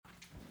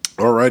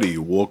Alrighty,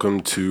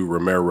 welcome to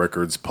Romero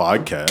Records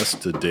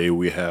podcast. Today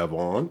we have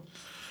on.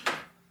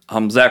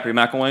 I'm Zachary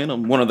McElwain.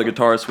 I'm one of the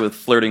guitarists with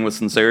Flirting with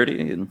Sincerity,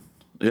 and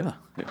yeah.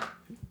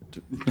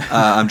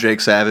 I'm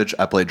Jake Savage.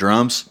 I play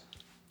drums.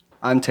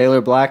 I'm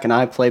Taylor Black, and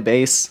I play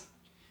bass.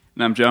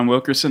 And I'm John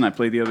Wilkerson. I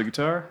play the other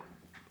guitar.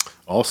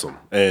 Awesome.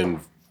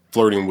 And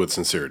Flirting with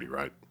Sincerity,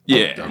 right?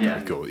 Yeah.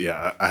 Okay, cool.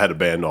 Yeah, I had a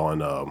band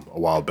on a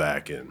while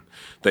back, and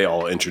they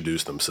all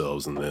introduced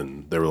themselves, and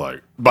then they were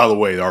like, by the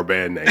way, our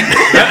band name.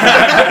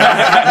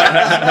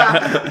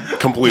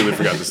 Completely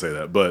forgot to say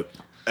that, but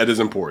that is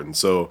important.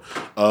 So,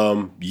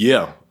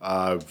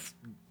 I've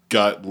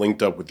got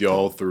linked up with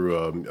y'all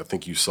through, I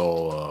think you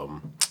saw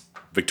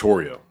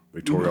Victoria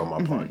on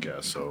my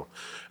podcast. So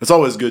it's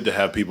always good to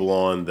have people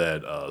on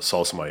that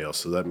saw somebody else.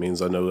 So that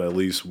means I know at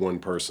least one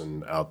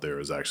person out there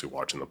is actually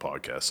watching the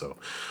podcast. So,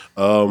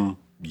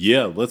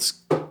 let's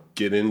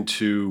get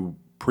into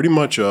pretty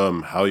much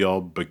how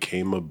y'all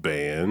became a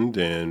band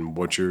and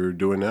what you're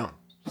doing now.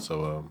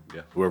 So,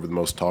 whoever the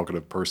most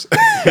talkative person.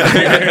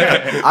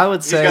 I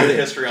would say He's got the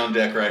history on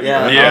deck right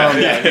Yeah,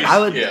 here.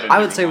 I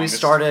would say we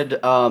started.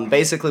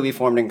 Basically, we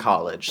formed in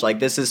college. Like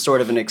this is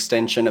sort of an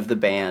extension of the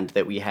band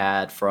that we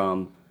had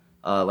from,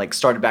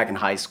 started back in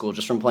high school,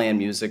 just from playing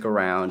music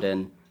around.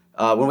 And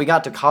when we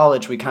got to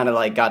college, we kind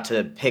of got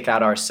to pick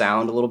out our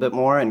sound a little bit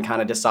more and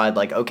kind of decide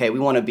okay, we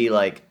want to be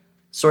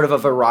sort of a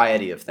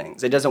variety of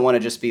things. It doesn't want to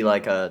just be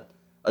a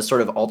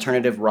sort of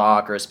alternative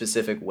rock or a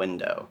specific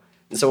window.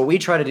 And so what we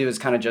try to do is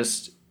kind of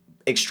just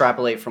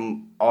extrapolate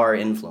from our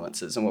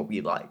influences and what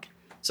we like.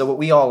 So what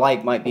we all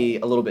like might be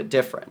a little bit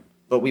different,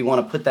 but we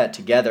want to put that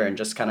together and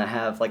just kind of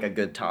have a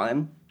good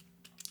time.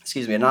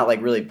 Excuse me, and not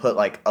really put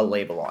a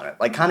label on it.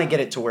 Kind of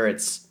get it to where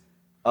it's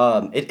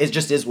it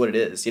just is what it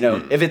is. You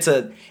know, if it's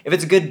a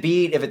good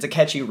beat, if it's a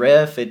catchy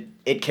riff,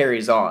 it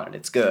carries on.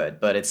 It's good,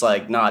 but it's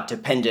not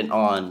dependent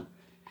on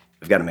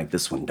we've got to make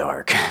this one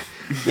dark.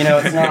 You know,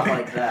 it's not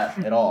like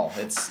that at all.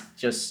 It's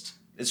just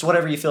it's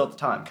whatever you feel at the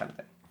time kind of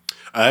thing.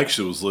 I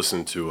actually was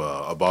listening to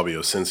a Bobby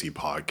Osensi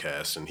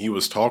podcast, and he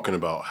was talking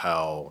about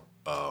how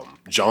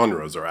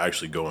genres are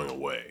actually going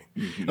away.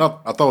 Mm-hmm. And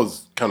I thought it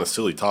was kind of a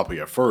silly topic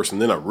at first,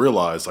 and then I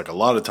realized a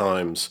lot of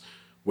times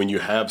when you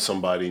have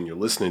somebody and you're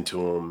listening to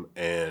them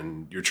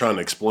and you're trying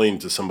to explain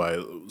to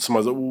somebody's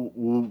like,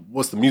 well,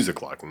 what's the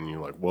music like? And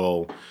you're like,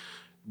 well,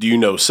 do you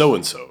know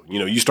so-and-so? You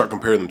know, you start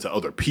comparing them to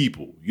other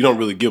people. You don't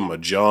really give them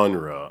a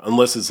genre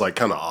unless it's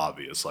kind of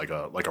obvious, like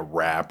a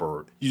rap,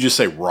 or you just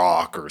say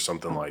rock or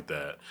something like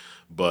that.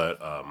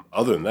 But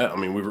other than that, I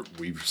mean,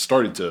 we've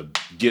started to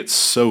get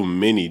so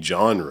many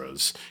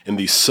genres and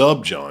these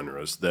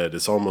sub-genres that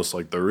it's almost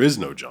like there is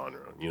no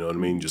genre. You know what I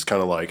mean? Just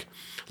kind of like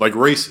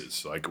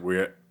races.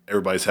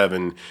 Everybody's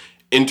having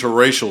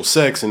interracial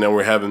sex, and now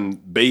we're having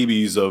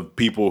babies of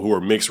people who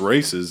are mixed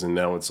races, and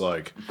now it's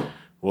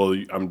well,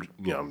 I'm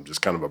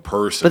just kind of a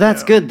person. But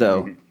that's now. good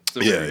though.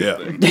 Yeah.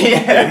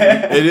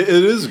 It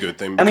is a good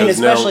thing. I mean,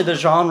 especially the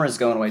genres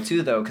going away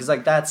too, though, because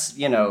that's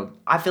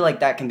I feel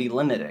that can be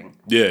limiting.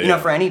 Yeah.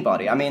 For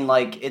anybody. I mean,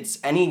 it's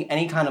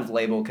any kind of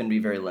label can be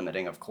very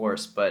limiting, of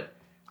course, but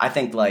I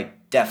think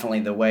definitely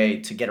the way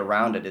to get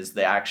around it is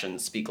the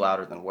actions speak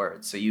louder than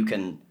words. So you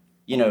can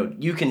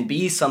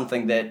be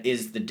something that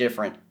is the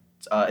different,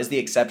 is the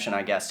exception,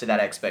 I guess, to that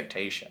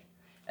expectation.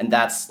 And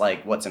that's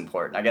what's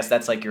important. I guess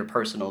that's your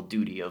personal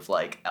duty of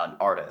an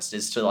artist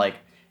is to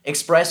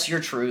express your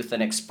truth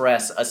and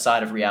express a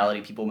side of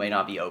reality people may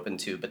not be open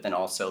to, but then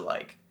also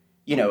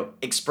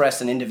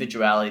express an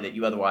individuality that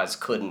you otherwise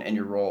couldn't in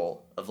your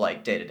role of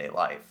day-to-day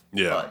life.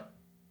 Yeah.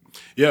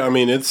 I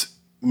mean,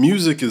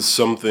 music is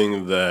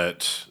something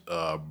that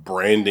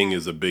branding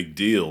is a big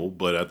deal,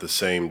 but at the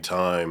same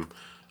time,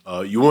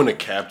 you want to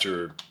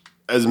capture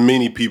as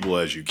many people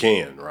as you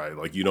can, right?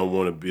 You don't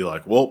want to be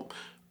well,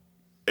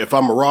 if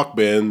I'm a rock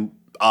band,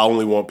 I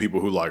only want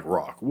people who like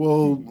rock.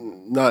 Well,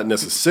 not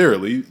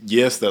necessarily.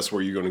 Yes, that's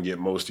where you're going to get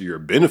most of your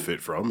benefit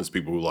from is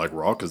people who like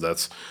rock, because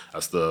that's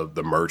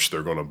the merch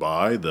they're going to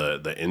buy,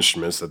 the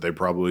instruments that they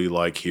probably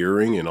like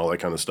hearing and all that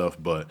kind of stuff.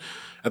 But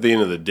at the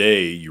end of the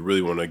day, you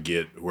really want to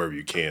get whoever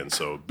you can.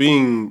 So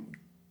being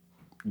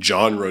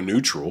genre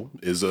neutral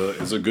is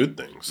a good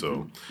thing.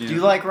 So do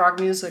you like rock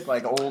music,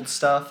 old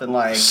stuff, and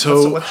what's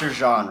your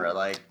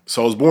genre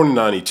So I was born in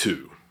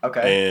 92.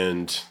 Okay.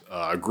 And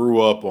I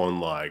grew up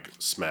on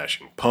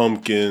Smashing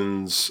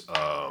Pumpkins,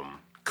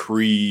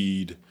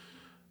 Creed.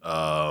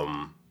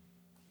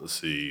 Let's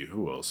see,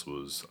 who else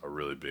was I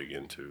really big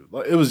into?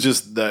 It was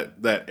just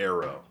that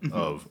era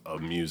of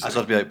music. I was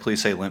about to be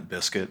please say Limp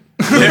Bizkit.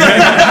 Limp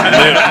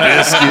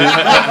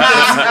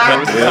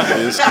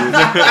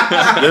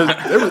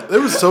Bizkit.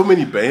 There was so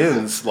many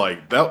bands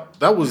that.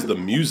 That was the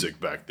music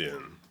back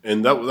then,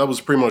 and that was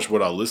pretty much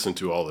what I listened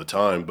to all the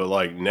time.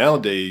 But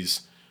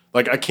nowadays.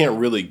 I can't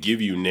really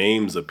give you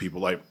names of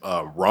people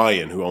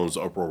Ryan, who owns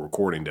Uproar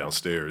Recording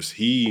downstairs.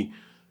 He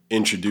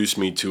introduced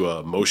me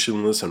to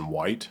Motionless in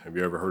White. Have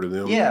you ever heard of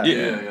them?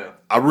 Yeah.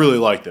 I really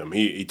like them.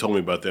 He told me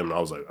about them, and I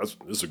was like, this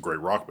is a great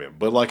rock band.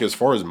 But like as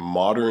far as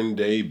modern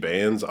day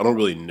bands, I don't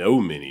really know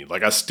many.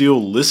 Like I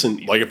still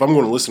listen. Like if I'm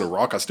going to listen to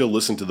rock, I still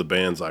listen to the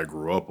bands I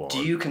grew up on.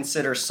 Do you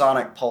consider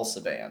Sonic Pulse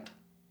a band?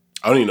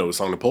 I don't even know what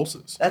Song the Pulse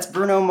is. That's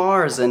Bruno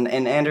Mars and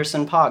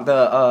Anderson .Paak.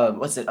 The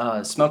what's it?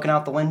 Smoking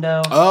Out the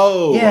Window.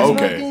 Oh, yeah,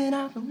 okay. Smoking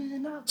Out the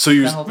Window. So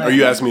are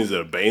you asking me, is it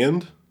a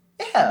band?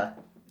 Yeah.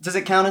 Does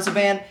it count as a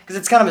band? Because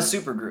it's kind of a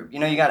super group. You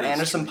know, you got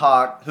Anderson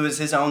 .Paak, who is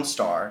his own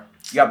star.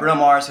 You got Bruno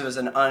Mars, who is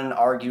an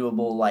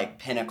unarguable like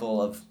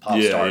pinnacle of pop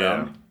stardom.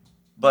 Yeah.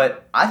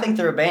 But I think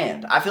they're a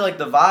band. I feel like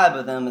the vibe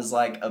of them is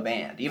like a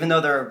band, even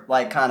though they're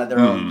like kind of their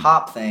own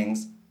pop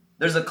things.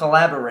 There's a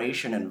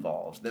collaboration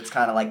involved that's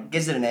kind of like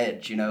gives it an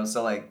edge, you know.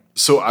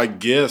 So I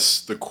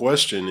guess the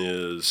question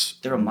is,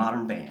 they're a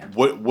modern band.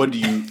 What do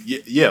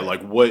you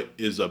like what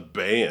is a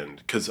band?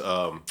 Because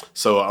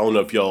so I don't know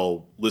if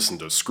y'all listen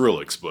to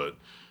Skrillex, but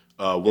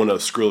one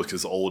of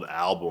Skrillex's old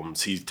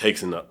albums, he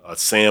takes in a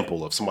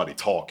sample of somebody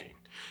talking,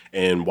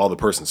 and while the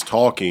person's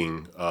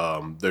talking,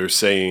 they're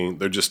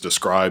just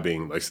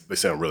describing, like they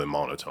sound really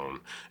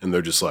monotone, and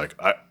they're just like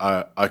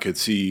I could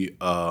see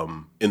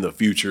in the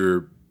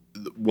future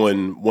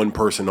one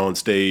person on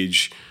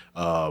stage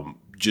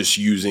just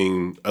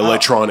using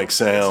electronic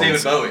sounds.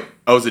 It's David Bowie.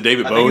 Oh, is it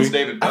David Bowie? I think it's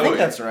David Bowie. I think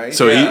that's right.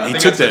 So he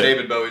took that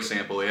David Bowie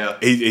sample. Yeah,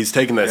 he's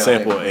taking that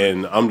sample, David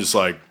and I'm just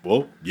like,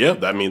 well, yeah.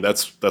 I mean,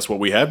 that's what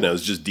we have now.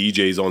 It's just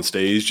DJs on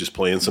stage, just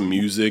playing some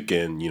music,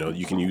 and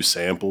you can use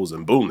samples,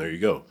 and boom, there you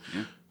go.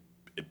 Yeah.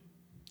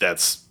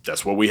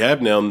 That's what we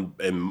have now,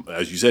 and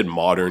as you said,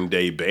 modern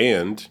day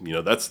band.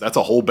 That's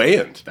a whole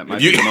band. That might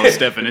be the most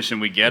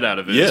definition we get out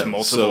of it. Is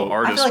multiple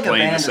artists I feel like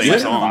playing a the band same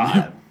is song. like a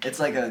vibe. It's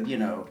like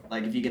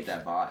like if you get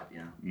that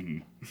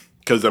vibe,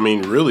 Because I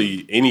mean,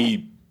 really,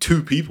 any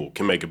two people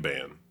can make a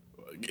band.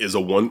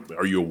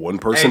 Are you a one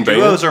person band?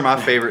 Duos are my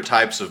favorite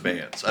types of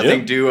bands. I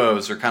think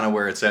duos are kind of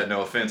where it's at. No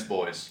offense,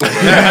 boys. I'm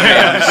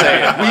just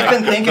saying. We've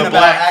been thinking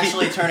about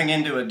actually turning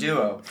into a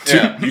duo.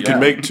 You can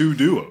make two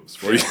duos.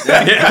 We just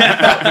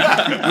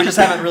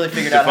haven't really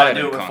figured out how to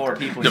do it with 4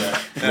 people yet.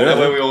 That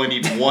way we only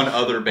need one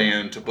other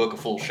band to book a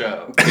full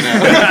show.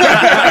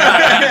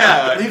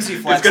 Leaves you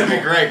flexible. It's going to be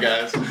great,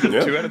 guys.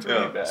 2 out of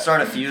 20.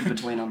 Start a feud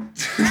between them.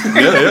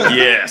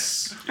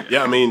 Yes.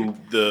 Yeah, I mean,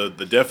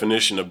 the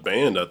definition of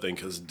band, I think,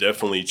 has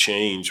definitely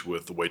changed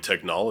with the way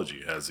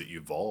technology has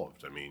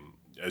evolved. I mean,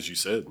 as you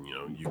said,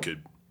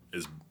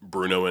 is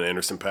Bruno and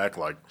Anderson .Paak,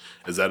 like,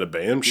 is that a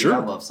band? Sure. I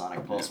love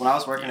Sonic Pulse. When I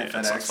was working at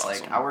FedEx,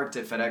 awesome. I worked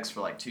at FedEx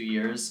for 2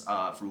 years,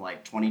 from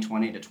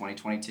 2020 to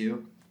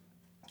 2022,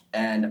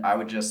 and I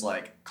would just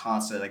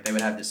constantly, they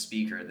would have this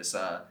speaker,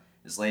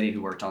 this lady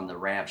who worked on the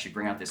ramp, she'd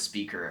bring out this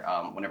speaker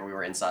whenever we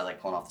were inside,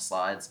 pulling off the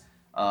slides.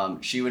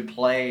 She would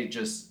play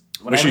just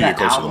Make sure you get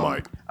close to the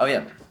mic. Oh,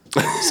 yeah.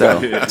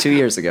 So, 2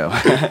 years ago,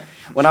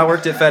 when I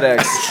worked at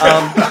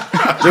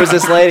FedEx, there was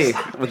this lady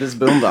with this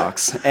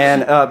boombox,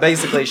 and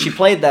basically she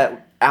played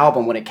that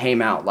album when it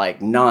came out,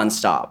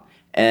 nonstop,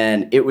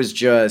 and it was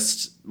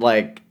just,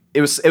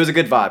 it was a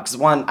good vibe, because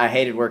 1, I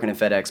hated working at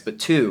FedEx, but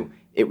 2,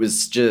 it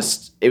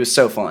was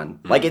so fun.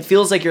 It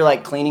feels like you're,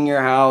 cleaning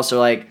your house,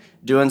 or,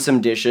 doing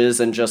some dishes,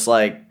 and just,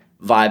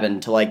 vibing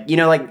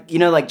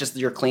to just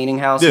your cleaning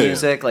house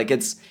music.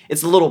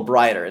 It's a little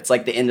brighter. It's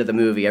like the end of the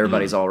movie,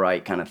 everybody's all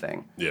right kind of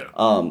thing. Yeah.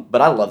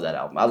 But I love that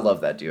album. I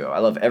love that duo. I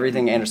love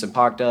everything Anderson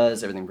 .Paak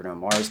does, everything Bruno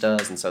Mars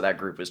does, and so that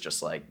group was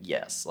just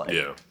yes.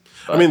 Yeah.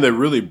 But, I mean, they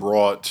really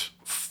brought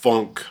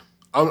funk.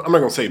 I'm not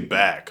gonna say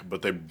back,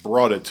 but they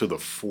brought it to the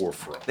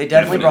forefront. They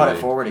definitely brought it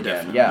forward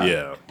again. Yeah.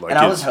 Yeah. And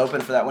I was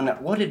hoping for that one.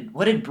 What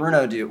did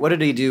Bruno do? What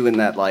did he do in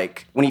that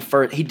when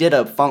he did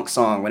a funk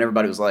song when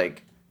everybody was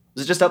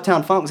was it just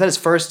Uptown Funk? Was that his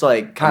first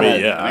kind of? I mean,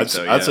 yeah, I'd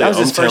say that was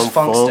his Uptown first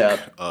funk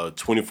step.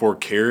 24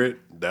 Karat.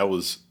 That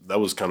was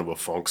kind of a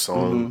funk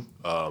song.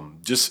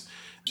 Just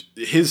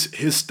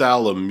his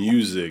style of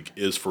music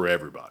is for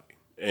everybody,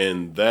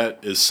 and that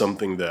is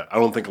something that I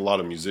don't think a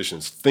lot of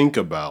musicians think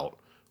about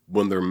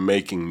when they're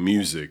making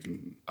music.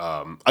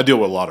 I deal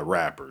with a lot of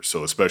rappers,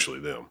 so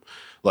especially them.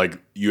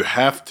 You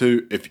have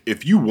to,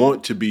 if you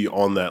want to be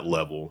on that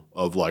level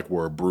of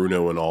where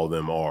Bruno and all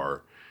them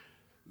are.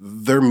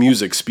 Their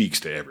music speaks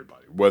to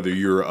everybody, whether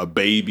you're a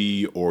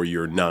baby or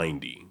you're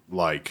 90.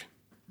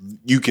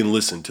 You can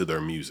listen to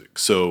their music.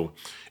 So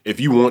if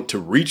you want to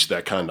reach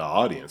that kind of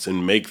audience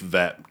and make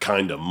that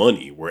kind of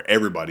money where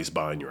everybody's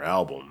buying your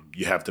album,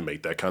 you have to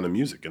make that kind of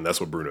music. And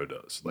that's what Bruno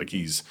does.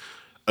 He's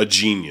a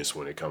genius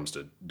when it comes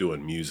to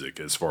doing music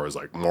as far as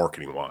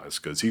marketing wise,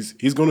 because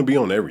he's going to be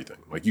on everything.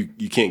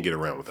 You can't get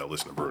around without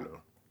listening to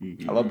Bruno.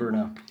 I love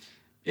Bruno.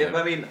 Yeah,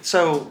 I mean,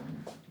 so...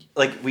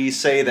 we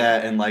say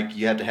that and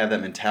you have to have that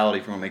mentality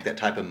if you want to make that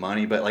type of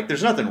money, but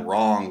there's nothing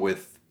wrong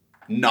with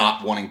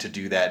not wanting to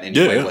do that in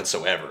any way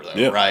whatsoever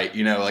though, right?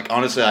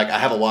 Honestly, I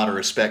have a lot of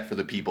respect for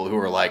the people who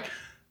are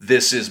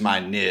this is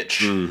my niche.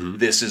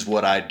 This is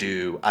what I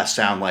do. I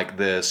sound like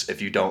this. If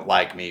you don't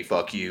like me,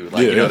 fuck you.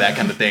 Like, you know, that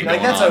kind of thing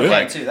Like, going that's on. okay,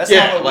 Like, too. That's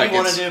yeah, not what like we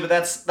want to it's- do,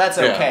 but that's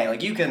okay.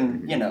 Like, you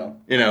can, you know.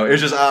 You know,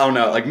 it's just, I don't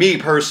know. Like, me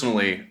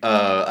personally,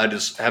 I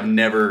just have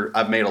never,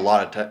 I've made a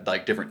lot of,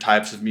 like, different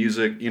types of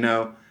music, you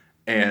know,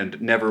 and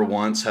never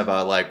once have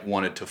I, like,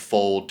 wanted to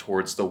fold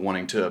towards the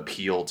wanting to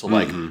appeal to,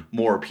 like,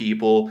 more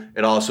people.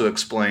 It also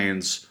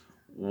explains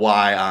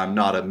why I'm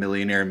not a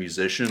millionaire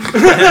musician.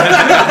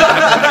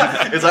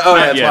 It's like, oh,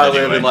 yeah, that's why I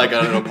live in, like,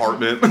 an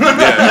apartment.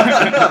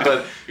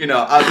 But, you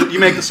know, you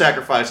make the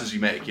sacrifices you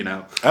make, you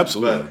know.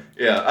 Absolutely. But,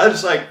 yeah, I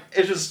just, like,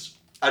 it's just,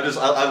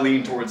 I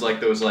lean towards, like,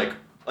 those, like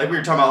we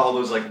were talking about all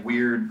those, like,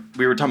 weird,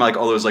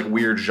 all those, like,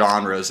 weird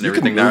genres and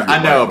everything. move I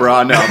your know, mic. bro,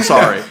 I know, I'm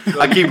sorry.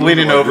 I keep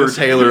leaning like over this.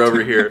 Taylor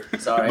over here.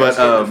 Sorry, But,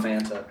 I was getting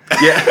a Fanta.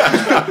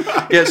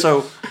 Yeah. Yeah,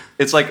 so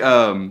it's like,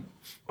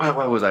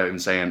 what was I even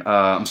saying?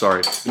 I'm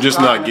sorry. Just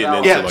not getting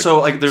into Yeah, like, so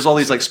like there's all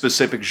these like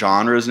specific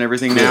genres and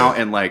everything now,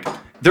 and like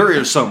there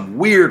are some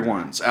weird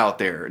ones out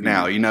there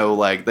now. You know,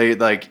 like they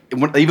like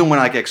even when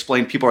I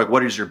explain, people are like,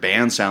 "What does your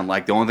band sound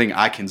like?" The only thing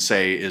I can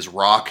say is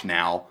rock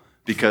now,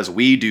 because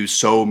we do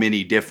so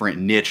many different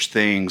niche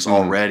things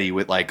already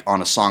with like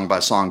on a song by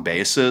song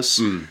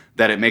basis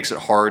that it makes it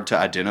hard to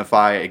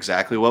identify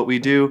exactly what we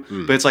do.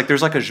 But it's like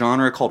there's like a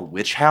genre called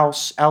witch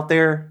house out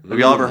there. Have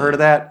y'all ever heard of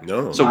that?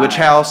 No. So witch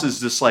house is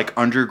this like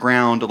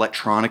underground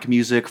electronic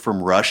music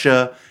from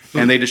Russia,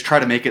 and they just try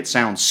to make it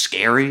sound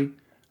scary.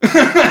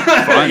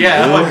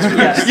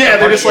 Yeah,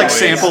 they just like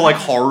sample like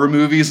horror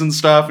movies and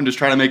stuff and just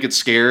try to make it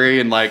scary,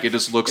 and like it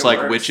just looks It like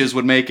works. witches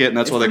would make it, and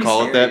that's why they pretty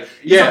call it scary. that.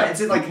 Yeah,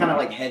 It's like kind of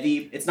like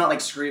heavy. It's not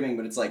like screaming,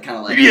 but it's like kind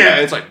of like. yeah,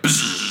 it's like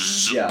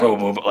bzzz, Yeah. boom,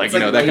 boom, like It's you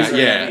like know that kind. laser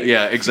Yeah, heavy.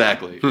 yeah,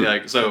 exactly.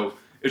 Like so,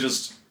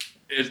 it's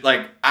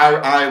like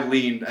I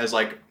lean as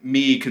like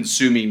me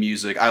consuming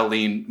music. I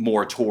lean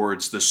more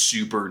towards the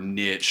super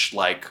niche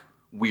like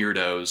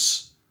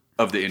weirdos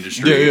of the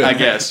industry. Yeah, yeah. I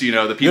guess you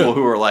know the people Yeah.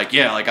 who are like,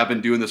 yeah, like I've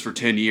been doing this for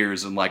 10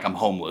 years and like I'm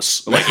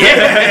homeless. I'm like,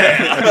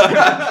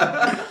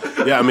 yeah.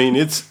 yeah, I mean,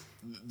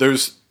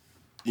 there's,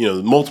 you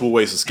know, multiple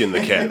ways to skin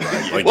the cat,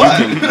 right? Like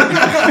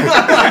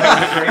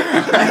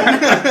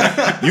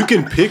you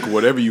can pick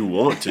whatever you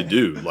want to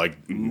do. Like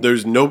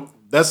there's no,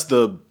 that's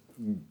the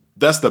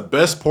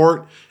best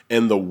part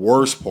and the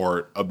worst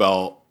part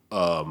about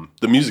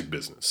the music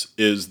business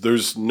is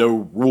there's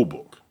no rule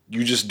book.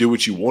 You just do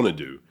what you want to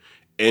do.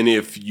 And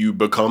if you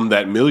become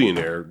that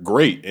millionaire,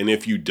 great. And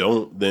if you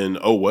don't, then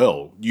oh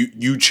well.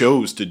 You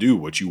chose to do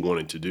what you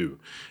wanted to do.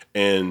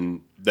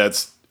 And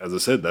that's, as I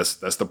said, that's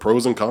the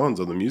pros and cons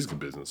of the music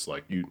business.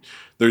 Like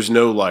there's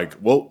no like,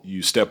 well,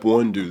 you step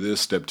one, do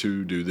this, step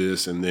two, do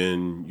this, and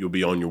then you'll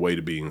be on your way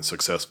to being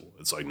successful.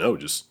 It's like, no,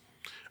 just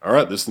all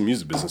right, this is the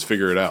music business,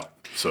 figure it out.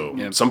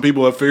 So some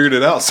people have figured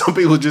it out, some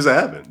people just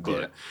haven't.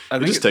 But it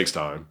just takes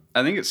time.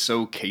 I think it's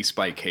so case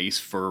by case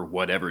for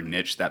whatever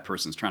niche that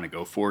person's trying to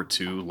go for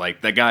too.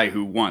 Like the guy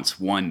who wants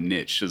one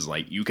niche is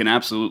like, you can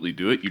absolutely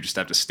do it. You just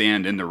have to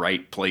stand in the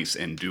right place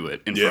and do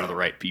it in front of the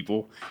right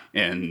people.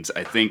 And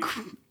I think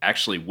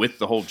actually with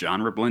the whole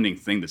genre blending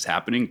thing that's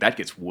happening, that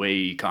gets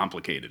way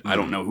complicated. I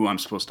don't know who I'm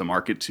supposed to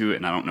market to,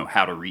 and I don't know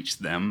how to reach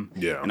them.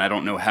 Yeah. And I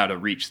don't know how to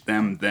reach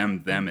them,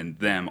 and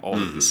them all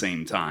at the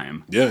same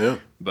time. Yeah.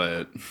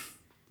 But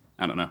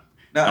I don't know.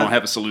 No, I don't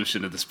have a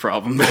solution to this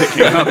problem that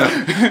came up.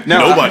 No,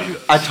 Nobody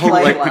does. I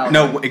totally Play like loud.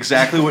 no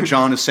exactly what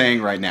John is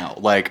saying right now.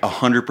 Like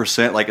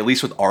 100%. Like at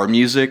least with our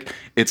music,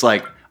 it's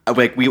like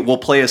we'll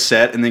play a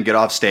set and then get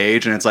off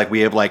stage, and it's like we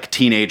have like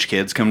teenage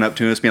kids coming up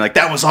to us being like,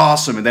 "That was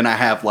awesome," and then I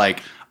have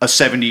like a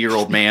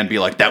 70-year-old man be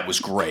like, "That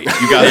was great.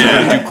 You guys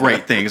are gonna do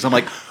great things." I'm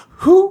like,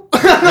 who?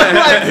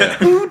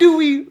 Who do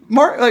we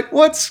mark? Like,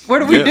 what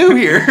do we do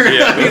here? You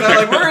know,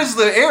 like where is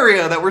the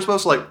area that we're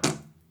supposed to like?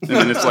 And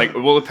then it's like,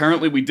 well,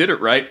 apparently we did it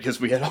right because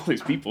we had all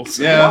these people.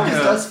 So. It always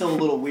does feel a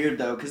little weird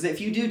though, because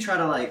if you do try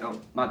to like, oh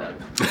my bad,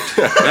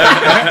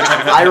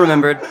 I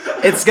remembered.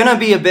 It's gonna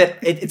be a bit.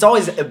 It's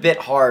always a bit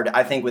hard,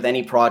 I think, with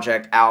any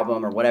project,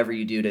 album, or whatever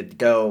you do to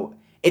go.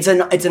 It's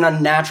an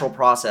unnatural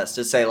process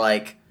to say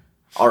like,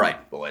 all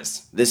right,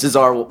 boys, this is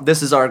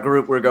our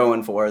group we're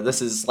going for.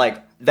 This is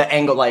like the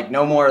angle. Like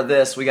no more of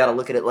this. We got to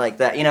look at it like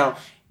that. You know.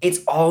 It's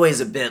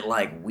always a bit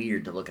like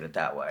weird to look at it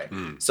that way.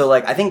 So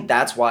like I think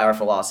that's why our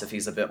philosophy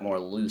is a bit more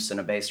loose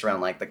and based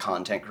around like the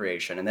content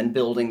creation and then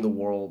building the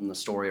world and the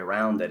story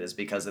around it, is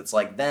because it's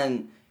like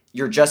then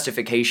your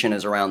justification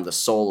is around the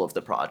soul of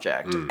the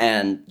project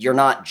and you're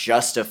not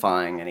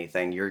justifying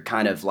anything. You're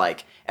kind of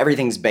like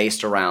everything's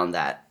based around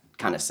that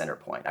kind of center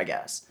point, I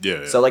guess.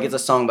 Yeah. So like it's a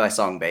song by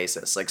song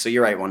basis. Like so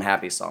you write one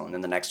happy song and then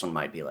the next one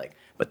might be like,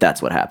 but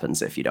that's what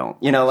happens if you don't,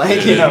 you know,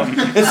 like, you know,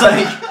 it's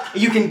like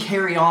you can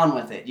carry on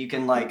with it. You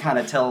can like kind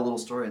of tell a little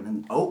story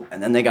and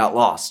then they got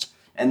lost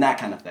and that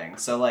kind of thing.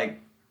 So like,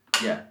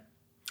 yeah.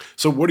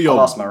 So what are I y'all?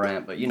 lost my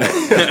rant, but you know.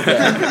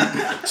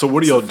 Yeah. So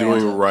what are y'all It's a doing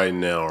phantom. right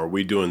now? Are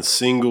we doing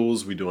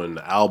singles? We doing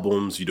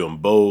albums? You doing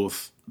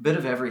both? Bit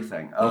of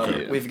everything.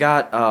 Okay. We've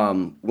got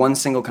one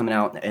single coming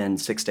out in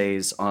 6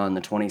 days on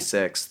the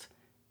 26th.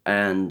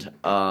 and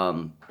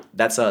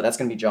that's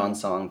gonna be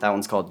John's song. That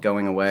one's called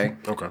 "Going Away."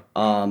 Okay.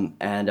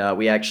 And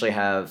we actually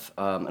have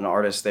an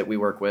artist that we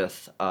work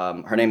with.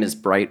 Her name is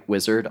Bright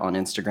Wizard on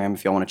Instagram.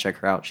 If y'all want to check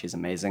her out, she's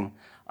amazing.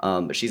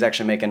 But she's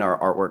actually making our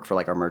artwork for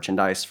like our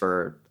merchandise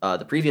for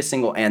the previous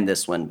single and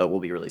this one. But we'll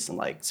be releasing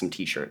like some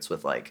T-shirts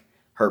with like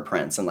her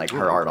prints and like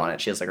her art on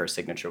it. She has like her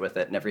signature with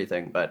it and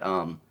everything. But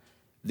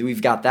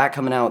we've got that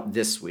coming out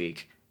this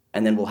week,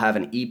 and then we'll have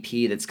an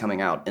EP that's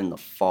coming out in the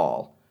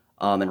fall.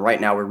 And right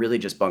now we're really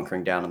just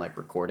bunkering down and like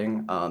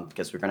recording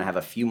because we're gonna have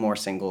a few more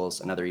singles,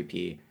 another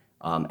EP,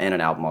 and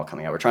an album all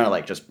coming out. We're trying to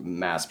like just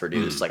mass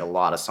produce like a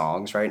lot of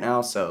songs right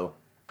now. So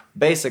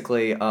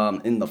basically,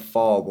 in the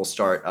fall we'll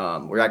start.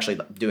 We're actually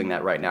doing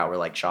that right now. We're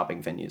like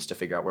shopping venues to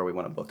figure out where we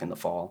want to book in the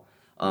fall.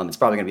 It's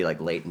probably gonna be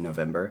like late in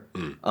November.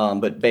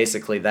 But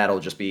basically that'll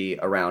just be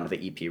around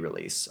the EP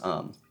release,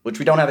 which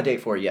we don't have a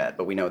date for yet,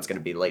 but we know it's gonna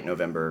be late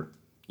November.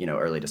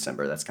 Early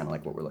December. That's kind of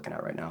like what we're looking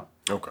at right now.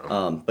 Okay.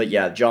 But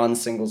yeah,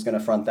 John's single's gonna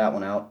front that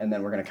one out, and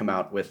then we're gonna come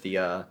out with the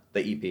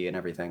EP and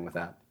everything with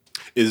that.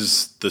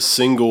 Is the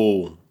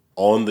single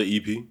on the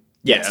EP?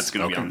 Yeah, it's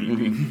going to be on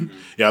the EP.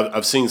 Yeah,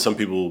 I've seen some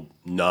people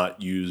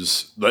not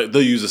use,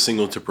 they'll use a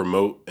single to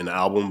promote an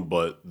album,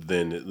 but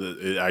then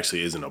it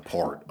actually isn't a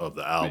part of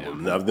the album.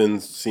 And I've then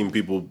seen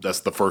people,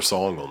 that's the first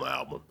song on the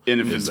album, And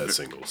if is it's that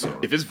single. So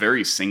If it's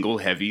very single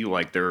heavy,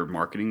 like their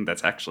marketing,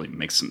 that's actually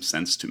makes some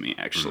sense to me,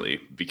 actually,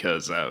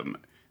 because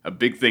a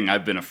big thing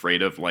I've been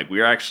afraid of, like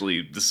this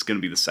is going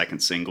to be the second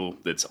single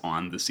that's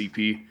on this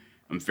EP.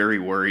 I'm very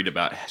worried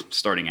about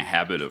starting a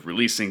habit of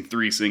releasing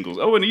 3 singles.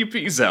 Oh, an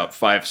EP's out,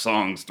 5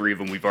 songs, 3 of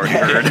them we've already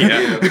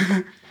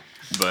heard.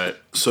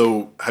 But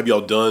So have y'all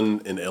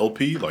done an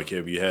LP? Like,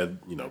 have you had,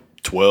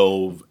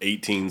 12,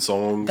 18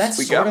 songs? That's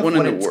We sort got of one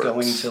what in the it's works.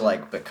 going to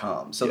like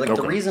become. So like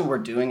Okay. the reason we're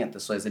doing it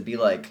this way is it'd be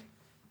like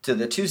to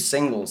the 2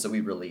 singles that we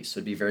released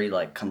would be very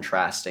like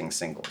contrasting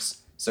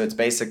singles. So it's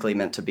basically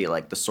meant to be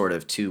like the sort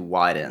of 2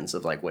 wide ends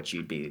of like what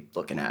you'd be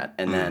looking at,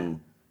 and then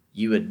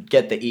you would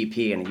get the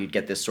EP and you'd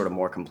get this sort of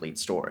more complete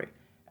story.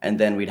 And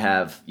then we'd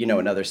have,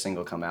 another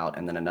single come out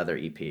and then another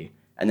EP.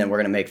 And then we're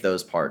going to make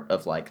those part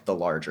of like the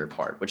larger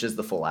part, which is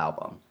the full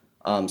album.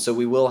 So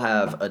we will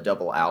have a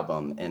double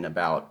album in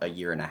about a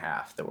year and a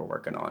half that we're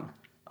working on.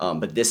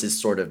 But this is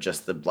sort of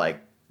just the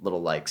like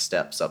little like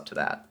steps up to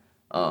that.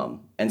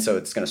 And so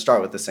it's going to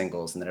start with the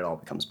singles and then it all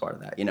becomes part of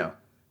that,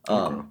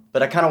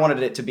 But I kind of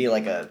wanted it to be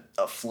like a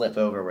flip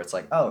over where it's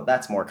like, oh,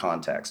 that's more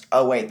context.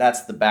 Oh, wait,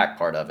 that's the back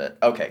part of it.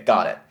 Okay,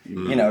 got it.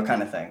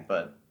 Kind of thing.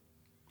 But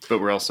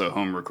we're also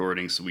home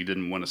recording, so we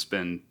didn't want to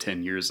spend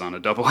 10 years on a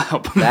double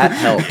album. that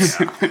helps.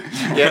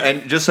 Yeah,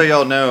 and just so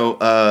y'all know,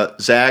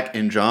 Zach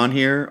and John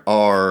here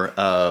are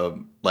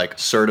like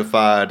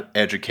certified,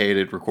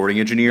 educated recording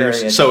engineers,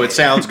 Very so it educated.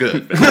 sounds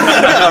good. All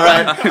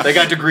right, they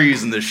got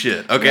degrees in this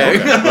shit. Okay.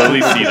 Well, at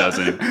least he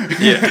doesn't.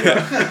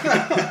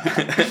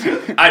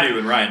 I do,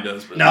 and Ryan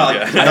does. But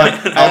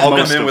I'll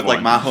Most come in of with like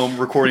one. my home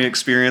recording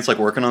experience, like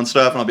working on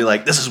stuff, and I'll be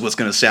like, "This is what's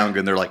going to sound good."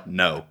 And they're like,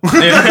 "No."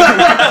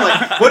 I'm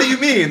like, what do you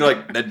mean? They're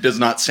like, "That does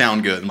not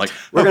sound good." I'm like,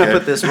 We're okay. going to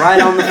put this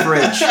right on the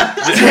fridge.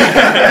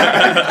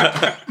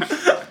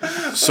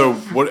 So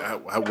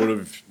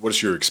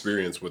what's your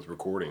experience with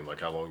recording? Like,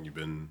 how long you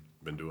been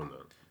doing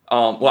that?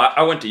 Well,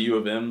 I went to U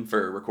of M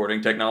for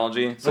recording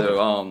technology,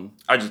 so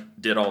I just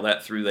did all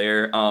that through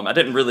there. I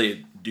didn't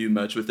really do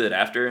much with it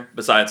after,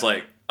 besides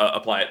like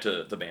apply it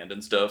to the band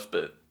and stuff.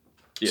 But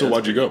yeah, So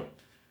why'd you go?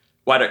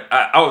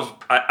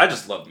 I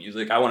just love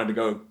music. I wanted to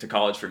go to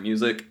college for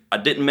music. I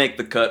didn't make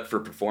the cut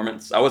for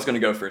performance. I was going to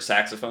go for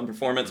saxophone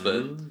performance,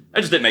 but I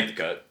just didn't make the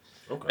cut.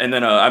 Okay. And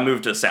then I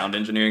moved to sound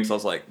engineering, so I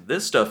was like,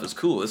 this stuff is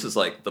cool. This is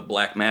like the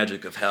black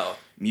magic of how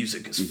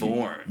music is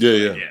formed.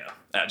 Yeah.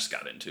 I just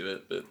got into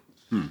it, but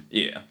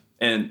yeah.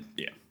 And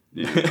yeah.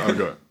 Oh,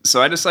 go ahead.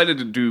 So I decided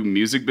to do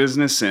music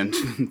business, and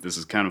this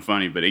is kind of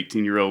funny, but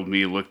 18-year-old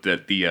me looked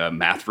at the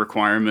math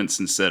requirements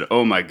and said,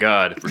 oh my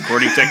God,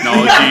 recording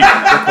technology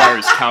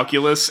requires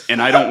calculus,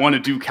 and I don't want to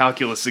do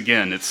calculus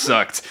again. It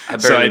sucked.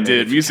 So I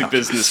did music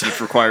business,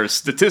 which requires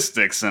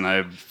statistics, and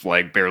I've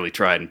like barely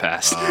tried and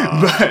passed.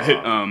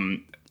 But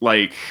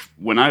like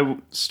when I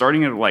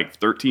starting at like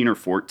 13 or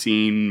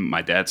 14,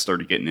 my dad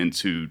started getting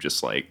into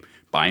just like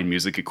buying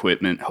music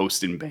equipment,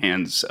 hosting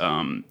bands.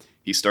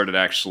 He started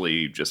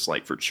actually just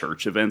like for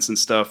church events and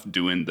stuff,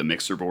 doing the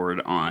mixer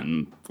board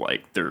on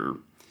like their,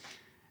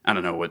 I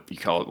don't know what you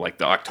call it, like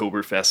the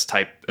Oktoberfest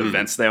type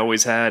events they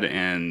always had.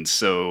 And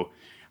so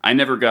I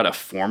never got a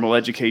formal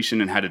education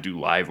in how to do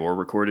live or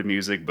recorded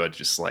music, but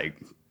just like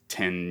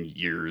 10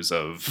 years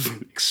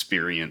of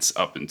experience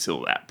up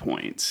until that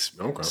point.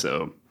 Okay.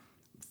 So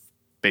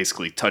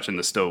basically touching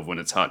the stove when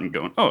it's hot and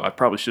going, oh, I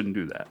probably shouldn't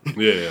do that.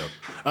 Yeah.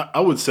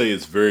 I would say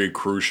it's very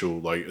crucial,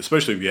 like,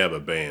 especially if you have a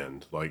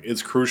band, like,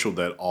 it's crucial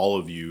that all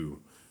of you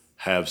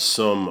have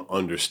some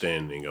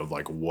understanding of,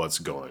 like, what's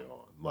going on.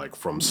 Like,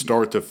 from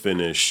start to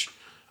finish,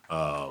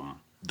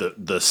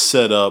 the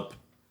setup,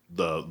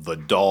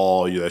 the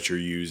DAW that you're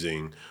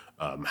using,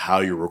 how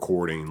you're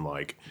recording.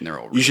 Like, They're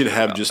all you really should good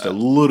have about just that. a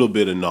little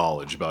bit of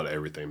knowledge about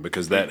everything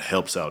because that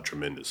helps out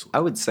tremendously. I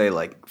would say,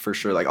 like, for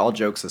sure, like, all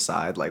jokes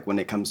aside, like, when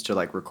it comes to,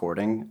 like,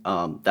 recording,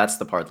 that's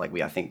the part, like,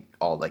 I think,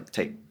 all, like,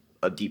 take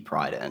a deep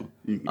pride in.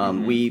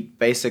 We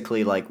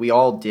basically, like, we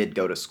all did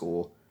go to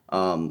school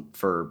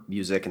for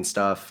music and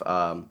stuff.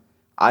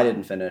 I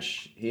didn't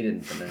finish. He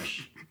didn't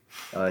finish.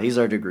 He's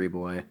our degree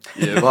boy.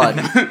 Yeah. But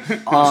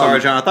Sorry,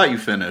 John. I thought you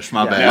finished.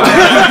 My bad.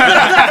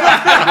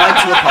 I'd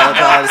like to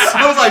apologize.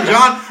 I was like,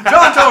 John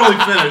totally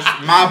finished.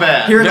 My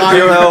bad. Here at the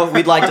Bureau,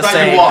 we'd like to thought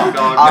say you walked,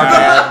 dog. our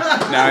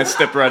bad. Now I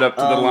step right up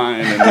to the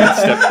line and then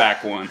step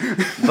back one.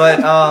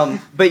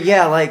 But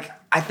yeah, like,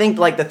 I think,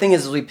 like, the thing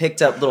is we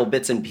picked up little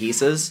bits and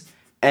pieces,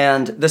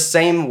 and the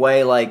same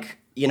way, like,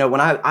 you know,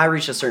 when I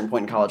reached a certain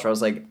point in college where I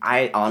was like,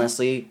 I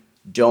honestly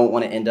don't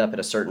want to end up at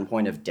a certain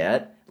point of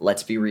debt.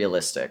 Let's be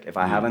realistic. If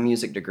I have a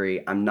music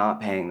degree, I'm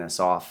not paying this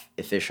off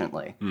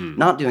efficiently.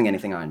 Not doing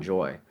anything I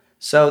enjoy.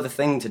 So the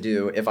thing to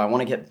do, if I want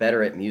to get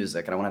better at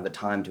music and I want to have the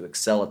time to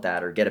excel at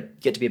that or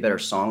get to be a better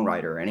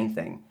songwriter or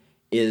anything,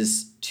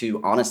 is to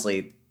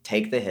honestly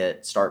take the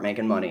hit, start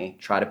making money,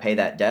 try to pay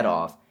that debt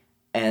off,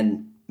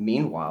 and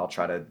meanwhile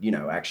try to, you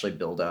know, actually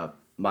build up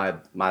my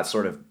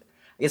sort of,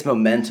 I guess,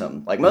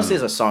 momentum. Like, mostly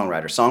as a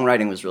songwriter,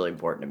 songwriting was really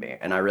important to me.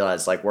 And I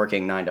realized, like,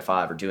 working 9 to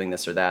 5 or doing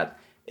this or that,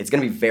 it's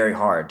going to be very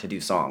hard to do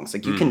songs.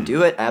 Like, you can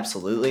do it,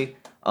 absolutely,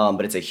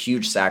 but it's a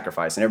huge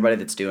sacrifice, and everybody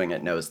that's doing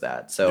it knows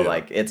that. So,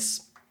 like, it's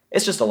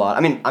just a lot.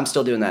 I mean, I'm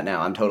still doing that now.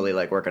 I'm totally,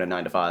 like, working a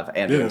 9 to 5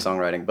 and doing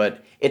songwriting,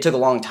 but it took a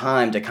long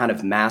time to kind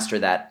of master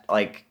that,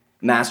 like,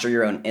 master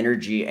your own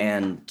energy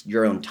and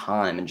your own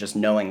time, and just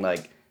knowing,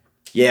 like,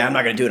 yeah, I'm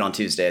not going to do it on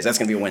Tuesdays. That's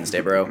going to be a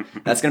Wednesday, bro.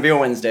 That's going to be a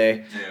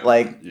Wednesday.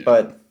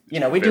 But, you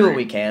know, we do what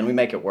we can. We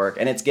make it work,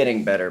 and it's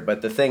getting better.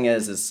 But the thing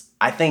is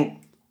I think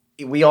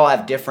we all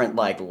have different,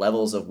 like,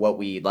 levels of what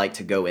we like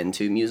to go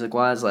into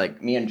music-wise.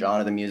 Like, me and John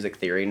are the music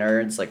theory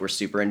nerds. Like, we're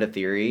super into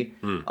theory.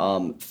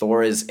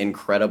 Thor is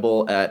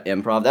incredible at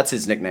improv. That's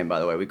his nickname, by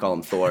the way. We call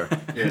him Thor.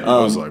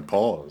 I was like,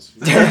 pause.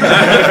 But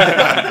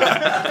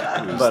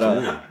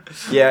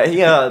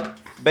yeah,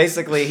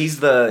 basically he's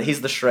the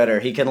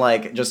shredder. He can,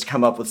 like, just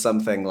come up with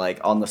something, like,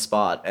 on the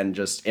spot and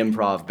just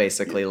improv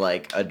basically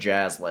like a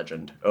jazz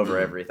legend over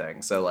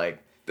everything. So, like,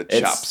 The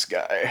it's- chops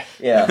guy.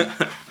 Yeah,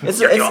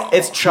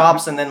 it's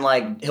chops, and then,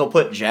 like, he'll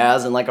put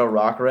jazz in, like, a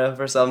rock riff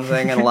or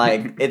something, and,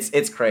 like,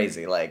 it's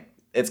crazy. Like,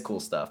 it's cool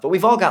stuff. But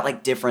we've all got,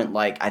 like, different,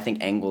 like, I think,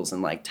 angles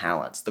and, like,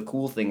 talents. The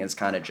cool thing is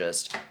kind of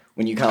just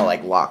when you kind of,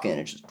 like, lock in.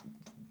 It's just,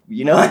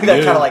 you know, like,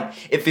 that kind of, like,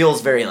 it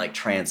feels very, like,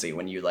 trancey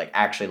when you, like,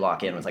 actually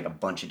lock in with, like, a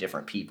bunch of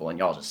different people and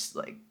y'all just,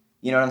 like,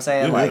 you know what I'm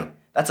saying? Yeah, like, yeah.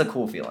 that's a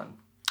cool feeling.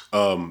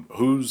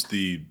 Who's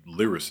the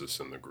lyricist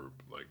in the group?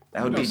 Like,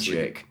 That would be honestly?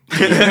 Jake.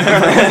 Looking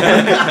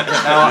at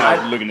this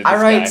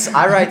guy.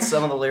 I write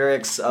some of the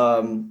lyrics.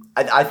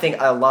 I think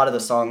a lot of the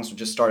songs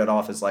just started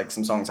off as, like,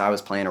 some songs I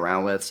was playing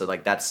around with. So,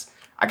 like,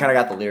 I kind of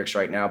got the lyrics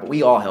right now, but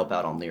we all help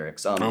out on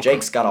lyrics.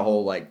 Jake's got a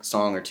whole, like,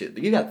 song or two.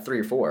 You got 3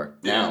 or 4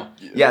 now.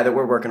 Yeah, that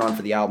we're working on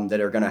for the album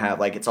that are gonna have,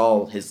 like, it's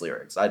all his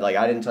lyrics. I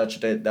didn't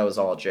touch it. That was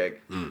all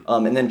Jake.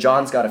 And then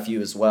John's got a few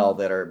as well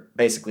that are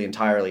basically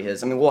entirely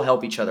his. I mean, we'll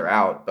help each other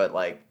out, but,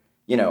 like,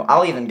 you know,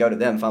 I'll even go to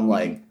them if I'm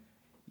like,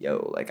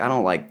 yo, like, I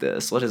don't like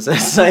this. What is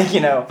this? Like, you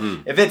know,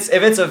 if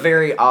it's a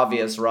very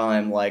obvious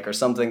rhyme, like, or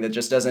something that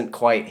just doesn't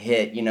quite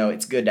hit, you know,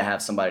 it's good to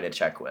have somebody to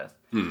check with.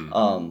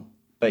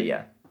 But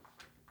yeah.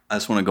 I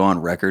just want to go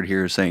on record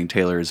here saying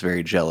Taylor is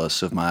very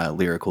jealous of my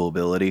lyrical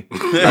ability.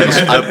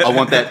 I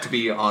want that to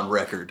be on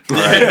record. All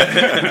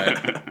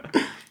right.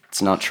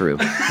 It's not true.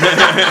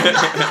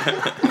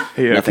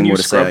 Hey, Nothing can you more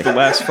to scrub say. the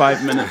last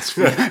 5 minutes?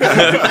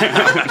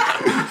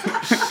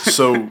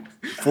 So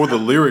for the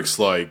lyrics,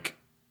 like,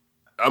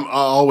 I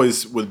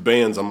always with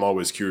bands, I'm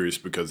always curious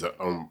because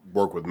I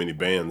work with many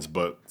bands.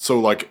 But so,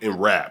 like, in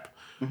rap,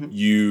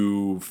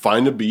 you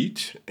find a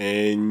beat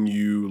and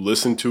you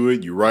listen to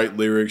it, you write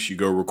lyrics, you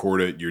go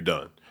record it, you're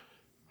done.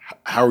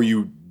 How are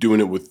you doing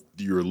it with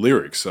your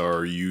lyrics?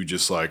 Are you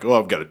just like, oh,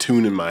 I've got a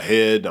tune in my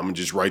head, I'm gonna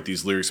just write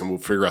these lyrics and we'll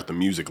figure out the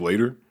music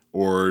later?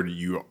 Or do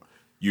you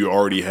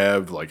already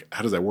have, like,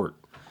 how does that work?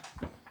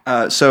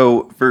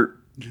 So for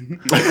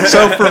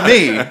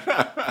me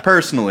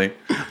personally,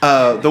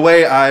 the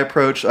way I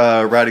approach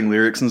writing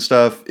lyrics and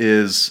stuff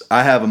is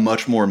I have a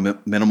much more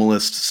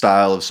minimalist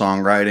style of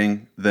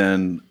songwriting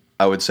than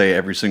I would say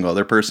every single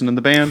other person in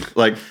the band.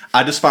 Like,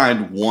 I just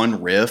find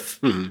one riff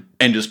and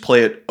just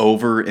play it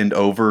over and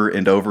over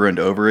and over and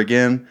over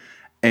again,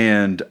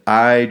 and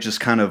I just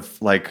kind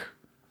of, like,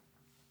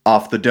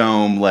 off the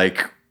dome,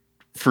 like,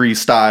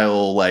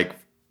 freestyle, like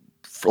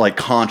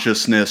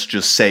consciousness,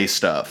 just say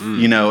stuff,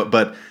 you know.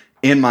 But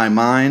in my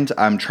mind,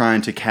 I'm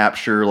trying to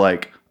capture,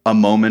 like, a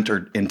moment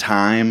or in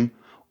time,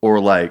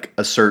 or, like,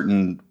 a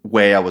certain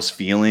way I was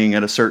feeling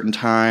at a certain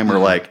time, or,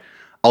 like,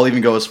 I'll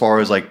even go as far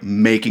as, like,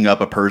 making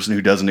up a person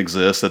who doesn't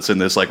exist that's in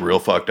this, like, real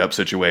fucked up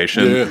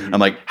situation. Yeah. I'm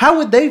like, how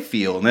would they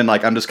feel? And then,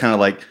 like, I'm just kind of,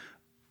 like,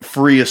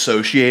 free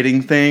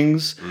associating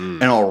things,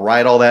 and I'll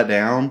write all that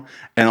down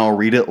and I'll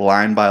read it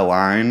line by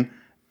line.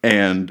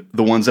 and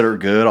the ones that are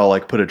good, I'll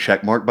like put a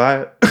check mark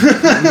by it.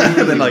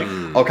 And then like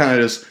I'll kind of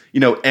just,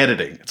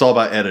 editing. It's all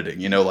about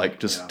editing, like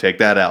just take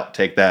that out,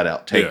 take that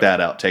out, take that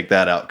out, take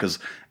that out.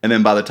 And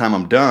then by the time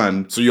I'm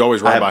done. So you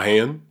always write by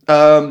hand?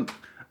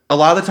 A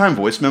lot of the time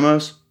voice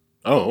memos.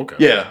 Oh, okay.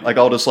 Yeah, like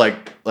I'll just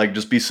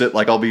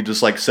I'll be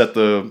just like set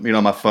the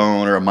my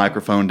phone or a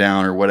microphone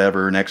down or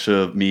whatever next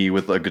to me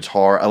with a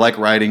guitar. I like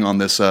writing on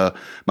this.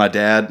 My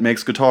dad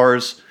makes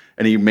guitars,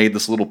 and he made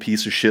this little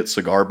piece of shit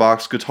cigar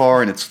box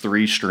guitar, and it's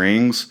 3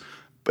 strings,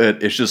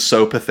 but it's just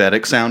so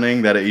pathetic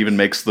sounding that it even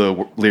makes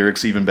the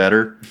lyrics even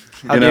better.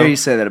 How dare you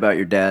say that about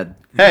your dad?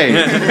 Hey,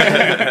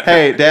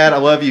 hey, Dad, I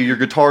love you. Your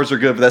guitars are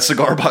good, but that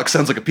cigar box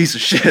sounds like a piece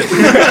of shit.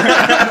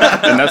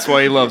 And that's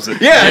why he loves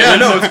it. Yeah,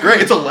 no, it's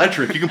great. It's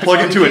electric. You can plug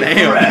it into an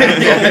amp.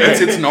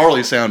 It's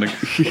gnarly sounding.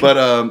 But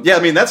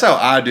that's how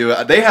I do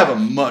it. They have a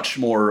much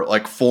more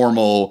like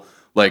formal,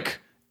 like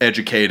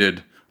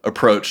educated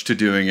approach to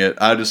doing it.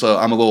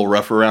 I'm a little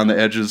rough around the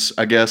edges,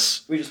 I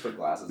guess. We just put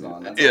glasses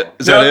on. That's Yeah, all.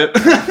 is that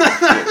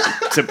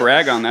it? To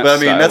brag on that,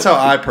 But style, that's how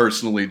I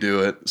personally do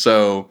it.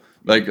 So,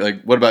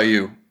 like, what about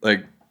you?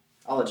 Like,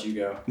 I'll let you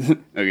go.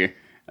 Okay.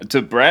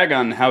 To brag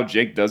on how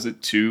Jake does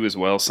it too as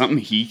well, something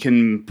he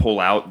can pull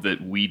out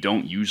that we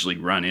don't usually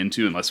run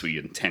into unless we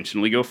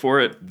intentionally go for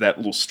it, that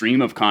little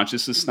stream of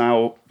consciousness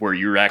style where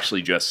you're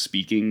actually just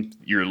speaking,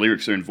 your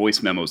lyrics are in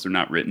voice memos, they're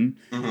not written.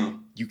 Mm-hmm.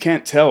 You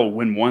can't tell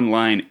when one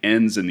line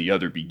ends and the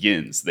other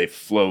begins. They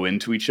flow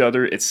into each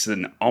other. It's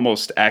an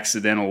almost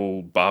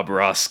accidental Bob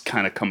Ross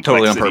kind of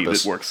complexity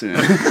that works in.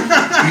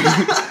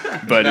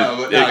 But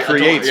it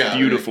creates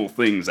beautiful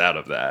things out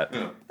of that.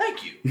 Yeah.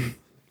 Thank you.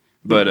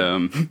 But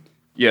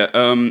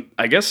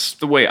I guess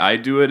the way I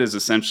do it is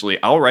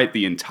essentially I'll write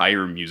the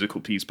entire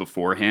musical piece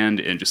beforehand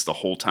and just the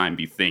whole time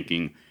be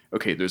thinking,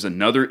 okay, there's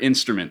another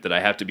instrument that I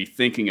have to be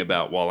thinking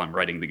about while I'm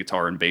writing the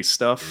guitar and bass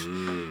stuff.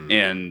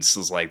 And so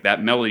it's like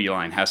that melody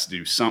line has to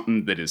do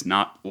something that is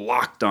not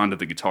locked onto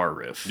the guitar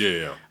riff.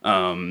 Yeah.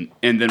 And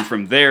then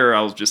from there,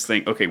 I'll just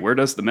think, okay, where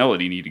does the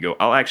melody need to go?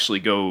 I'll actually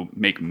go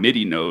make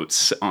MIDI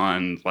notes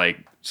on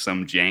like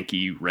some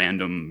janky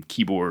random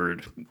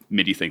keyboard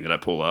MIDI thing that I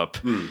pull up.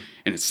 And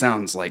it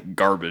sounds like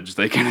garbage.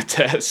 They can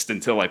attest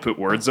until I put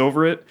words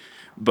over it.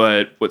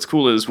 But what's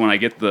cool is when I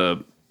get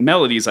the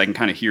melodies, I can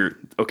kind of hear,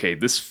 okay,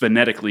 this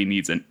phonetically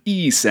needs an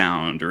E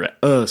sound or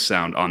a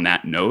sound on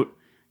that note.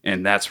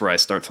 And that's where I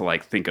start to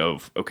like think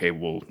of, okay,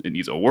 well, it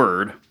needs a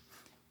word.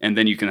 And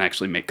then you can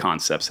actually make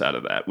concepts out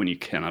of that when you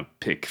kind of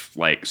pick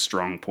like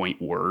strong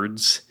point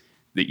words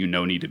that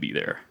need to be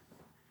there.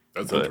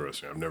 That's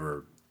interesting.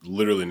 I've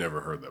literally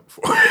never heard that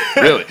before.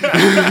 Really?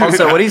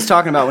 Also, what he's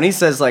talking about when he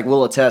says like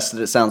we'll attest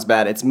that it sounds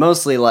bad, it's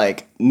mostly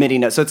like MIDI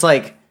notes. So it's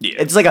like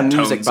it's like a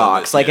music Tones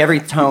box. of it, Like every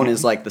tone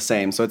is like the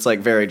same. So it's like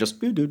very just.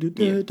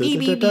 It's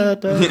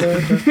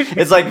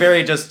like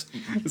very just.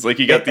 It's like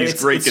you got these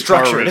It's great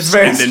guitar structured. It's riffs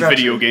very and then structured.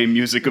 video game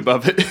music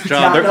above it.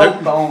 John,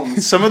 No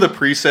bones. some of the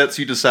presets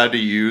you decide to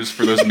use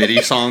for those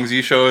MIDI songs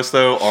you show us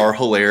though are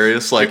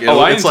hilarious. Like,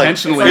 I it's like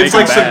intentionally it's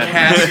make like them some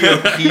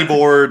bad. Casio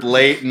keyboard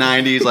late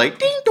 '90s, like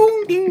ding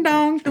dong ding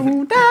dong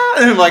dong da,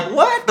 and I'm like,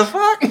 what the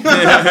fuck?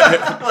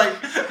 Like,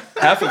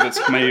 Half of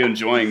it's me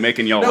enjoying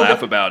making y'all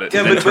laugh about it,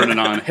 and then turning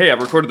on, hey, I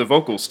recorded the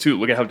vocals too.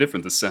 Look at how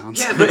different this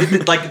sounds. yeah,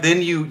 but like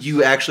then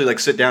you actually like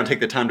sit down, take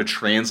the time to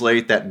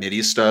translate that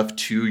MIDI stuff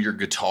to your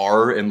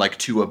guitar and like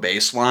to a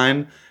bass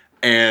line,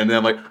 and then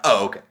I'm like,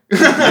 oh, okay.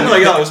 I'm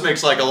like, oh, this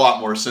makes like a lot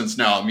more sense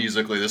now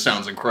musically. This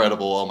sounds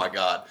incredible. Oh my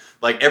god.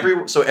 Like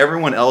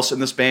everyone else in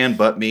this band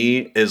but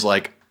me is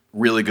like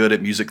really good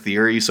at music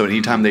theory. So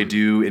anytime they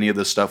do any of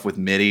this stuff with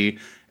MIDI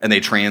and they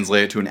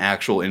translate it to an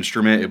actual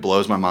instrument, it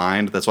blows my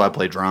mind. That's why I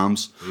play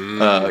drums.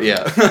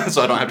 Yeah,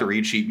 so I don't have to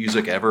read sheet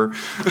music ever.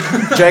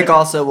 Jake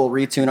also will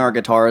retune our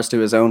guitarist to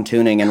his own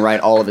tuning and write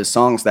all of his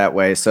songs that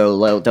way.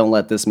 So don't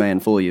let this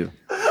man fool you.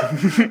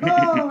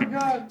 Oh my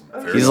god.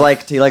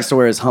 He likes to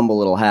wear his humble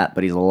little hat,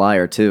 but he's a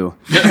liar too.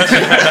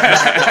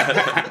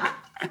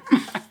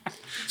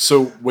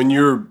 So when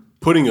you're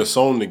putting a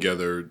song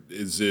together,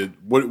 is it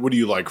what do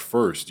you like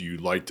first? Do you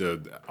like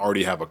to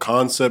already have a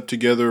concept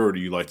together, or do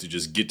you like to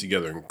just get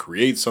together and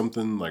create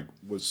something? Like,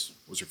 what's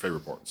your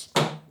favorite parts?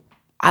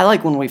 I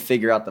like when we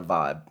figure out the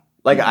vibe.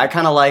 Like I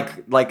kind of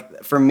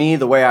like for me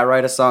the way I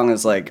write a song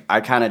is like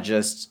I kind of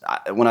just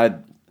when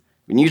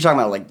you were talking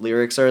about like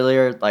lyrics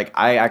earlier, like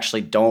I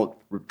actually don't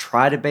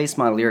try to base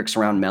my lyrics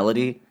around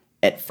melody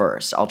at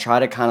first. I'll try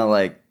to kind of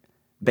like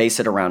base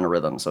it around a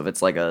rhythm. So if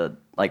it's like a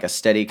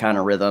steady kind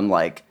of rhythm,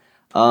 like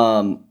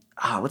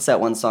what's that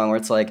one song where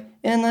it's like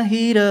in the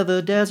heat of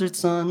the desert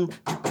sun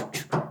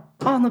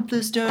on the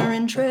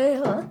blistering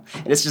trail,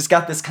 and it's just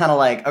got this kind of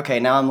like, okay,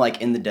 now I'm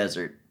like in the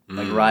desert,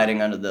 like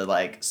riding under the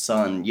like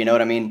sun, you know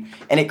what I mean?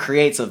 And it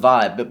creates a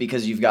vibe, but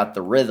because you've got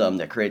the rhythm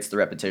that creates the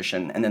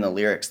repetition and then the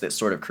lyrics that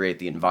sort of create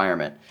the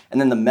environment, and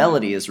then the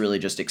melody is really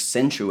just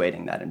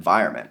accentuating that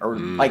environment, or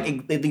like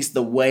at least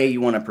the way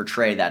you want to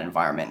portray that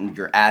environment and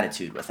your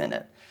attitude within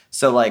it.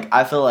 So like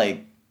I feel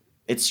like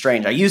it's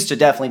strange. I used to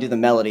definitely do the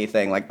melody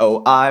thing, like,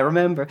 oh, I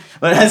remember,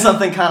 but it's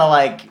something kind of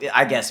like,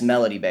 I guess,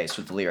 melody based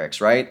with the lyrics,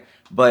 right?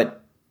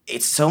 But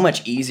it's so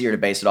much easier to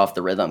base it off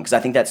the rhythm because I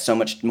think that's so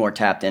much more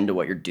tapped into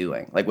what you're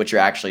doing, like what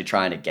you're actually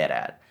trying to get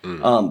at.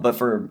 But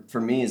for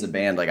me as a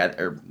band, like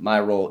or my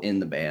role in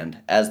the band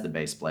as the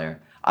bass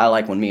player, I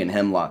like when me and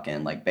him lock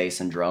in like bass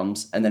and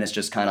drums, and then it's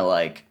just kind of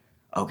like,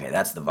 okay,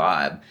 that's the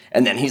vibe,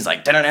 and then he's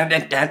like,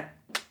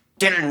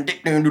 and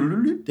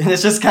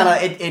it's just kind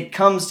of it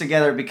comes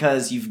together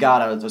because you've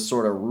got a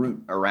sort of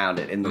root around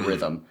it in the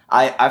rhythm.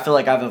 I feel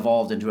like I've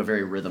evolved into a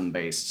very rhythm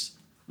based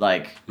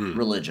like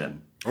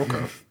religion.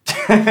 Okay.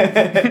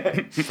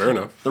 Fair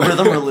enough. The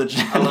rhythm religion.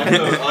 I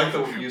like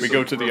the use We of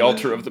go to the religion.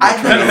 altar of the I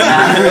think,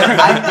 metronome.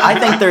 I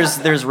think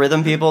there's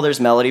rhythm people, there's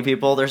melody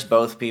people, there's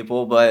both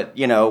people, but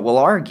we'll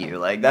argue.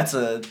 Like that's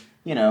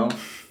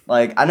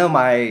like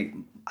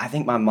I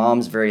think my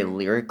mom's very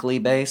lyrically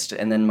based,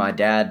 and then my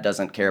dad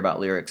doesn't care about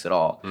lyrics at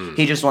all.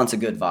 He just wants a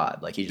good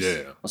vibe. Like he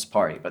just wants to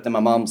party. But then my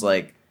mom's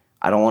like,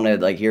 I don't want to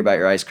like hear about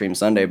your ice cream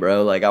sundae,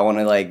 bro. Like I want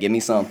to like give me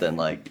something.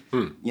 Like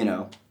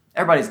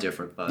everybody's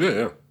different. But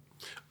Yeah.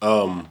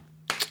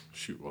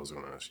 Shoot, what was I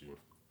going to ask you?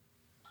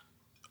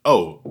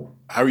 Oh,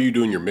 how are you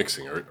doing your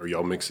mixing? Are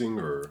y'all mixing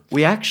or?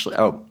 we actually.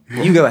 Oh,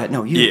 you go ahead.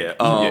 No, you.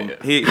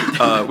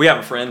 Yeah. We have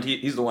a friend.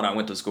 He's the one I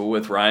went to school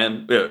with,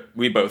 Ryan.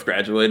 We both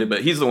graduated,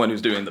 but he's the one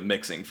who's doing the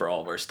mixing for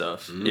all of our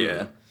stuff.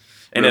 Yeah.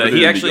 And Rubber he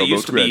Dude, actually y'all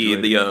used both to be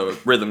graduated. the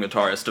rhythm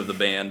guitarist of the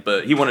band,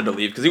 but he wanted to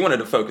leave because he wanted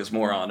to focus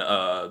more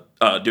on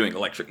doing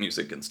electric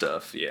music and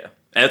stuff. Yeah.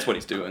 And that's what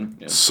he's doing.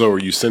 Yeah. So are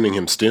you sending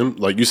him stem?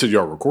 Like you said,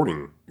 y'all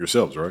recording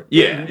yourselves, right?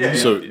 Yeah.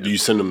 So do you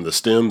send him the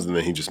stems and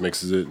then he just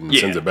mixes it and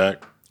sends it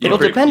back? It'll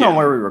pretty- depend on yeah.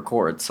 where we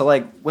record. So,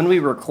 like, when we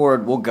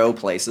record, we'll go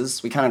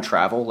places. We kind of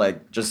travel,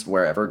 like, just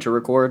wherever to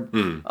record.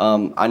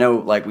 I know,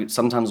 like,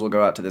 sometimes we'll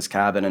go out to this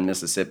cabin in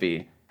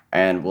Mississippi,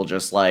 and we'll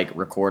just, like,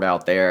 record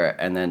out there,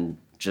 and then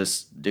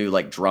just do,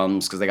 like,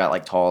 drums, because they got,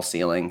 like, tall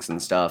ceilings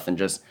and stuff, and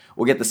just,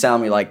 we'll get the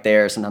sound we like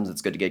there. Sometimes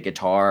it's good to get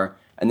guitar,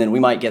 and then we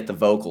might get the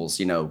vocals,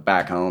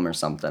 back home or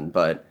something.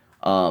 But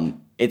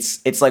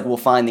it's like we'll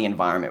find the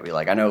environment we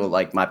like. I know,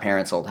 like, my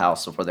parents' old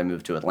house before they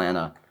moved to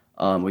Atlanta,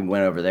 we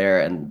went over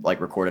there and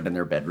like recorded in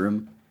their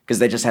bedroom because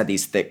they just had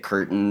these thick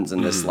curtains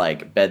and this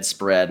like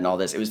bedspread and all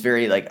this. It was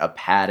very like a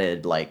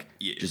padded like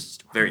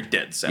just very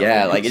dead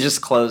sound. like it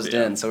just closed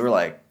in. So we were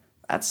like,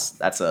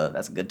 that's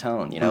a good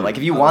tone, like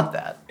if you want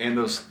that. And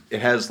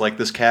it has like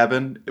this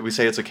cabin. We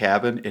say it's a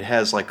cabin. It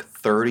has like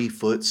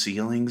 30-foot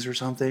ceilings or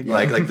something.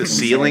 Like the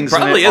ceilings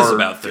Probably in it is are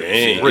about 30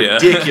 dang. feet. Yeah.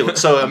 ridiculous.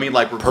 So I mean,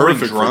 like recording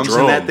Perfect for drums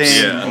in that drums.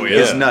 thing Yeah. Oh,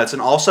 is yeah. nuts.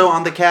 And also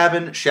on the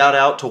cabin, shout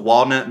out to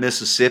Walnut,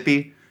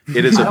 Mississippi.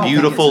 It is I a don't think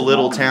beautiful it's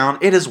little Walnut. town.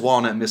 It is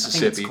Walnut, I think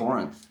Mississippi. it's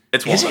Corinth.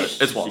 It's Walnut.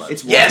 It's Walnut.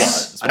 It's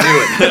Yes, I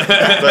knew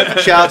it.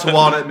 But shout out to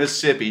Walnut,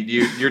 Mississippi.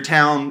 Your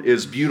town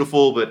is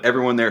beautiful, but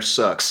everyone there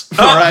sucks.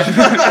 All right.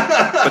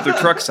 But their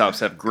truck stops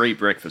have great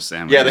breakfast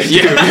sandwiches.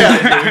 Yeah, they do.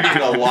 Yeah, we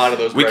need a lot of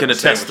those. We can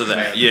breakfast attest to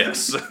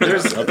sandwiches, that. man.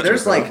 Yes.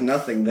 There's like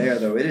nothing there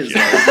though. It is.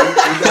 Like, you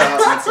go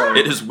out and it's like,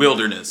 It is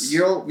wilderness.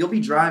 You'll be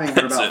driving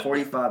for That's about it.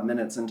 45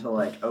 minutes into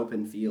like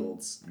open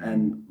fields,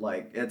 and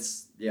like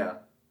it's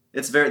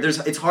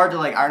it's hard to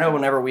like. I know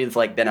whenever we've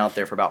like been out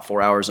there for about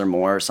 4 hours or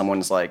more,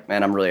 someone's like,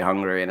 "Man, I'm really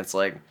hungry," and it's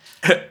like,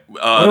 There's do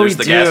the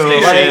we gas do?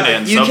 station Like,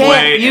 and you Subway.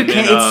 can't. You and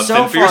can't. then, It's so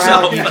fend for far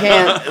out. yourself. You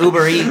can't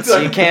Uber Eats.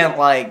 You can't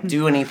like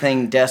do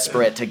anything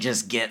desperate to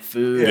just get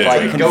food. Yeah.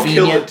 Like Go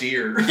kill a convenient.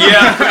 deer.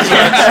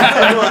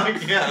 Yeah.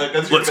 Like,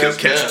 that's your Let's go best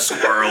catch a bet.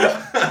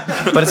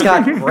 squirrel. But it's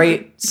got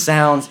great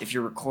sounds if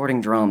you're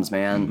recording drums,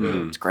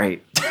 man. It's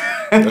great.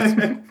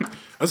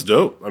 That's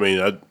dope. I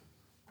mean,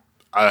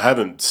 I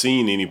haven't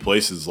seen any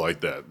places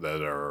like that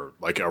are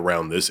like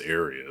around this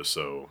area.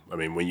 So I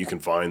mean, when you can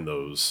find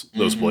those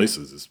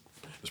places,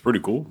 it's pretty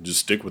cool. Just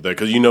stick with that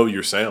because you know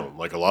your sound.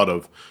 Like a lot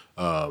of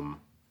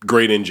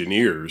great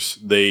engineers,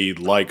 they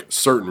like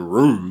certain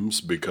rooms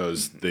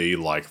because they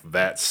like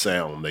that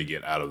sound they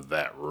get out of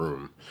that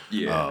room.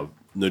 Yeah.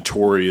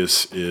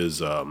 Notorious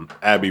is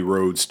Abbey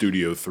Road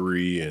Studio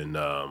 3 and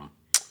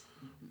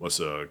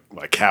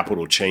like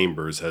Capitol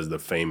Chambers has the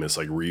famous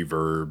like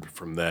reverb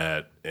from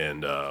that,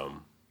 and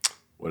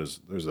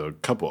there's a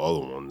couple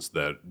other ones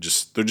that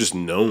they're just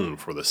known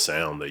for the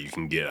sound that you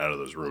can get out of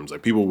those rooms.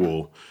 Like people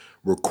will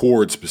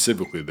record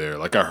specifically there.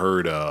 Like I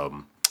heard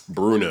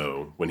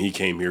Bruno when he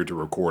came here to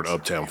record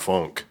Uptown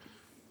Funk,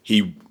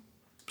 he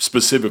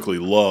specifically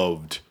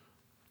loved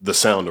the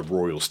sound of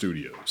Royal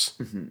Studios,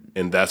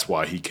 and that's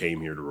why he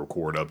came here to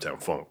record Uptown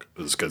Funk.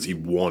 Is because he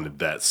wanted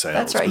that sound.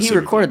 That's right. He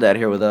specifically. recorded that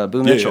here with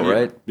Boo Mitchell,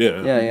 right?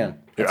 Yeah. Yeah.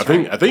 I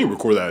think he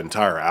recorded that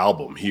entire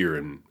album here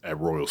at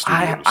Royal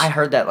Studios. I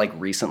heard that like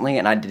recently,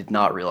 and I did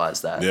not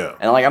realize that. Yeah.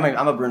 And like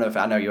I'm a Bruno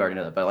fan. I know you already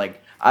know that, but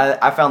like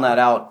I found that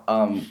out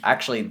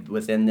actually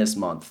within this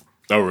month.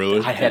 Oh, really?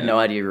 I had no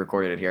idea you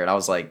recorded it here, and I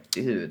was like,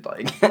 dude,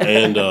 like.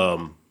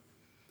 And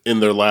in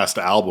their last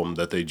album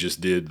that they just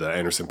did, the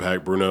Anderson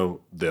 .Paak,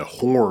 Bruno, the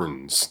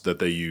horns that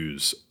they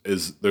use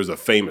there's a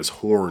famous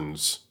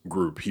horns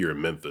group here in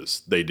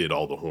Memphis. They did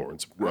all the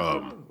horns.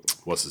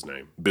 What's his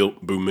name? Boo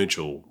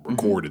Mitchell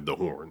recorded the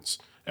horns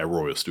at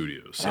Royal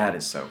Studios. So, That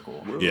is so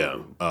cool. yeah.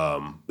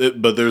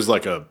 But there's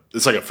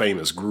it's like a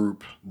famous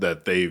group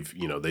that they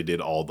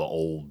did all the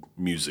old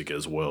music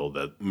as well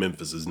that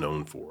Memphis is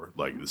known for.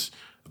 Like this,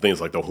 I think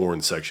it's like the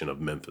horn section of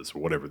Memphis or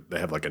whatever. They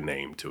have like a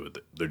name to it.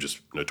 They're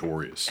just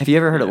notorious. Have you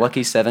ever heard of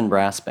Lucky 7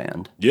 Brass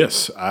Band?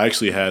 Yes, I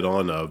actually had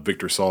on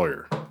Victor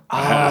Sawyer.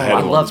 I I him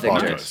on love this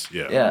Victor. podcast.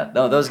 Yeah. Yeah,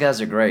 no, those guys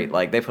are great.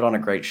 Like, they put on a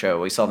great show.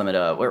 We saw them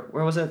at, where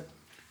was it?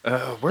 Where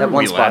That did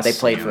one we spot last they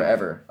played see him?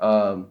 forever.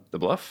 The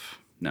Bluff?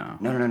 No.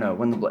 No.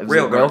 When the it was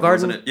Railgarden,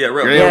 wasn't it? Yeah,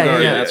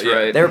 Railgarden. Yeah, that's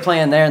right. They were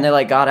playing there, and they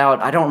like got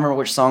out. I don't remember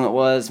which song it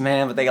was,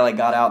 man, but they like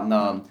got out and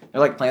they're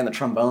like playing the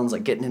trombones,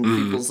 like getting into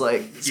people's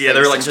like. Yeah,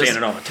 they were like space and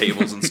standing on the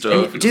tables and stuff.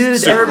 It was Dude,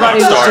 super everybody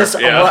was rock star. just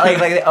Yeah. like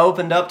they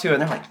opened up to it,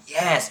 and they're like,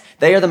 yes,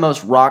 they are the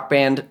most rock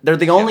band. They're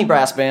the only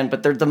brass band,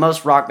 but they're the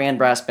most rock band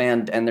brass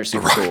band, and they're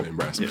super cool. They're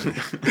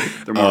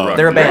more rock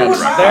They're a band.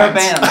 than They're a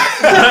band.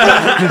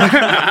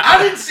 I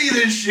didn't see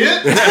this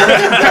shit.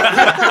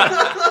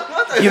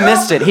 You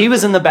missed it. He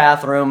was in the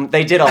bathroom.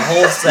 They did a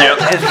whole set.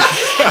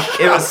 And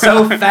it was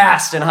so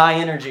fast and high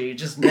energy. You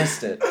just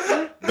missed it.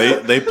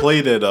 They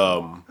played at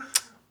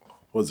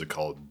what is it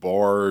called?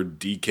 Bar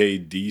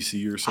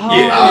DKDC or something.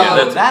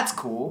 Yeah, that's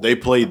cool. They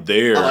played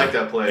there. I like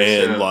that place,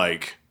 And yeah.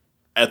 like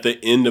at the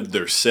end of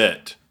their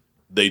set,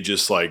 they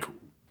just like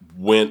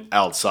went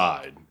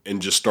outside and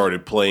just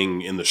started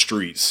playing in the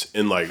streets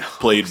and like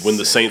played When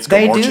the Saints Go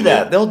They Marching do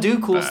that. In. They'll do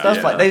cool stuff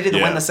yeah. like they did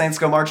Yeah. When the Saints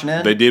Go Marching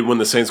In. They did When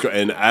the Saints Go,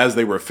 and as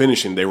they were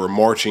finishing, they were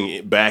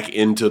marching back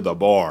into the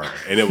bar,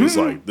 and it was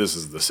like, this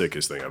is the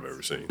sickest thing I've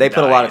ever seen. They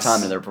put a lot of Nice. time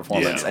into their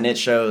performance, Yeah. and it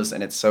shows,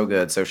 and it's so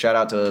good. So shout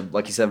out to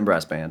Lucky 7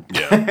 Brass Band.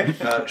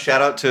 Yeah,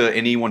 Shout out to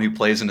anyone who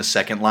plays in a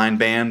second line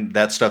band.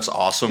 That stuff's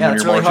awesome Yeah, when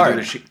it's you're really marching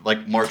hard.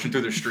 through marching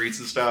through the streets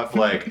and stuff.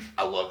 Like,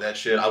 I love that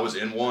shit. I was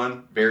in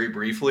one very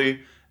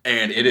briefly,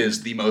 and it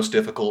is the most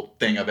difficult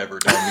thing I've ever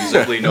done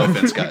musically. No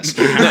offense, guys.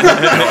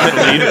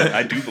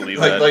 I do believe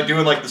that. like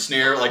doing like the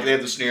snare, like they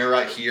have the snare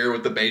right here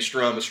with the bass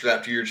drum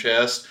strapped to your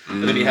chest,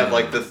 and then you have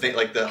like the thing,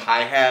 like the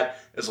hi hat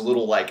is a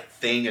little like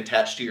thing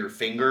attached to your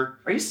finger.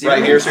 Are you serious?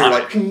 Right here, so you're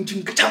like,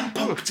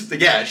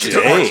 yeah, shit's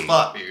hard as Dang.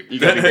 fuck, dude. You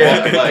gotta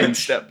Yeah, go like, in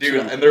step dude,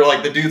 two. and they're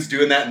like the dudes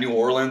doing that in New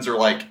Orleans are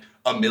like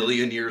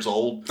 1,000,000 years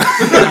old.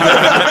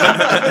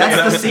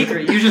 That's the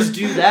secret. You just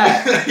do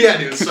that. Yeah,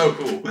 dude, it's so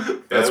cool.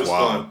 that's It was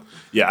wild. fun.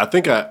 Yeah, I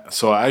think I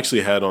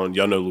actually had on,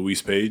 y'all know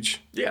Louise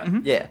Page? Yeah.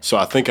 Yeah. So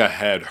I think I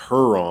had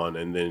her on,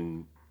 and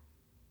then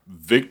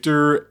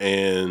Victor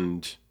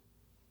and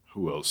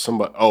who else?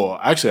 Somebody. Oh,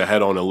 actually, I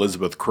had on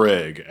Elizabeth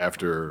Craig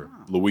after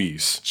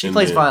Louise. She and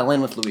plays then-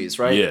 violin with Louise,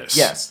 right? Yes.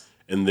 Yes.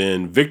 And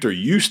then Victor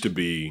used to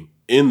be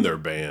in their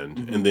band,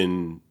 Mm-hmm. and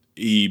then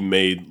he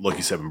made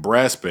Lucky 7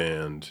 Brass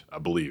Band, I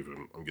believe.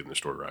 I'm getting the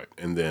story right.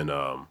 And then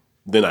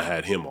I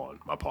had him on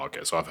my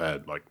podcast. So I've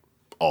had like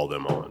all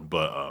them on.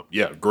 But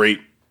yeah,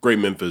 great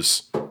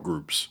Memphis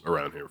groups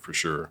around here for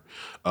sure.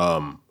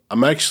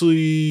 I'm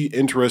actually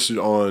interested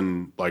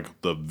on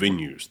like the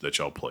venues that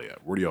y'all play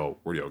at. Where do y'all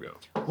go?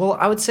 Well,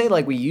 I would say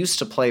like we used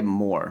to play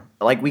more.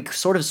 Like we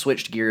sort of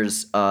switched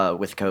gears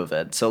with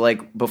COVID. So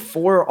like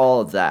before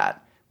all of that,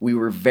 we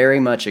were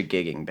very much a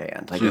gigging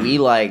band. Like we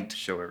liked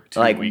Show every 2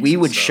 like weeks we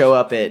and would stuff. show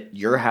up at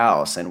your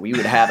house and we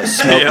would have a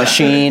smoke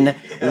machine.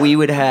 We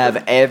would have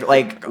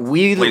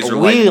we Laser light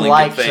blinking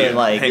like thing, to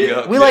like hang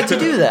up. we like to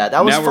do that.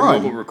 That was Now we're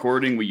fun. mobile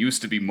recording. We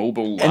used to be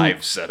mobile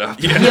live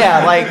setup.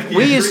 Yeah, like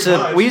we used pretty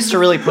to much. we used to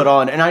really put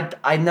on, and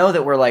I know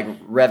that we're like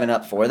revving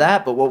up for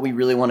that, but what we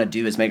really want to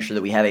do is make sure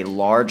that we have a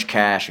large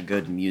cache of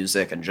good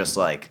music and just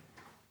like,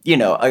 you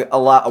know,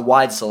 a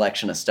wide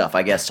selection of stuff,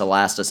 I guess, to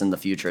last us in the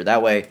future.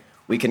 That way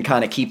we can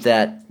kind of keep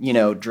that, you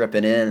know,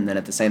 dripping in, and then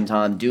at the same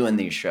time doing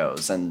these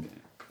shows and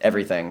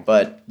everything.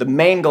 But the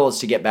main goal is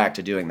to get back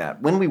to doing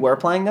that. When we were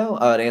playing, though,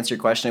 to answer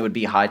your question, it would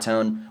be High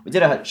Tone. We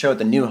did a show at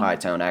the new High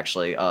Tone,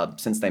 actually,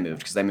 since they moved,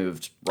 because they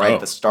moved right Oh. at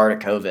the start of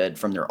COVID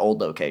from their old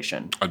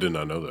location. I did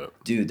not know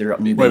that. Dude, their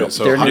new, Wait a building, minute,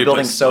 so their High- new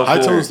building's so High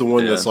cool. Tone's the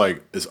one Yeah. that's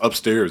like is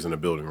upstairs in the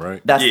building,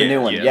 right? That's the Yeah,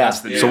 new one, yeah, yeah. that's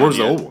the So new where's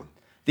the yeah. old one?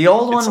 The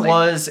old one like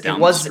was down it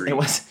the was street. it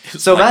was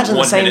so like imagine the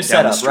 1 same minute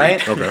down the setup, right?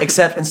 street. Okay.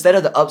 Except instead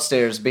of the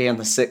upstairs being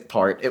the sick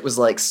part, it was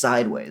like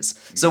sideways.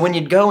 So when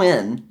you'd go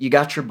in, you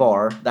got your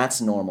bar,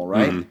 that's normal,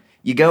 right? Mm-hmm.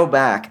 You go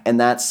back and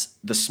that's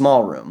the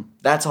small room.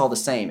 That's all the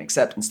same,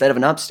 except instead of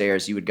an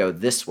upstairs, you would go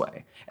this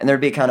way. And there'd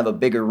be kind of a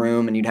bigger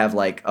room, and you'd have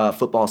like a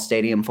football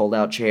stadium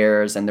fold-out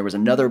chairs, and there was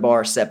another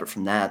bar separate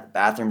from that. The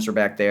bathrooms were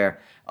back there.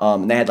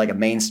 And they had like a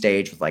main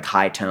stage with like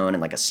high tone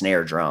and like a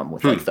snare drum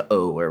with like the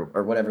O or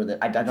whatever.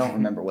 I don't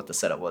remember what the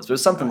setup was, but it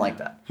was something like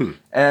that.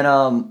 And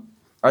or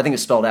I think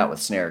it's spelled out with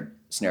snare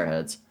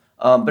heads.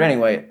 But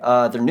anyway,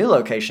 their new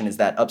location is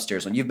that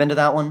upstairs one. You've been to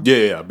that one?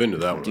 Yeah, I've been to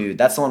that one. Dude,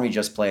 that's the one we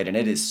just played, and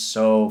it is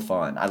so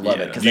fun. I love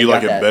it. 'Cause Do you they've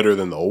like got it that- better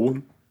than the old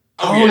one?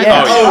 Oh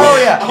yeah! Oh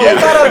yeah!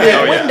 They've got a big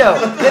Oh, yeah.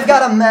 window. They've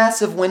got a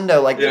massive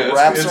window like Yeah, that it's-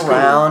 wraps it's cool.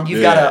 around.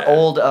 You've got Yeah. an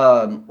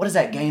old what is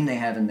that game they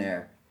have in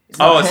there?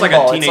 Oh, not it's like a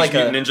pinball, Teenage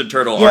Mutant Ninja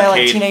Turtle yeah, like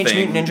arcade Teenage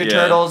thing. Mutant Ninja Yeah,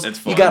 Turtles. it's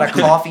You fun. got a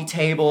coffee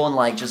table and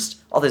like just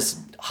all this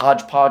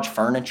hodgepodge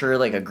furniture,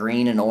 like a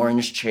green and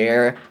orange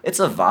chair. It's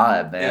a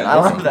vibe, man. I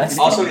love that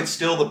stuff. Also, it's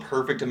still the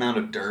perfect amount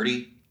of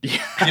dirty.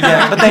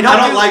 Yeah, but they don't.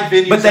 I don't like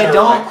venues but they that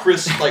don't. are like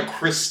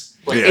crisp.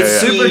 Like It's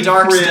super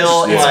dark crisp,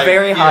 still. It's like,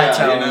 very high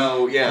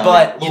tone.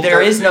 like, But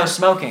there is no there.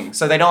 smoking,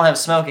 so they don't have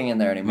smoking in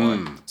there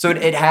anymore. So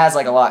it has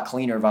like a lot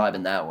cleaner vibe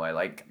in that way.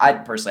 Like I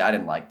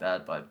didn't like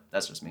that, but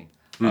that's just me.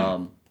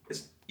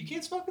 You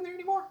can't smoke in there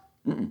anymore?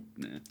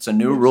 It's a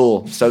new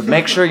rule, so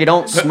make sure you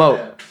don't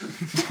smoke.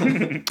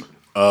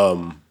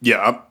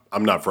 Yeah,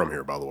 I'm not from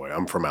here, by the way.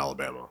 I'm from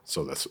Alabama,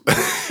 so that's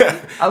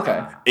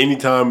Okay.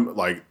 anytime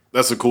like.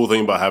 That's the cool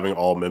thing about having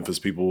all Memphis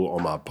people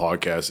on my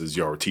podcast is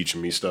y'all are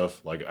teaching me stuff.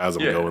 Like as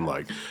I'm going,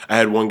 like I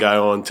had one guy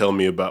on telling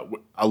me about.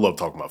 I love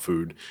talking about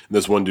food. And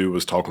this one dude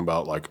was talking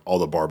about like all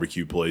the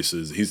barbecue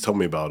places. He's telling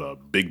me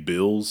about Big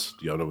Bill's.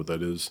 Do y'all know what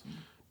that is?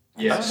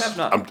 Yes. I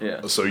have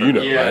not. So you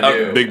know, Yeah, right? I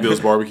do. Big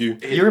Bill's barbecue.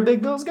 You're a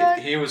Big Bills guy?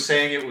 He was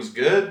saying it was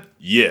good.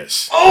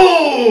 Yes.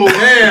 Oh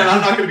man, I'm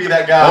not going to be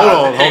that guy.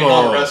 Hold on, hating hold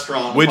on on. a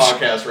restaurant Which-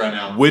 podcast right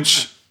now.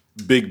 Which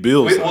Big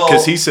Bill's? Wait, well-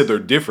 Because he said they're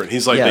different.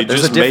 He's like Yeah, they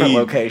there's just a different made.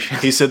 location.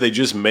 He said they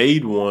just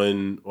made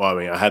one. Well, I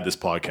mean, I had this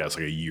podcast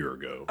like a year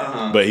ago,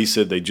 but he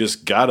said they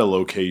just got a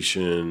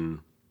location.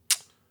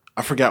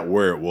 I forgot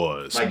where it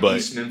was, Like but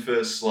East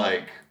Memphis,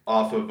 like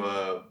off of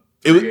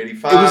it was.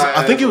 385.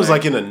 I think it was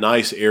like in a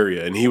nice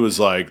area, and he was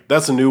like,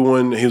 "That's a new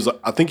one." He was.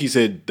 I think he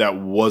said that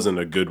wasn't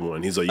a good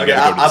one. He's like, "You Okay,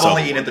 gotta go to I've this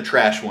only other eaten one." at the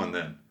trash one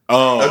then.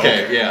 Oh,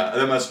 Okay, yeah,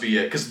 that must be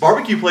it. Because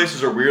barbecue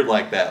places are weird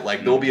like that. Like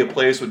there'll be a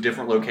place with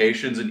different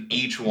locations, and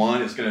each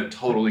one is going to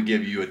totally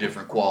give you a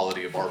different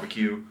quality of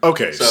barbecue.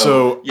 Okay, So,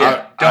 so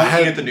yeah, I don't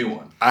had- eat at the new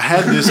one. I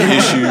had this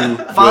issue. Find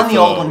with, the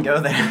old one, go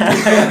there.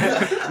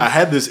 I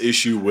had this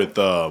issue with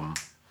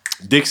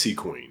Dixie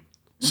Queen.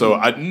 So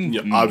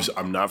obviously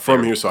I'm not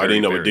from here, so I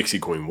didn't know what Dixie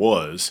Queen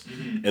was.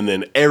 And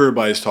then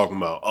everybody's talking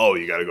about, oh,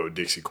 you got to go to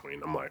Dixie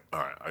Queen. I'm like, all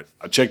right.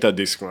 I checked out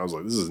Dixie Queen. I was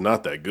like, this is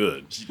not that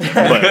good.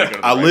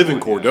 But I live in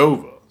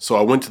Cordova, so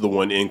I went to the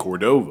one in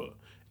Cordova.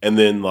 And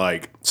then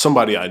like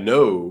somebody I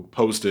know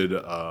posted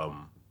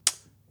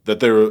that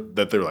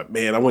they're like,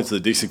 man, I went to the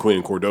Dixie Queen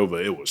in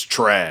Cordova. It was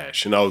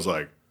trash. And I was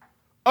like,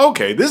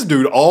 okay, this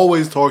dude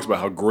always talks about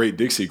how great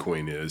Dixie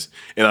Queen is.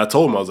 And I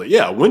told him, I was like,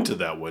 yeah, I went to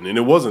that one and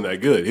it wasn't that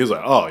good. He was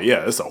like, oh,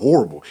 yeah, it's a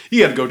horrible.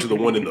 You got to go to the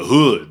one in the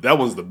hood. That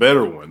one's the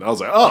better one. I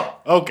was like, oh,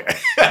 okay.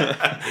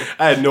 I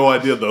had no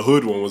idea the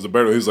hood one was the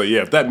better one. He was like,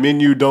 yeah, if that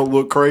menu don't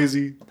look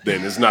crazy,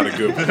 then it's not a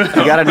good one.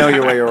 You got to know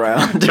your way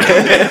around.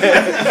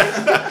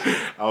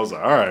 I was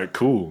like, all right,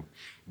 cool.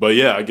 But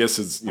yeah, I guess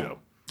it's,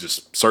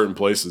 just certain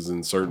places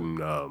and certain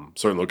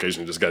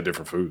locations just got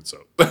different food. So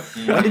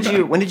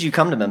When did you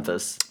come to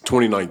Memphis?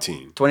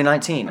 2019.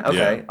 2019.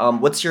 Okay. Yeah.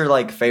 What's your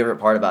like favorite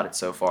part about it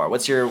so far?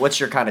 What's your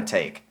kind of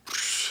take?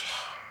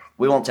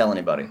 We won't tell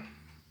anybody.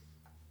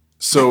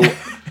 So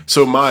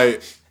my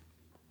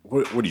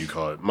what do you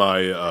call it?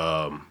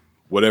 My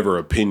whatever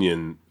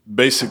opinion.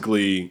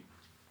 Basically,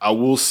 I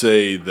will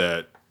say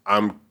that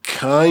I'm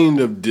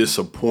kind of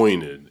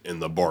disappointed in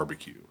the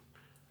barbecue.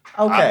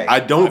 Okay. I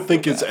don't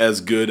think it's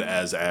as good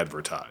as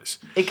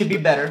advertised. It could be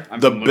better. I'm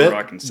The from Little be-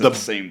 Rock and said the- the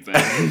same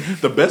thing.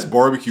 The best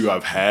barbecue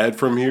I've had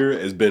from here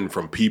has been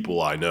from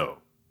people I know.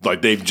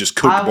 Like they've just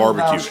cooked I will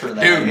barbecue. vouch for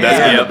that. Dude, That's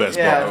been yeah. the best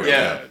Yeah. barbecue.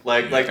 Yeah, I've had.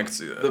 like I can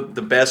see that.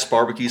 the best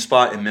barbecue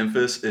spot in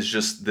Memphis is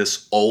just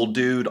this old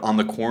dude on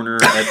the corner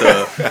at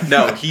the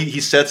no, he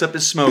sets up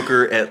his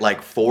smoker at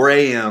like 4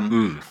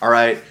 a.m. All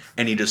right,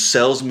 and he just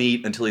sells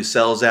meat until he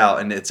sells out,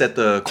 and it's at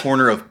the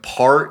corner of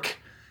Park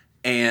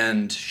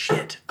and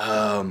shit.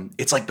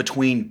 It's like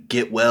between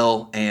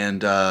Getwell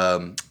and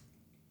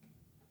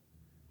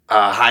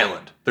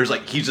Highland. There's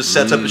like he just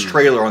sets up his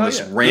trailer on this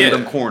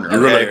random Yeah. corner.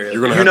 You're okay? gonna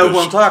you have know to who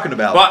I'm talking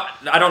about. Well,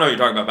 I don't know what you're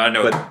talking about, but I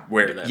know But-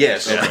 where that is.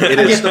 Yes, So. it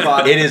is. the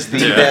vibe. It is the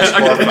Yeah. best I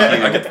get the vibe.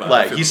 barbecue. I get the vibe. I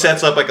Like feel he the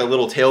sets up like a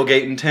little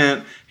tailgating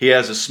tent. He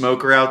has a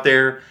smoker out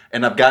there,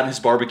 and I've gotten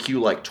his barbecue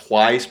like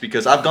twice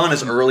because I've gone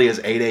as early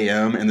as 8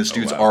 a.m. and this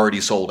dude's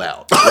already sold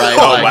out. Right?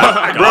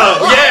 Like,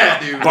 bro, yeah,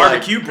 dude.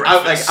 Barbecue like,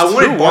 breakfast. I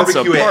wanted Who wants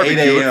a barbecue at 8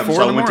 barbecue at a.m. 4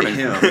 So I in the went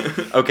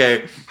to him.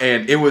 Okay,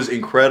 and it was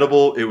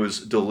incredible. It was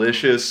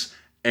delicious,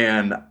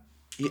 and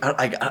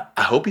I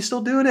hope he's still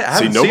doing it. I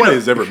See, haven't seen nobody him.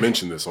 has ever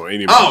mentioned this on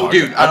any of my Oh, podcasts.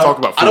 dude! I talk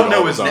about food I don't know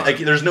all his the name. time.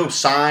 Like, there's no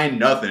sign,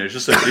 nothing. It's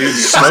just a dude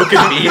smoking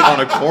meat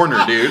on a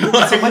corner, dude.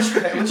 Like,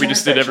 We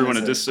just did everyone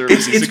a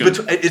disservice.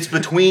 it's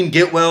between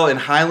Getwell and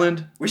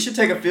Highland. We should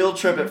take a field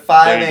trip at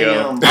 5 There you go.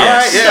 a.m. All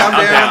right, yeah,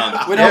 I'm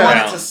down. We don't Yeah.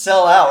 want it to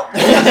sell out.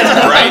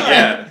 Right?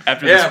 Yeah.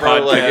 After Yeah, this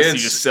bro, podcast, like, he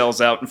it's- just sells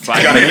out in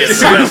 5 Gotta get minutes.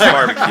 some of this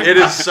barbecue. It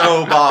is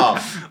so bomb.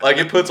 Like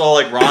it puts all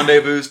like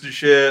rendezvous and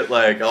shit,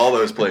 like all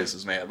those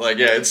places, man. Like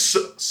yeah, it's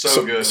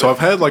so good. So I've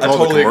had like I all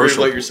totally the agree with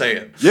commercial. what you're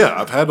saying. Yeah,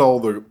 I've had all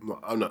the.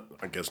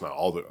 I guess not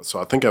all the. So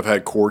I think I've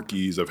had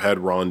Corky's. I've had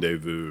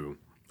Rendezvous.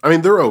 I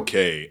mean, they're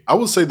okay. I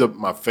would say that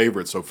my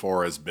favorite so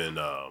far has been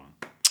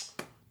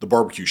the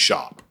Barbecue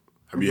Shop.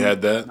 Have you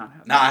had that?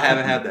 No, I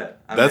haven't had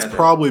that. I haven't That's had that.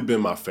 probably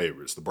been my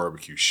favorites. The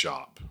Barbecue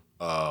Shop.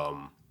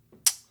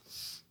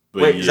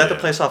 But Wait, is that the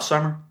yeah. place off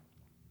Summer?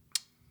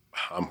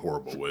 I'm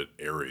horrible with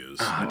areas,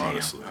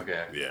 honestly.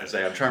 Okay. Yeah. I'm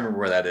trying to remember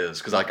where that is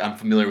because like I'm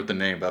familiar with the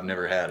name, but I've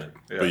never had it.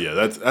 Yeah. But yeah,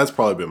 that's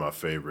probably been my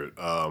favorite.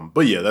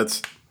 But yeah,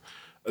 that's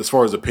as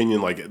far as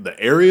opinion. Like the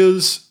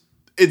areas,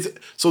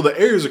 the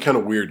areas are kind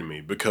of weird to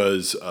me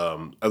because,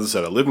 as I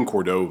said, I live in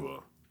Cordova,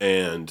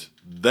 and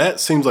that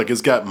seems like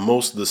it's got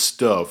most of the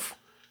stuff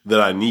that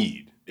I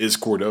need is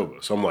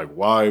Cordova. So I'm like,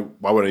 why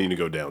would I need to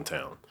go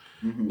downtown?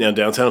 Mm-hmm. Now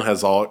downtown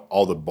has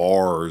all the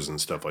bars and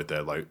stuff like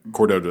that. Like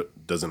Cordova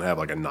doesn't have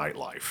like a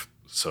nightlife.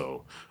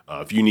 So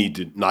if you need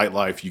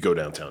nightlife, you go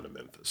downtown to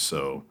Memphis.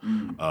 So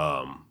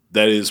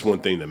that is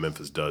one thing that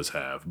Memphis does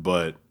have.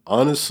 But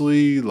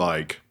honestly,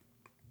 like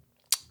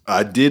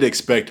I did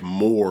expect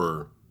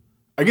more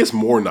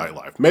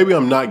nightlife. Maybe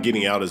I'm not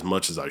getting out as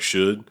much as I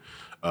should.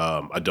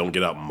 I don't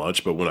get out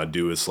much, but when I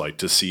do, it's like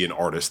to see an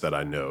artist that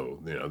I know,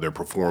 they're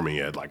performing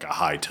at like a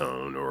High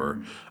Tone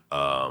or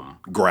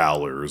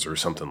Growlers or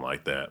something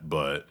like that.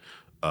 But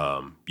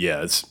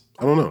yeah,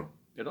 I don't know.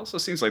 It also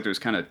seems like there's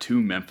kind of two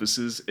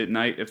Memphises at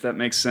night, if that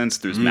makes sense.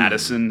 There's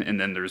Madison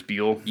and then there's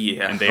Beale.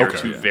 Yeah. And they are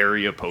two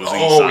very opposing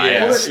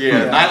sides. sides.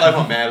 Yeah. Nightlife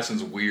on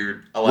Madison's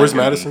weird. I like Where's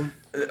Madison?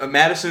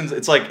 Madison's,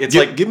 it's like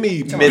give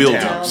me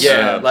Midtown.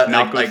 Yeah.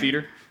 Malco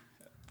Theater?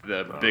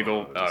 The big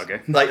old,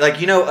 okay.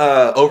 Like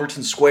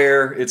Overton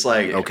Square. It's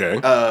like okay.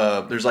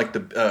 There's like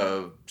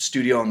the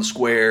studio on the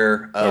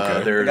square.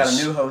 Okay. There's We got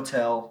a new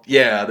hotel.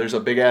 Yeah, there's a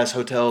big ass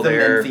hotel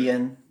there. The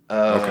Memphian.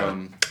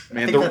 Okay.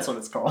 I think that's what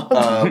it's called.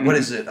 What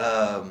is it?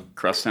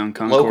 Crosstown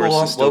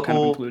Concourse is still kind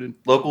of included.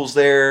 Locals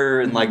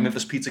there and like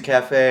Memphis Pizza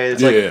Cafe.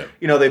 It's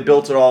they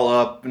built it all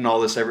up and all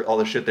this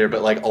shit there.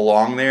 But like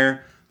along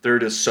there are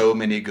just so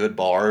many good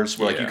bars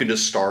where like you can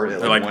just start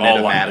at like one end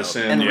of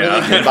Madison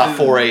and about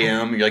 4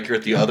 a.m. You're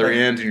at the other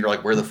end and you're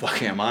like, where the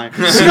fuck am I?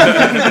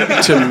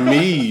 To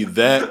me,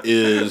 that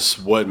is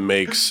what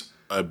makes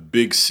a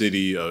big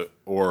city,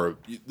 or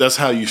that's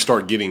how you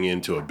start getting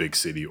into a big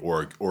city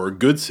or a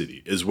good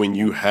city, is when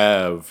you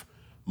have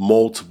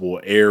multiple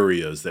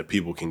areas that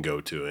people can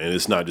go to, and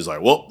it's not just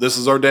like, well, this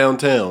is our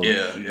downtown.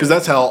 Because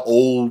that's how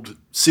old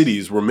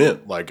cities were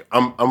meant. Like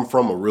I'm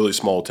from a really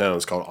small town.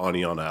 It's called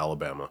Aniana,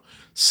 Alabama.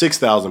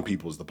 6,000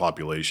 people is the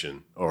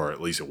population, or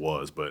at least it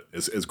was, but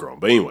it's grown.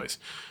 But anyways,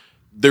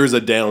 there's a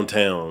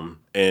downtown,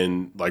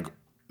 and like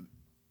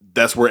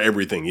that's where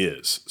everything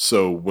is.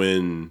 So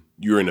when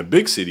you're in a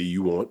big city,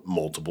 you want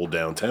multiple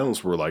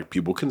downtowns where like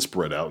people can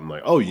spread out and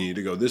like, oh, you need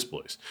to go this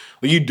place.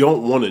 Like you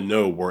don't want to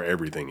know where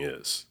everything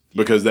is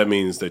because that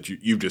means that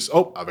you just,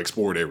 I've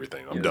explored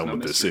everything. I'm done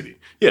with this city.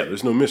 Yeah,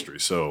 there's no mystery.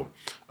 So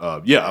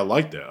I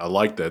like that. I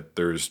like that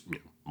there's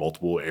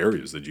multiple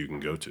areas that you can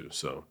go to.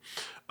 So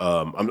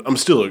I'm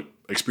still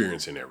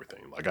experiencing everything.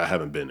 Like I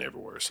haven't been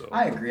everywhere. So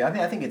I agree.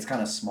 I think it's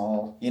kind of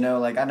small.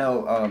 Like I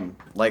know,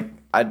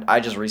 I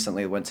just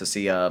recently went to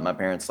see my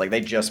parents. Like they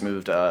just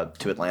moved to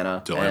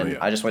Atlanta, and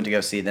I just went to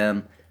go see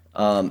them.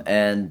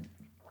 And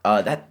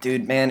that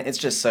dude, man, it's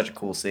just such a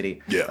cool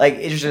city. Yeah. Like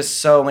it's just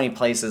so many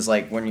places.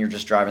 Like when you're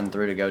just driving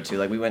through to go to.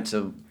 Like we went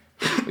to,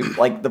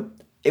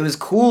 it was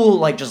cool,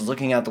 like, just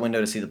looking out the window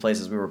to see the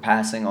places we were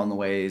passing on the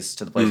ways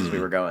to the places we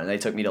were going. They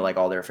took me to, like,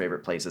 all their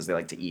favorite places they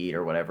like to eat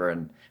or whatever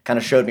and kind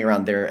of showed me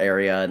around their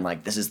area and,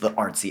 like, this is the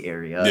artsy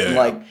area. Yeah. And,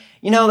 like,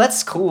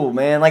 that's cool,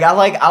 man. Like, I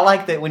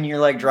like that when you're,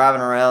 like,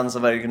 driving around,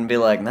 somebody can be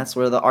like, and that's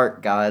where the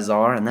art guys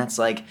are, and that's,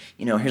 like,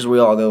 here's where we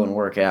all go and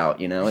work out,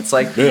 It's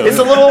like, it's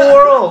a little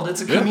world. It's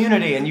a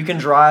community, and you can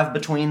drive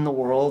between the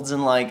worlds,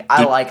 and, like,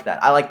 I like that.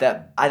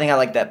 I think I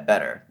like that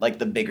better, like,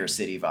 the bigger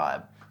city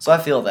vibe. So I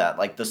feel that,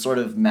 like, the sort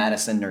of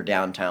Madison or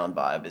downtown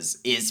vibe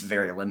is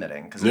very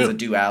limiting because it's a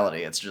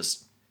duality. It's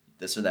just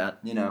this or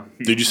that,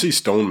 Did you see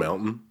Stone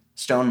Mountain?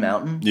 Stone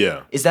Mountain?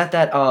 Yeah. Is that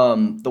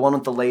the one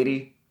with the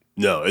lady?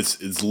 No,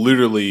 it's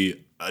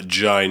literally a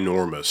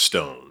ginormous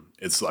stone.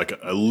 It's like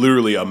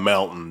literally a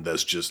mountain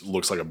that's just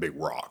looks like a big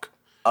rock.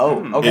 Oh,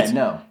 okay,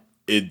 no.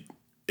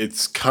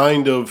 It's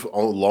kind of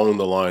along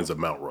the lines of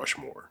Mount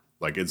Rushmore.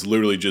 Like, it's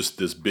literally just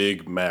this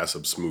big,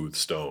 massive, smooth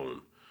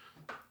stone.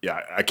 Yeah,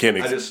 I can't.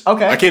 I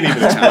can't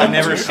even explain. I've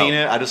never seen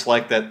it. I just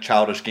like that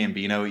Childish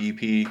Gambino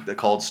EP that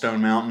called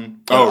Stone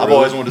Mountain. Oh, I've really?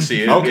 always wanted to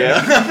see it. Okay.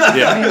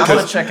 Yeah, I'm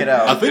gonna check it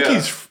out. I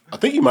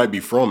think he might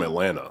be from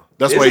Atlanta.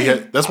 That's why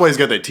that's why he's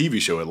got that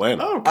TV show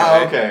Atlanta.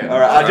 Okay.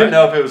 All right. I didn't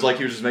know if it was like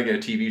he was just making a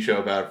TV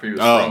show about it, if he was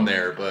from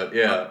there, but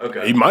yeah.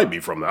 Okay. He might be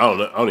from there. I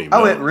don't even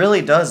know. Oh, it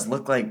really does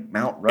look like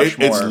Mount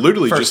Rushmore. It's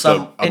literally just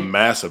a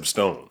massive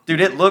stone.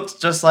 Dude, it looks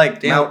just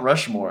like Mount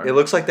Rushmore. It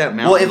looks like that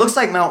mountain. Well, it looks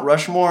like Mount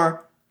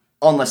Rushmore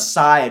on the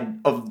side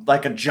of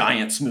like a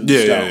giant smooth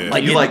stone. Yeah.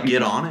 Like you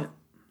get on it?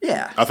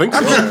 Yeah. I think so.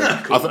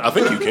 I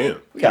think you can.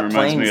 We got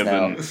reminds me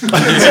planes of now.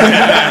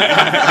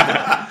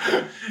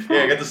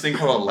 Yeah, I got this thing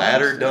called a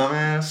ladder,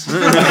 dumbass.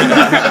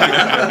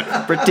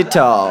 Pretty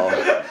tall.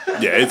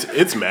 Yeah,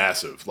 it's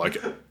massive. Like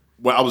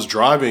when I was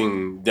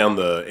driving down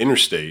the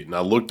interstate and I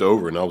looked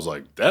over and I was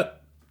like,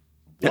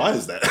 why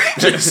is that?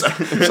 Just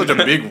such a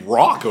big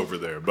rock over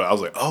there. But I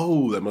was like,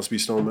 oh, that must be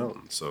Stone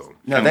Mountain. So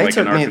No, Kinda they like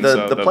took in me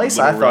Arkansas, the place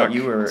I Little thought Rock.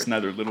 you were. It's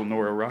neither Little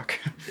nor a rock.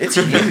 It's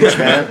huge,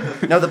 man.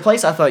 No, the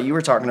place I thought you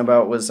were talking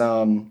about was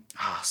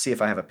see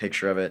if I have a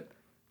picture of it.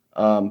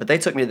 But they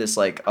took me to this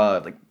like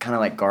kind of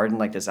like garden,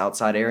 like this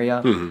outside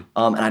area. And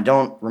I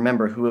don't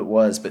remember who it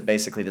was, but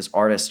basically this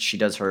artist, she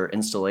does her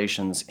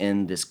installations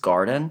in this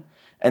garden.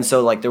 And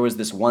so like there was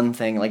this one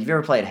thing, like have you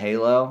ever played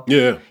Halo?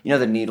 yeah, You know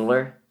the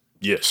Needler?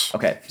 yes.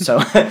 Okay, so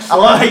I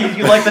love how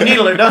you like the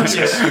Needler, don't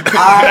you?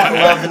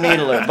 I love the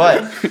Needler,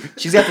 but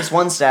she's got this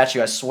one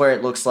statue. I swear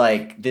it looks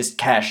like this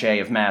cachet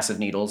of massive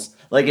needles.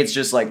 Like it's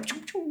just like,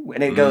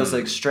 and it goes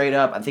like straight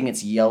up. I think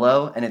it's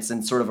yellow, and it's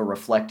in sort of a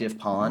reflective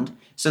pond.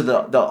 So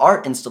the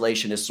art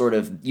installation is sort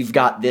of you've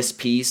got this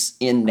piece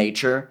in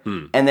nature,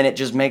 and then it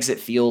just makes it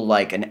feel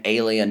like an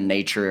alien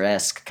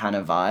nature-esque kind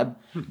of vibe.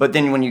 But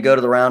then when you go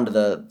to the round to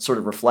the sort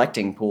of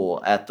reflecting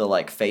pool at the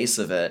like face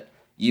of it,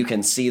 you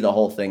can see the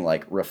whole thing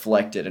like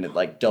reflected, and it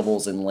like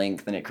doubles in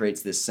length, and it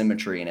creates this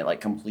symmetry, and it like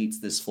completes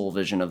this full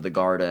vision of the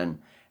garden.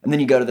 And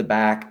then you go to the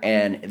back,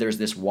 and there's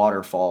this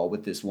waterfall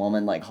with this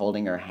woman like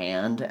holding her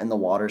hand, and the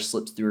water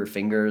slips through her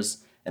fingers,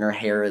 and her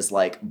hair is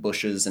like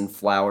bushes and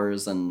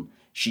flowers, and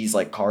she's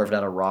like carved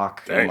out of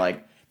rock. Dang. And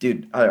like,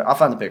 dude, I'll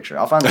find the picture.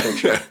 I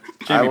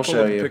Jamie, will pull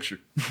show up the you. picture.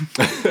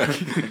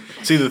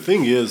 See, the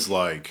thing is,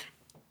 like,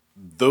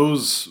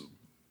 those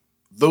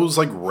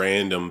like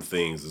random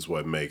things is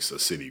what makes a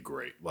city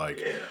great.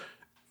 Like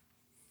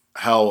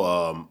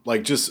how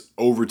like just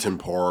Overton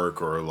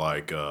Park or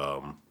like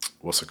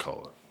what's it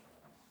called?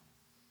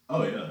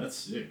 Oh yeah, that's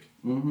sick.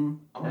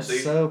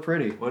 It's so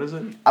pretty. What is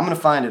it? I'm gonna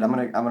find it. I'm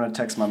gonna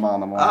text my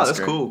mom. I'm gonna Oh, ask that's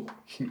her cool.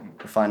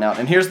 to find out.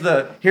 And here's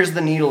the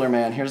Needler,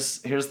 man. Here's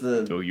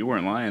the Oh, you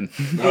weren't lying.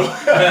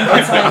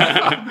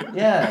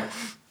 yeah.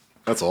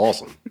 That's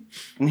awesome.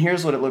 And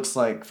here's what it looks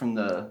like from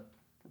the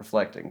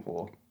reflecting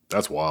pool.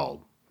 That's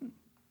wild.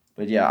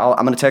 But yeah,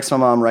 I'm gonna text my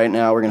mom right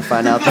now. We're gonna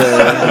find out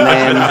the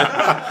name.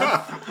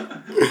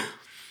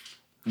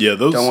 Yeah,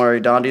 those. Don't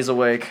worry, Dondi's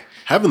awake.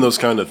 Having those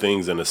kind of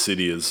things in a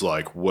city is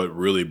like what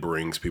really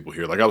brings people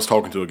here. Like I was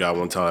talking to a guy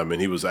one time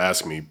and he was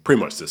asking me pretty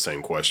much the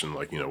same question,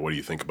 like, you know, what do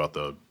you think about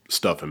the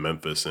stuff in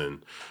Memphis?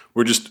 And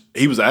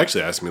he was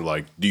actually asking me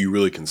like, do you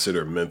really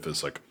consider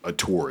Memphis like a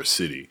tourist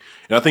city?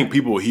 And I think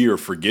people here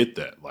forget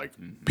that. Like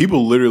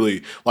people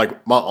literally,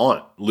 like my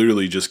aunt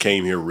literally just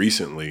came here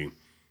recently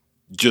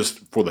just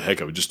for the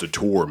heck of it, just to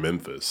tour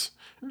Memphis.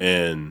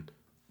 And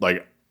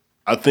like,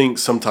 I think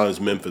sometimes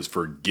Memphis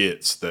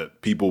forgets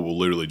that people will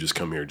literally just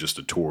come here just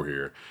to tour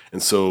here.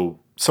 And so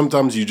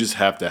sometimes you just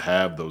have to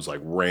have those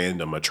like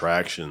random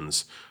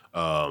attractions.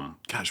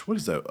 Gosh, what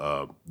is that?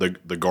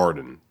 The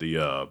garden,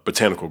 the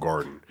botanical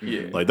garden.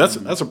 Yeah. Like that's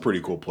a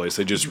pretty cool place.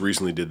 They just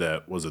recently did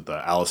that. Was it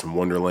the Alice in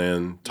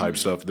Wonderland type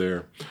stuff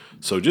there?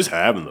 So just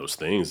having those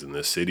things in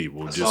this city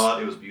will I just. saw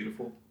it. It was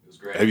beautiful. It was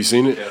great. Have you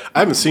seen it? Yeah. I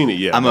haven't seen it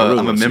yet. I'm but I a really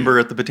I'm a wanna see member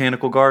it. at the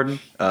Botanical Garden.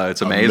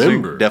 It's amazing.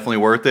 member? Definitely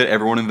worth it.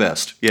 Everyone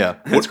invest. Yeah,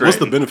 it's great. What's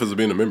the benefits of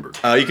being a member?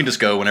 You can just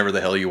go whenever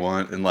the hell you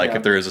want, and like Yeah.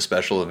 if there is a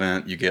special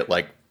event, you get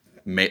like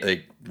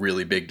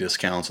really big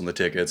discounts on the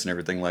tickets and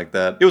everything like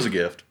that. It was a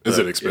gift. Is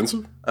but it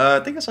expensive? I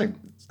think it's not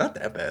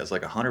that bad. It's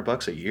like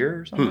 $100 a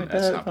year or something like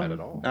That's that. not bad at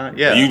all.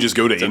 Yeah, You can just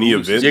go to any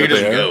event. you that can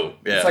just they have? go.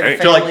 Yeah, It's like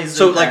a So, family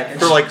zoo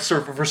package.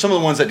 for some of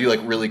the ones that do like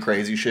really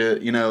crazy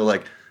shit, you know,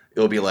 like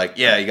it'll be like,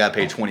 yeah, you gotta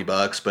pay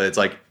 $20, but it's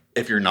like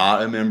if you're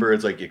not a member,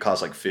 it's like it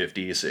costs like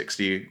 50,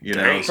 60, you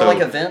know. Dang. For like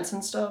events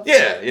and stuff?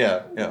 Yeah,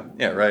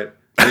 right.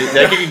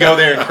 Like you can go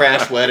there and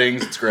crash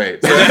weddings. It's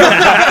great. Be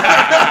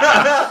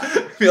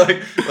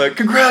like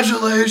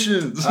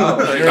congratulations.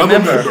 Oh, you're a I'm a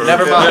member. member.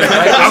 Never mind.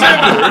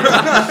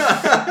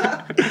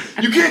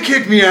 You can't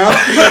kick me out.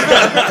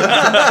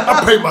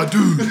 I pay my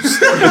dues.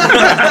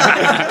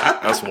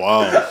 That's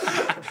wild.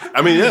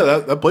 I mean, yeah,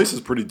 that place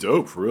is pretty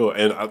dope for real.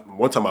 And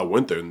one time I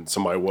went there and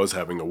somebody was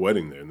having a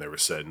wedding there and they were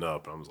setting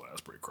up. And I was like, that's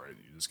pretty crazy.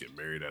 You just get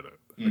married at a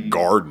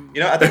garden.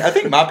 You know, I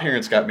think my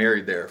parents got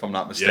married there, if I'm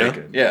not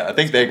mistaken. Yeah, I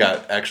think they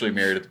got actually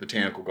married at the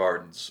Botanical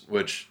Gardens,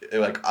 which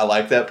like I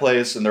like that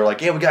place. And they're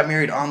like, yeah, we got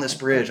married on this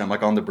bridge. I'm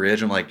like on the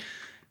bridge. I'm like,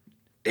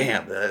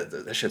 damn,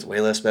 that shit's way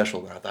less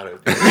special than I thought it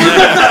would be.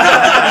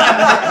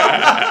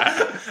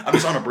 I'm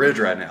just on a bridge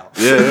right now.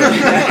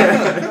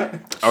 Yeah.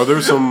 Are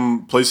there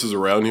some places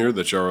around here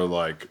that you're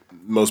like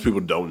most people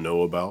don't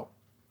know about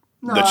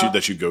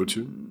that you go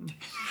to?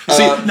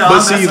 I'm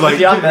messing with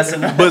you, I'm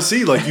messing. But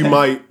see, like you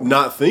might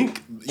not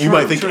think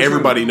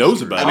everybody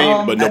knows about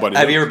it, but nobody.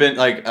 Have knows. you ever been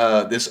like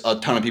a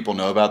ton of people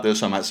know about this,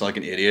 so I might sound like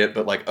an idiot,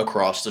 but like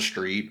across the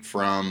street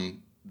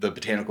from the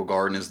Botanical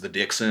Garden is the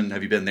Dixon.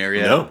 Have you been there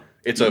yet? No.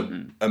 It's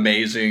a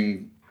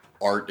amazing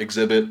art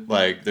exhibit.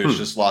 Like there's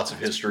just lots of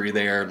history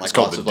there and like It's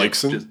called lots the of like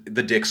Dixon? just,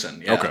 the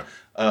Dixon. Yeah. Okay.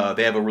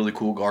 They have a really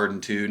cool garden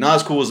too. Not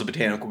as cool as the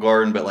Botanical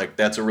Garden, but like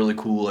that's a really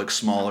cool like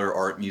smaller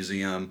art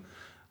museum.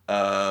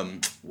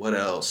 What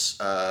else?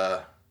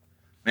 Man,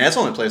 that's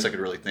the only place I could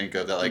really think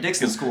of that like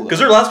Dixon's cool, though. because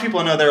there are lots of people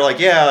I know that are like,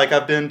 yeah, like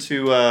I've been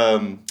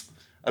to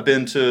I've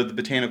been to the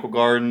Botanical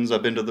Gardens.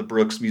 I've been to the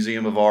Brooks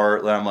Museum of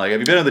Art. And I'm like, have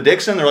you been to the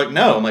Dixon? They're like,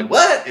 no. I'm like,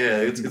 what? Yeah,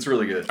 it's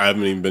really good. I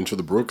haven't even been to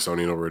the Brooks. I don't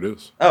even know where it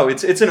is. Oh,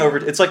 it's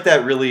like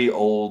that really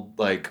old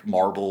like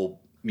marble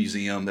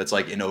museum that's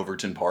like in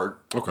Overton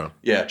Park. Okay.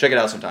 Yeah, check it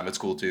out sometime. It's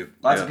cool too.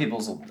 Lots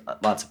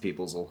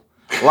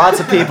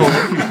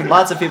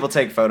of people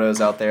take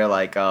photos out there,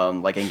 like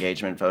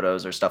engagement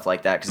photos or stuff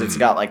like that, because it's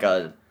got like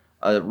a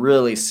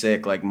really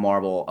sick like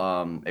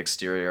marble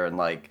exterior, and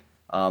like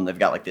they've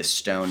got like this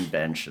stone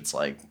bench that's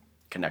like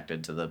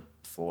connected to the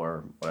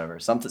floor, whatever,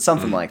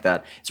 something like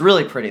that. It's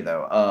really pretty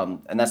though.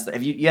 And that's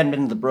you hadn't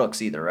been to the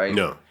Brooks either, right?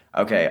 No.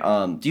 Okay.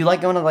 Do you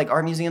like going to like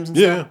art museums and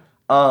Yeah. stuff?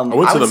 I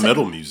went to would the say-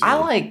 Metal Museum. I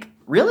like.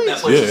 Really? That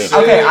place is sick.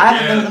 Okay, I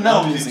haven't been to the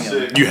Metal That place is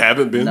Museum. sick. You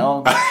haven't been?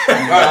 No.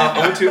 I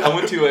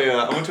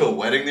went to a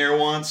wedding there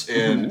once,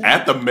 and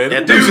At the Metal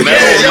At the Museum?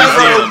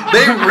 Metal bro,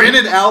 they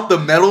rented out the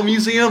Metal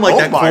Museum, like Oh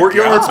that my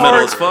courtyard God. part.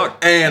 Metal as fuck.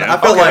 And Yeah. I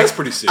felt Okay, like that's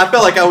pretty sick. I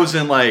felt like I was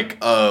in like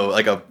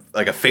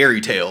a fairy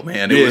tale,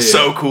 man. It was Yeah.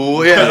 so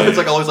cool. Yeah, it's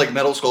like always like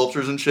metal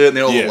sculptures and shit, and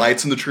they had all Yeah. the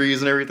lights in the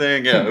trees and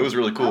everything. Yeah, it was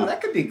really cool. Oh,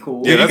 that could be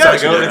cool. Yeah, you that's gotta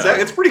actually go. good.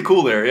 It's pretty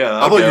cool there. Yeah,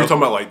 I thought you were talking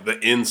about like the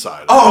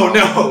inside. Oh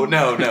no!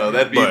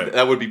 But-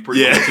 That would be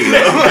pretty Yeah. cool too.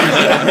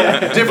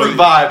 Though. Different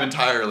vibe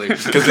entirely.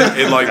 Because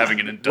it like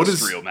Having an what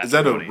industrial is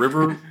that a Macedonia.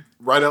 river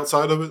right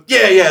outside of it?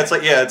 Yeah, it's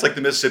like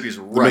the Mississippi's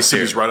right The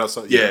Mississippi's there. right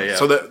outside. Yeah.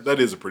 So that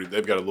is a pretty.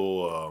 They've got a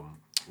little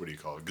what do you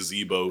call it?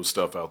 Gazebo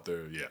stuff out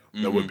there. Yeah,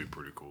 that would be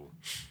pretty cool.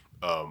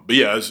 But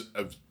yeah,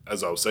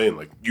 as I was saying,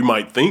 like you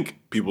might think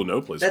people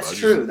know places. That's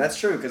true. That's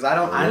true. Because I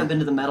haven't been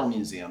to the Metal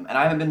Museum, and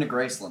I haven't been to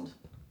Graceland.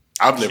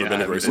 I've never Yeah, been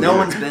to I haven't Graceland. No either.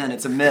 one's been.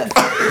 It's a myth.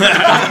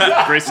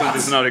 Graceland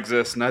does not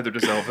exist. Neither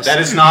does Elvis. That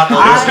is not I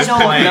Elvis's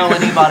don't plane. know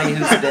anybody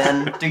who's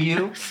been. Do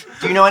you?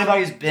 Do you know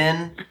anybody who's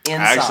been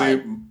inside?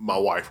 Actually, my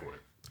wife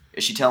went.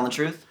 Is she telling the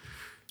truth?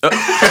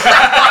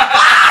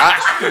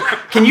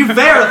 Can you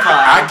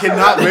verify? I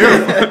cannot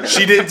verify.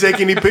 She didn't take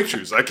any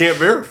pictures. I can't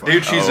verify.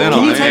 Dude, she's in Can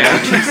on you it. take man.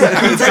 pictures?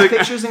 Can you take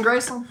pictures in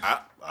Graceland?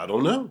 I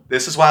don't know.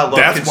 This is why I love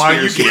That's why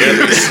you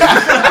conspiracy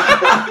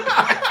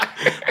can't.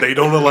 They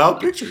don't allow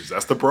pictures.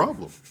 That's the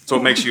problem. So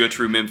what makes you a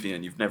true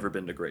Memphian? You've never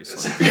been to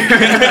Graceland.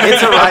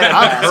 It's a rite of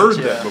I've heard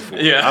passage, that before.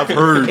 Yeah. I've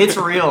heard. It's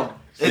real.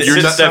 It's You're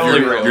It's not,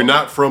 definitely you're, real. you're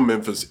not from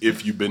Memphis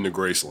if you've been to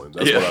Graceland.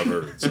 That's what I've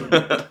heard.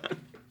 So.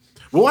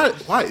 Well,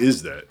 why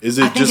is that? Is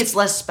it I think just it's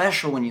less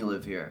special when you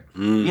live here.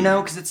 You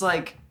know, because it's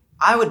like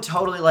I would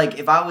totally like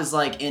if I was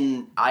like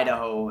in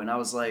Idaho and I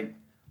was like,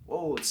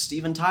 "Whoa, it's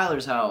Steven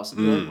Tyler's house." I'd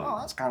be like, "Oh,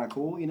 that's kind of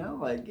cool," you know?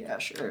 Like, yeah,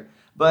 sure.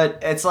 But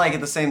it's like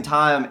at the same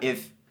time,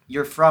 if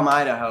you're from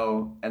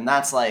Idaho and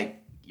that's like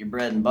your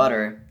bread and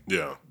butter,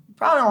 yeah? you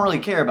probably don't really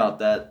care about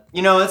that.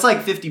 You know, it's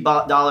like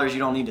 $50 you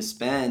don't need to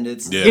spend.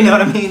 It's Yeah. you know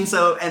what I mean.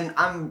 So, and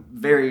I'm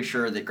very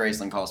sure that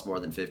Graceland costs more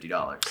than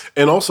 $50.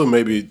 And also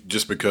maybe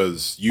just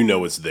because you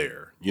know it's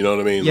there. You know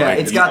what I mean? Yeah, Like,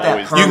 it's you got that.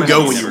 You can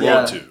go when you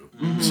permanence. want to.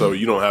 So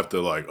you don't have to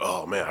like,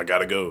 oh man, I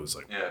gotta go. It's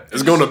like Yeah.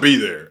 it's gonna be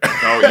there.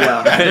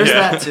 Yeah, there's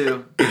that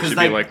too. Because Should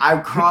be like, like- I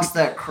crossed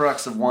that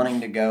crux of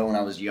wanting to go when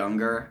I was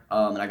younger,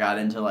 and I got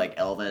into like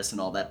Elvis and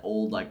all that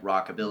old like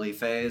rockabilly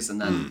phase, and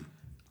then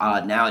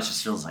now it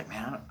just feels like,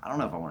 man, I don't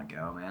know if I want to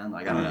go, man.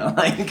 Like I don't know,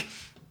 like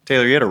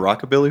Taylor, you had a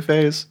rockabilly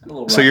phase? a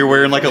little So you're rockabilly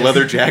wearing like a phase.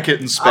 leather jacket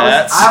and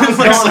spats? I was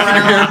like going slicking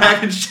your hair around-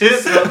 back and shit?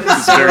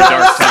 It's very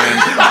dark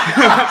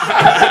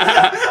time.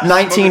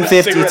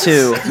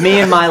 1952. Me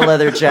and my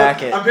leather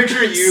jacket. I'm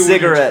picturing you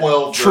Cigarette. when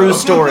you're 12, True bro.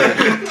 story.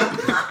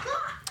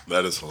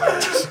 That is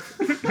hilarious.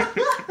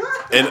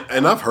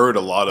 and I've heard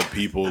a lot of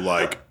people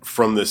like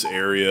from this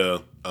area,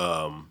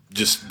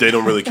 just they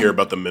don't really care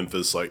about the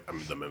Memphis, the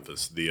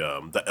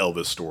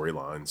Elvis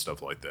storyline,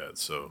 stuff like that.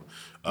 So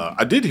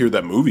I did hear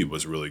that movie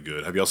was really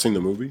good. Have y'all seen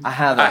the movie? I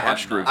have. I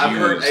watched reviews. I've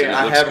heard, and it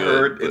I looks have good,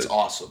 heard it's but-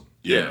 awesome.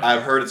 Yeah.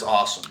 I've heard it's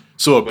awesome.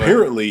 So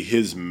apparently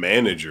his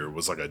manager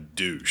was like a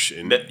douche,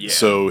 and Yeah.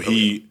 so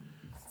he,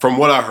 from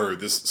what I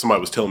heard,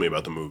 somebody was telling me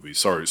about the movie.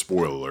 Sorry,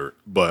 spoiler alert,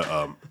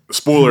 but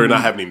spoiler, and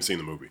I haven't even seen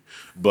the movie.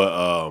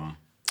 But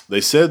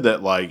they said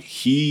that like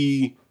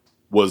he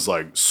was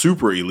like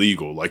super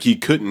illegal, like he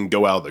couldn't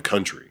go out of the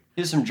country.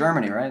 He's from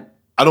Germany, right?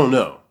 I don't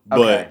know,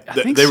 Okay. but I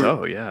think they were.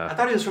 so, I yeah.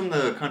 thought he was from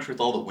the country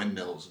with all the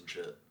windmills and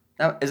shit.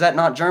 Now, is that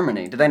not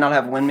Germany? Do they not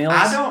have windmills?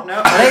 I don't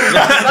know.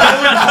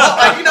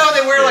 Like, you know, they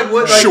wear like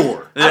wood. Like,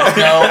 Sure. I don't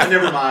know.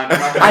 Never mind. I'm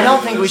not gonna I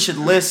don't do think we this. should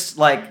list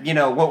like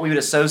what we would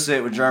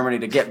associate with Germany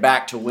to get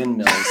back to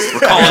windmills. We're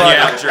calling you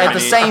out, Germany. At the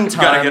same You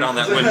gotta time- get on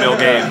that windmill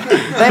game.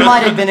 They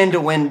might have been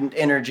into wind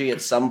energy at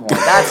some point.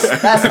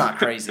 That's not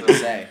crazy to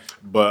say.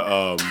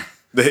 But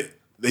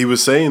he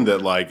was saying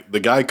that like the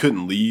guy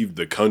couldn't leave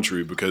the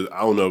country because I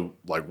don't know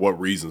like what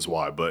reasons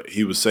why, but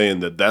he was saying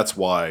that that's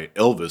why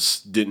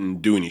Elvis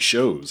didn't do any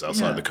shows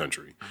outside the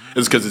country.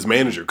 It's because his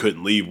manager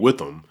couldn't leave with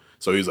him.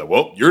 So he's like,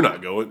 well, you're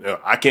not going.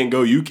 I can't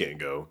go. You can't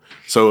go.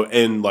 So,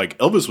 and like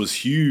Elvis was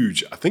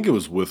huge. I think it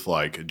was with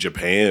like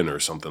Japan or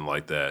something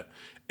like that.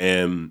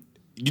 And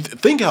you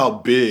think how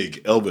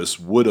big Elvis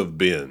would have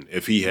been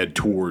if he had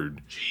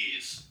toured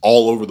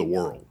all over the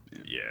world.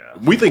 Yeah.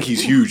 We think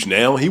he's huge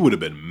now. He would have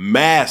been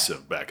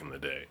massive back in the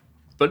day.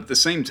 But at the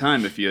same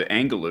time, if you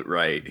angle it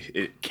right,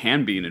 it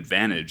can be an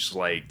advantage.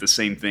 Like the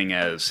same thing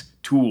as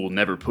Tool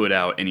never put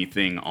out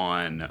anything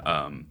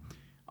on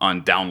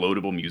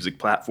downloadable music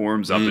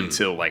platforms up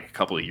until like a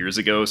couple of years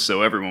ago.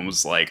 So everyone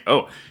was like,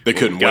 "Oh, They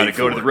couldn't got to wait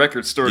go for to the it."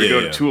 record store to Yeah, go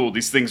yeah. to Tool.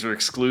 These things are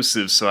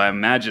exclusive." So I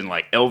imagine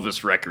like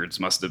Elvis records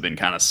must have been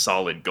kind of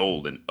solid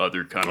gold in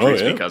other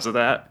countries yeah. because of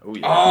that. Oh,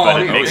 yeah.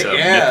 But it dude, makes a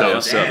yeah,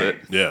 mythos of dang. it.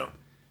 Yeah.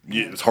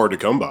 It's hard to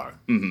come by.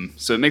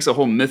 So it makes a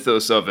whole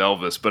mythos of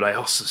Elvis, but I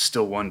also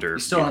still wonder.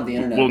 still don't have the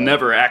internet, We'll though.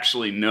 never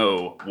actually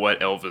know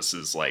what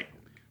Elvis's like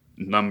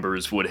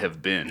numbers would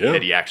have been Yeah.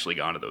 had he actually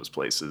gone to those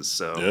places.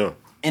 So Yeah.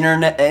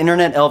 Internet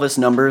Elvis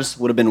numbers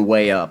would have been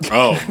way up.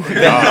 Oh, my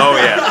God. oh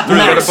yeah, they're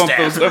gonna bump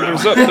those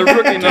numbers up. They're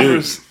rookie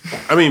numbers.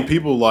 I mean,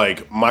 people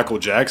like Michael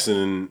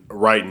Jackson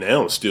right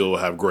now still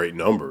have great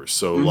numbers.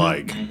 So,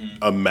 like,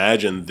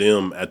 imagine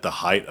them at the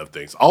height of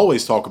things. I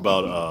always talk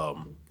about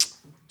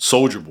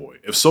Soulja Boy.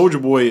 If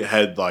Soulja Boy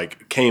had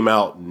like came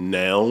out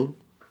now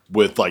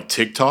with like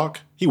TikTok,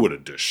 he would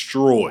have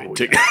destroyed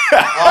TikTok.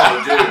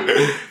 Oh,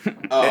 dude.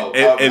 Oh,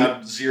 And-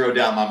 I've zeroed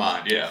down my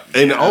mind. Yeah.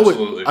 And Yeah, always,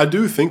 absolutely. I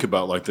do think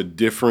about like the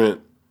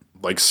different,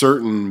 like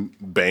certain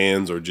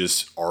bands or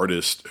just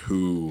artists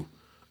who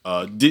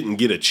didn't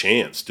get a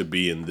chance to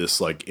be in this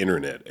like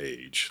internet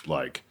age.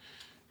 Like,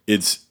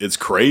 it's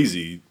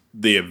crazy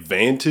the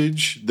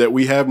advantage that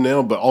we have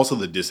now, but also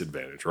the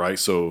disadvantage, right?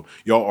 So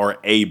y'all are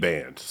a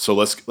band. So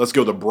let's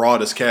go the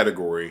broadest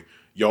category.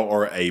 Y'all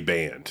are a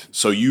band.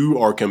 So you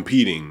are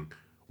competing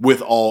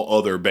with all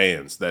other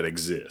bands that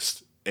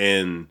exist.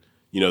 And,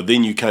 you know,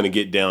 then you kind of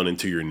get down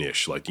into your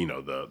niche, like, you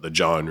know, the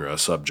genre,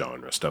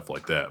 subgenre, stuff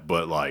like that.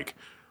 But like,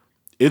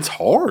 it's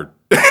hard.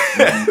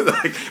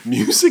 Like,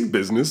 music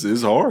business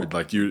is hard.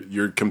 Like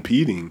you're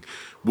competing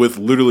with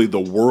literally the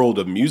world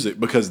of music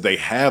because they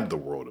have the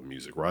world of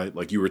music, right?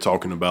 Like you were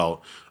talking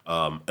about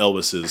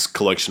Elvis's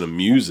collection of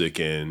music,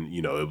 and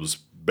you know it was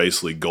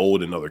basically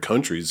gold in other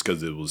countries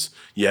because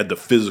you had the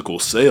physical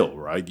sale,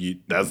 right?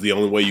 That's the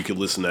only way you could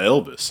listen to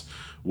Elvis.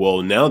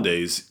 Well,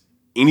 nowadays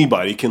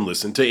anybody can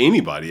listen to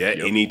anybody at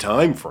any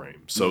time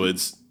frame, so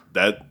it's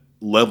that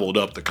leveled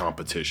up the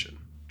competition.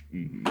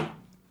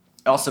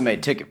 Also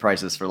made ticket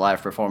prices for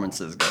live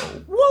performances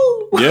go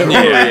woo.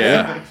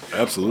 Yeah,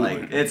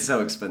 absolutely. Like it's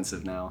so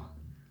expensive now.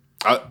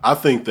 I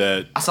think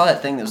that I saw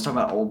that thing that was talking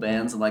about old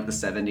bands in like the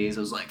 70s. It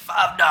was like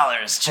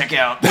 $5. Check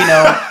out. You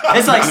know,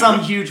 it's like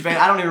some huge band.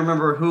 I don't even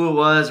remember who it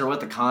was or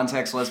what the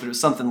context was, but it was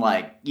something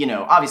like, you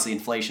know, obviously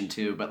inflation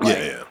too. But like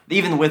Yeah.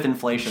 even with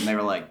inflation, they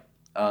were like,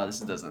 this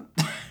doesn't.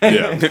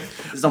 Yeah.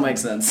 This don't make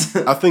sense.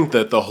 I think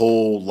that the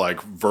whole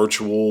like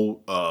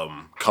virtual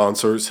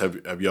concerts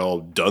have y'all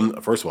done?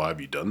 First of all,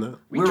 have you done that?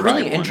 We're tried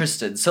really one.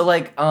 interested. So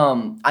like,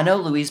 I know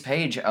Louise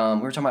Page. We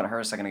were talking about her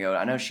a second ago.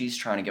 I know she's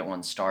trying to get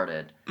one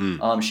started.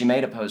 She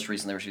made a post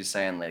recently where she's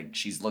saying like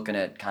she's looking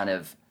at kind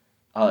of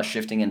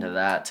shifting into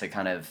that to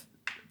kind of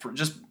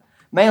just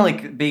mainly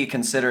be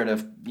considerate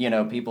of, you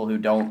know, people who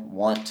don't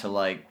want to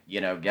like,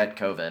 you know, get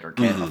COVID or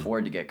can't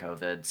afford to get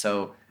COVID.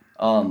 So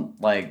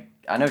like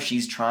I know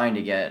she's trying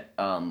to get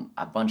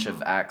a bunch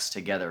of acts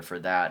together for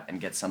that and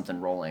get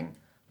something rolling.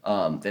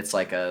 It's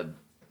like I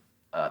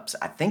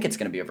think it's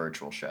going to be a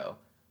virtual show.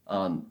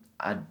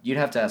 You'd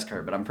have to ask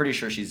her, but I'm pretty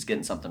sure she's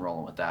getting something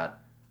rolling with that.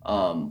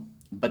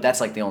 But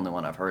that's like the only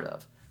one I've heard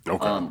of.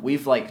 Okay.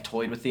 We've like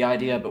toyed with the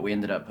idea, but we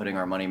ended up putting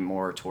our money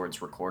more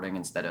towards recording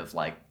instead of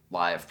like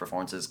live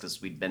performances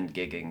because we'd been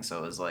gigging. So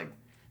it was like,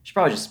 should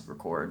probably just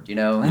record, you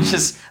know, and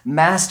just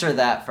master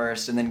that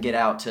first and then get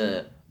out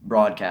to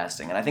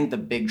broadcasting. And I think the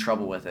big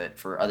trouble with it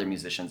for other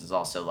musicians is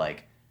also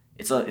like,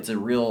 it's a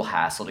real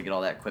hassle to get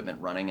all that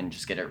equipment running and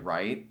just get it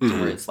right to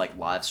where it's like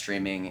live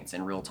streaming, it's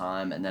in real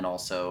time, and then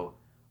also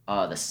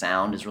the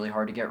sound is really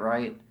hard to get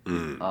right.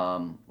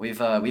 We've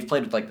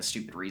played with like the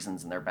Stupid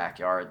Reasons in their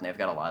backyard, and they've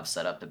got a live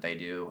setup that they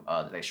do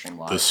that they stream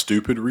live. The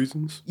Stupid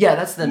Reasons? Yeah,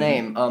 that's the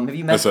name. Have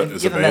you met? It's You a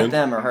haven't met band?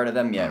 them or heard of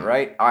them yet,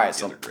 right? All right,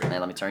 so man,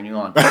 let me turn you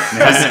on.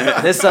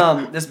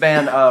 this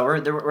band,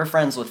 we're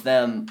friends with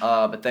them,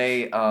 but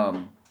they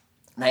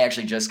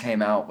actually just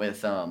came out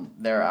with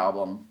their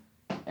album,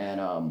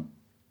 and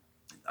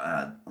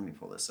let me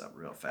pull this up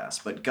real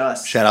fast. But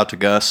Gus, Shout out to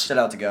Gus. shout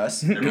out to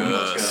Gus. Everyone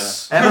loves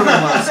Gus. Everyone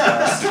loves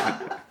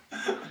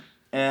Gus.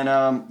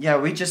 And yeah,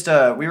 we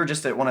were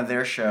just at one of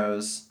their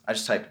shows. I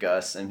just typed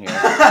Gus in here.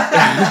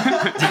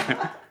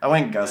 I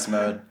went Gus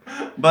mode.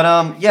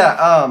 But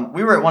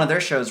we were at one of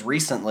their shows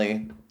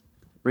recently.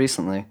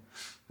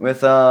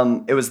 With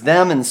it was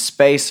them and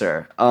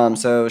Spacer.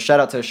 So shout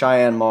out to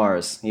Cheyenne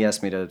Mars. He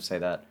asked me to say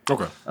that.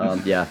 Okay.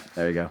 Yeah,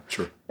 there you go.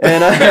 Sure.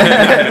 And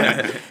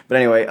but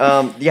anyway,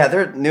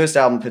 their newest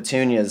album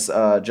Petunias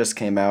just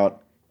came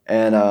out,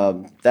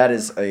 and that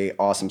is a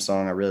awesome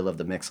song. I really love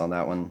the mix on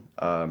that one.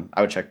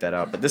 I would check that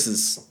out. But this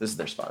is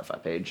their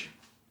Spotify page.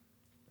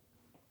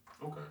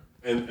 Okay.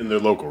 And they're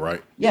local,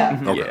 right?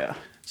 Yeah. Okay. Yeah.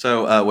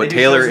 So what They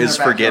do Taylor shows in is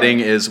their forgetting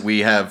backyard.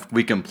 is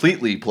we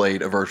completely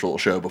played a virtual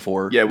show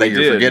before. Yeah, that we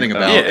you're did. forgetting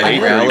about. Yeah, at the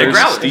Growlers.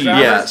 Growlers. Steve.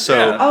 Yeah. So,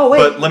 Yeah. Oh, wait,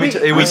 but let me.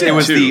 wait, It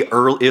was wait. the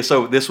early.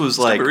 So this was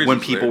like Super when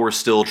Easy people there. were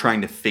still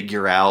trying to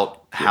figure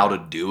out how to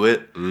do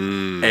it.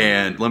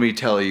 And let me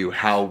tell you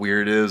how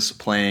weird it is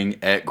playing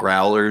at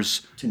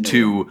Growlers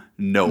to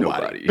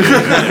nobody.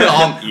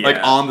 Like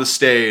on the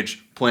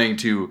stage playing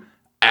to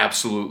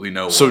absolutely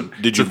no one. So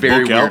did It's you a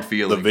very book weird out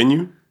feeling. the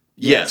venue?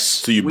 Yes.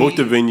 So you booked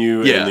the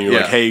venue, Yeah, and then you're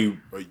like, yeah. "Hey,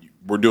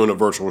 we're doing a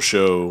virtual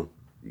show."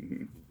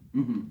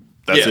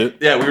 That's yeah, it.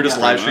 Yeah, we were just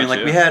live streaming. much,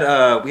 Like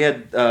we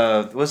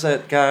had what's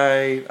that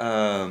guy?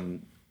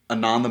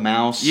 Anon the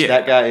Mouse. Yeah.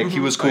 That guy. He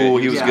was cool.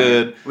 He was Yeah.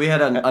 good. We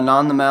had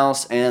Anon the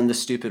Mouse and the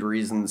Stupid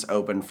Reasons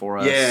open for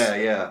us.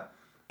 Yeah.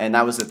 And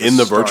that was at the In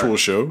the start. virtual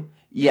show.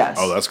 Yes.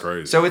 Oh, that's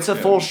crazy. So it's a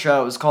full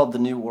show. It's called the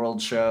New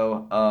World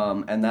Show,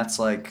 and that's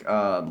like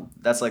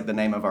the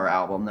name of our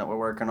album that we're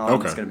working on.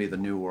 Okay. It's gonna be the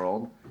New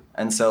World,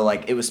 and so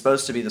like it was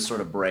supposed to be the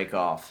sort of break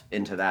off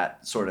into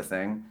that sort of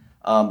thing,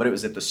 but it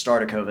was at the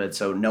start of COVID,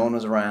 so no one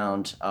was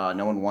around,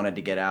 no one wanted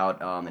to get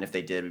out, and if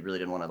they did, we really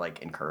didn't want to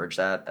like encourage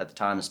that at the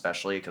time,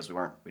 especially because we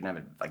didn't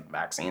have like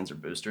vaccines or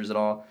boosters at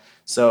all.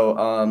 So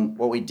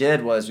what we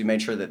did was we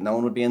made sure that no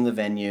one would be in the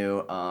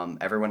venue.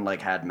 Everyone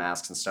like had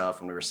masks and stuff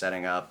when we were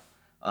setting up.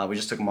 We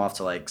just took them off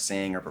to like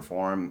sing or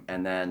perform,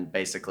 and then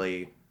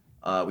basically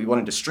we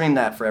wanted to stream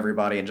that for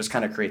everybody and just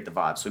kind of create the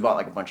vibe. So we bought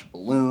like a bunch of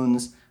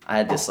balloons. I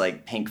had this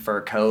like pink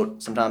fur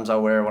coat. Sometimes I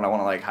wear when I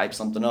want to like hype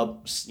something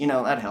up. Just,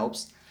 that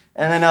helps.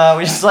 And then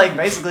we just like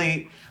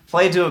basically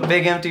played to a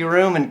big empty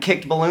room and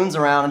kicked balloons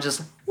around and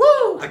just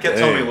woo. I kept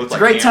telling me it looked It's a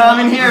like great time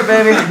in here,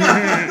 baby.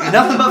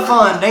 Nothing but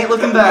fun. Ain't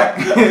looking back,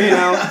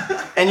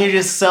 And you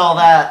just sell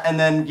that, and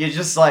then you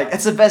just like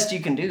it's the best you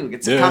can do.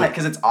 It's Yeah. kind of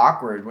because it's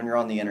awkward when you're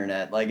on the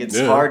internet. Like it's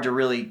Yeah. hard to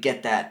really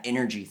get that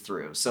energy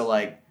through. So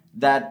like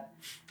that,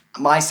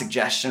 my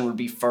suggestion would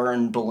be fur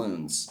and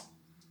balloons.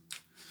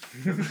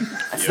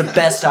 That's the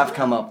best I've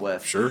come up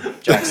with. Sure.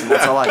 Jackson.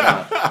 That's all I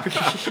got.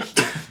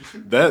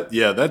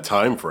 That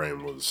time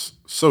frame was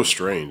so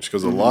strange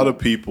because a lot of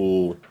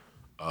people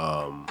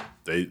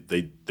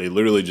they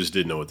literally just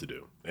didn't know what to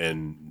do,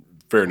 and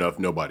fair enough,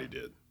 nobody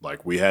did.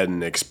 Like we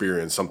hadn't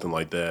experienced something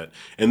like that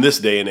in this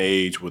day and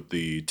age with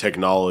the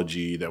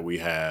technology that we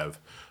have.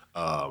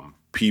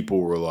 People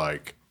were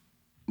like,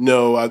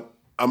 "No,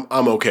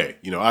 I'm okay.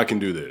 I can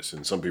do this,"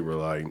 and some people were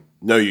like,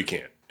 "No, you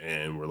can't."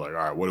 And we're like, "All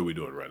right, what are we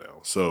doing right now?"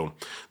 So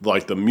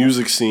like the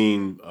music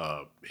scene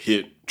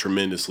hit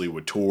tremendously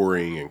with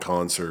touring and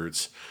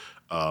concerts.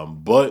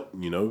 But,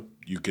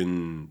 you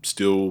can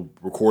still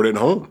record at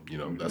home.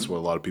 That's what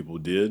a lot of people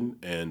did.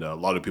 And a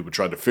lot of people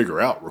tried to figure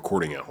out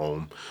recording at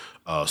home.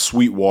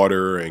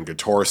 Sweetwater and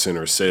Guitar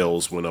Center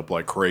sales went up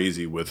like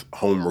crazy with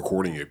home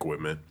recording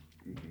equipment.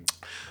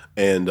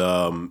 And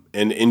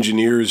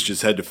engineers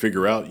just had to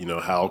figure out,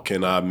 how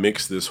can I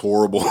mix this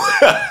horrible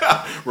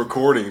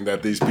recording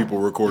that these people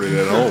recorded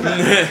at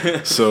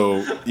home?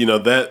 So,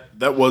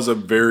 that was a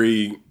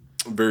very,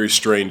 very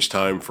strange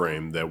time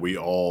frame that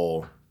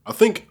I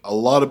think a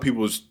lot of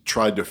people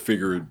tried to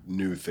figure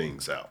new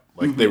things out.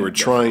 Like they were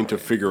trying to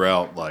figure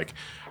out like,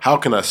 how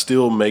can I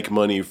still make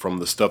money from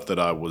the stuff that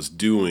I was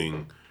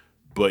doing,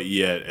 but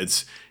yet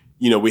it's,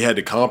 we had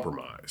to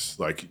compromise.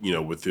 Like,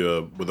 with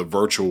a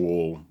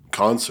virtual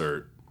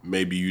concert,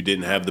 maybe you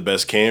didn't have the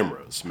best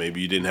cameras,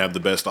 maybe you didn't have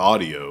the best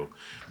audio,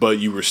 but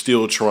you were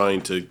still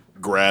trying to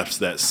grasp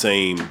that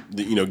same,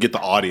 get the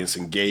audience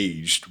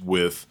engaged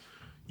with,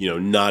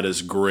 not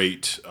as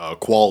great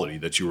quality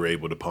that you were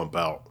able to pump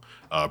out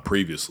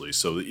previously.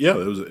 So yeah,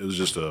 it was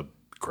just a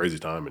crazy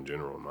time in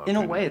general. In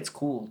a way, it's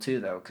cool too,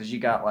 though, because you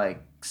got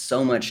like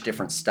so much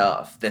different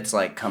stuff that's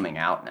like coming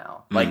out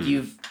now. Like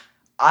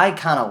I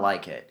kind of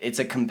like it. It's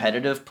a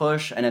competitive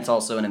push, and it's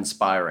also an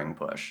inspiring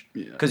push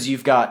because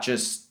you've got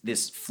just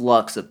this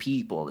flux of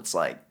people that's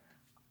like,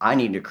 I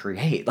need to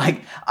create,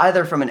 like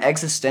either from an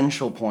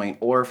existential point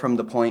or from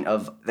the point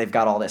of they've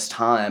got all this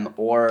time,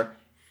 or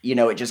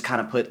it just kind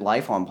of put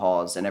life on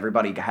pause, and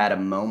everybody had a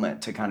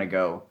moment to kind of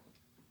go,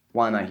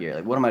 why am I here?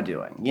 Like, what am I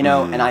doing?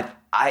 And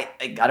I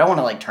don't want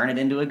to like turn it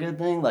into a good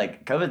thing.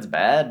 Like COVID's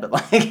bad, but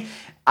like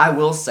I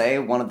will say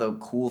one of the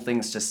cool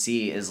things to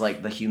see is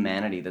like the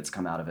humanity that's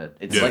come out of it.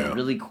 It's like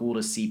really cool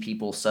to see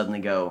people suddenly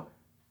go,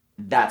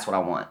 that's what I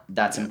want.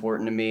 That's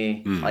important to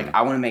me. Like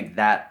I want to make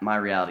that my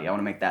reality. I want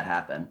to make that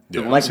happen.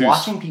 Yeah. Like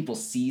watching people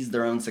seize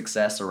their own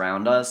success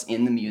around us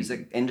in the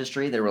music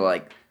industry, they were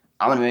like,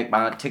 I'm going to make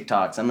my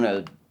TikToks. I'm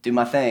going to do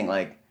my thing.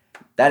 Like,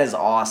 that is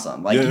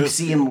awesome. Like you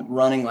see him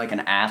running like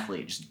an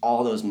athlete, just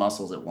all those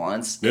muscles at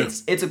once. Yeah.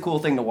 It's a cool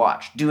thing to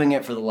watch. Doing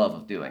it for the love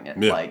of doing it.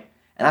 Yeah. Like,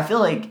 and I feel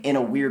like in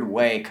a weird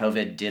way,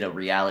 COVID did a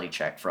reality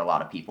check for a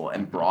lot of people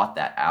and brought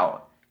that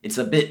out. It's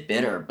a bit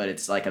bitter, but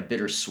it's like a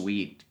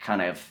bittersweet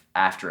kind of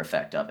after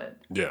effect of it.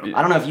 Yeah.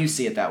 I don't know if you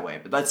see it that way,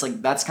 but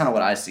that's kind of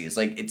what I see. It's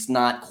like it's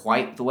not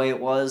quite the way it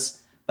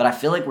was, but I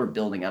feel like we're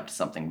building up to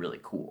something really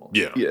cool.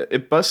 Yeah. Yeah,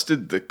 it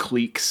busted the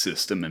clique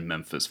system in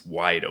Memphis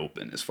wide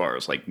open as far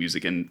as like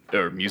music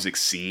or music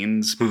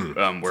scenes, where it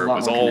lot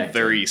was more all connected.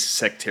 very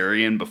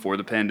sectarian before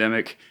the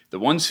pandemic. The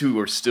ones who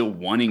are still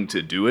wanting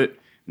to do it,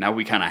 now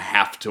we kind of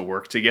have to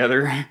work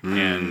together,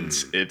 and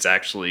it's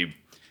actually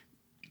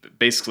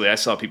basically I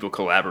saw people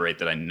collaborate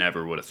that I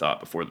never would have thought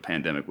before the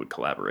pandemic would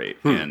collaborate,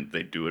 and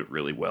they do it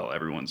really well.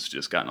 Everyone's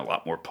just gotten a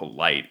lot more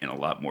polite and a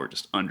lot more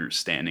just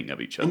understanding of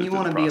each other. And you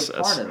want to be a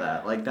part of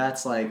that. Like,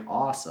 that's, like,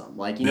 awesome.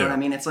 Like, you know what I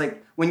mean? It's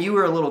like, when you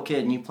were a little kid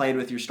and you played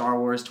with your Star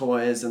Wars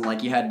toys and,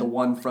 like, you had the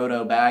one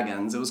Frodo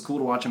Baggins, it was cool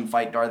to watch him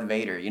fight Darth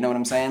Vader. You know what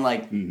I'm saying?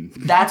 Like,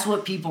 that's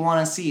what people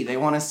want to see. They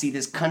want to see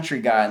this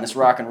country guy and this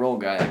rock and roll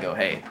guy that go,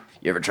 hey,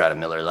 you ever tried a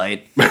Miller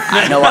Lite?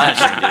 I know I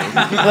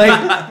should do.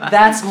 Like,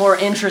 that's more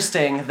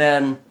interesting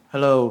than,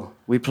 hello,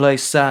 we play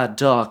sad,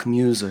 dark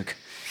music.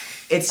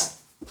 It's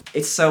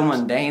so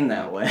mundane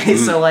that way.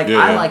 So, like,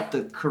 I like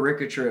the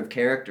caricature of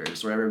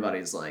characters where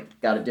everybody's, like,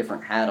 got a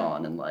different hat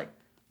on and, like,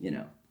 you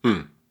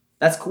know.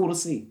 That's cool to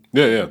see.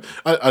 Yeah.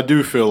 I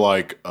do feel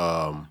like,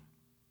 I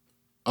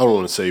don't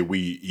want to say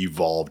we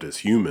evolved as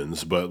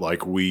humans, but,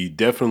 like, we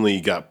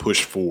definitely got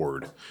pushed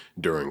forward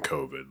during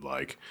COVID.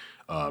 Like,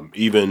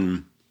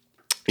 even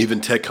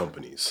tech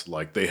companies,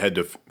 like, they had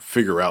to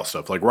figure out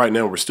stuff. Like, right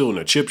now, we're still in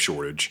a chip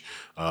shortage.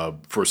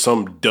 For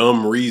some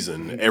dumb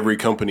reason, every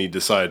company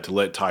decided to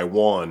let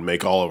Taiwan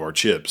make all of our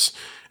chips.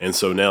 And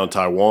so now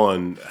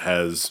Taiwan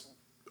has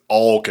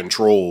all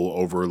control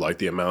over, like,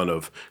 the amount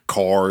of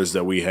cars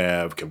that we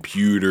have,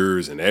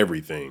 computers, and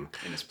everything.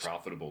 and it's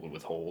profitable to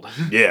withhold.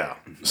 Yeah.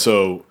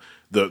 So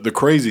the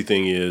crazy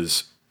thing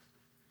is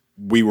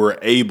we were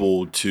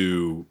able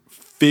to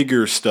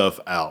figure stuff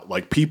out.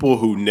 Like, people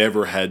who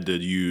never had to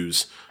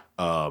use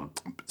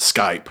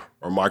Skype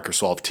or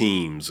Microsoft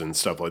Teams and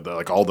stuff like that,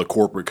 like all the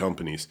corporate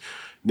companies.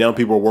 Now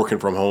people are working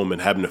from home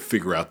and having to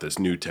figure out this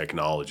new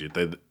technology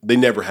that they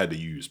never had to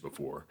use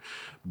before.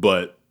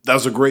 But that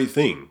was a great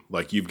thing.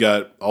 Like, you've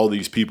got all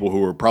these people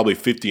who are probably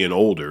 50 and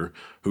older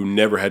who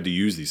never had to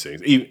use these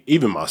things.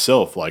 Even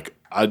myself, like,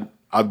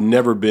 I've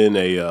never been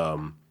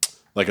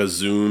like a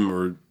Zoom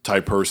or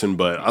type person,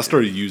 but I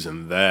started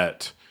using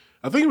that.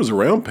 I think it was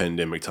around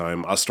pandemic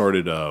time. I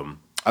started.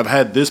 I've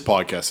had this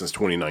podcast since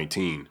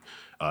 2019,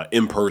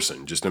 in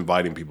person, just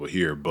inviting people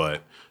here.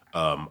 But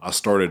I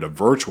started a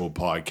virtual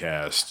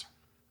podcast.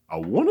 I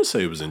want to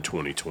say it was in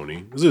 2020.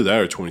 It was either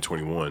that or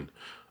 2021.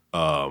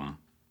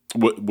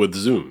 With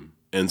Zoom,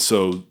 and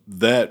so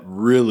that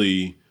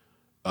really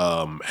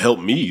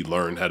helped me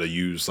learn how to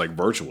use, like,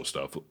 virtual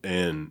stuff.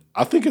 And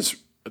I think it's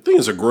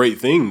a great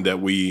thing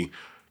that we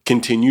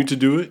continue to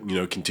do it. You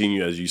know,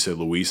 continue, as you said,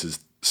 Luis is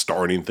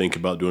starting to think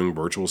about doing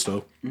virtual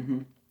stuff.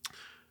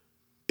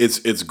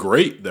 It's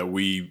great that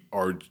we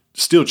are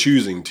still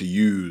choosing to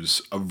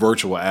use a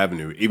virtual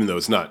avenue, even though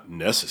it's not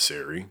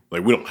necessary.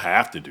 Like, we don't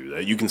have to do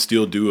that. You can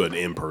still do an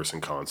in-person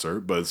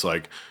concert, but it's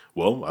like,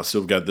 well, I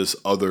still got this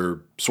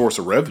other source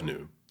of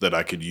revenue that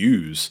I could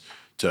use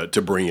to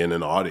bring in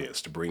an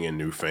audience, to bring in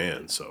new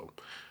fans. So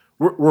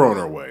we're on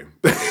our way.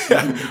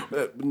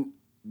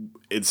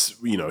 It's,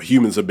 you know,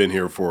 humans have been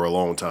here for a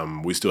long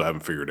time. We still haven't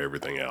figured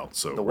everything out.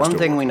 So The one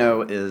thing we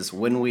know is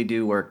when we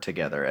do work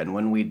together and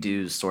when we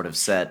do sort of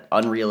set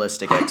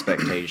unrealistic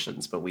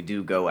expectations, but we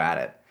do go at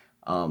it,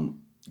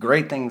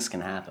 great things can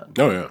happen.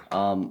 Oh,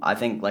 yeah. I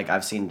think, like,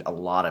 I've seen a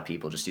lot of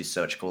people just do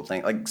such cool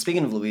things. Like,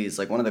 speaking of Louise,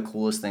 like, one of the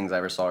coolest things I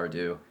ever saw her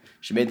do,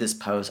 she made this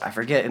post, I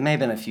forget, it may have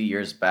been a few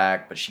years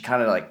back, but she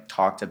kind of, like,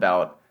 talked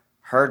about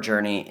her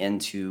journey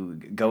into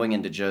going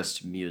into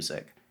just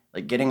music.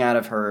 Like, getting out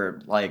of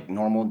her, like,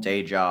 normal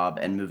day job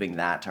and moving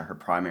that to her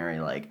primary,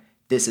 like,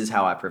 this is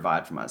how I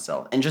provide for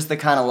myself. And just the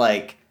kind of,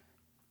 like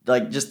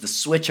just the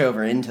switch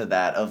over into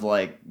that of,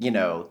 like, you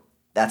know,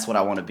 that's what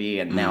I want to be,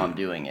 and now I'm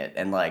doing it.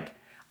 And, like,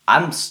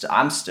 I'm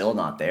still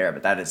not there,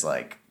 but that is,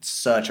 like,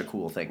 such a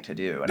cool thing to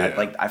do. And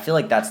I feel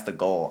like that's the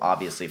goal,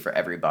 obviously, for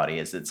everybody,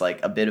 is it's,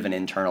 like, a bit of an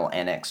internal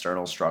and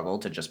external struggle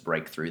to just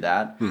break through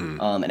that.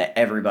 And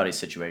everybody's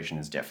situation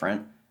is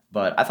different.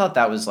 But I thought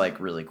that was, like,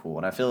 really cool.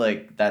 And I feel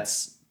like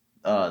that's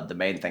the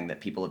main thing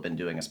that people have been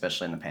doing,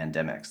 especially in the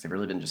pandemics. They've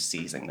really been just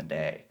seizing the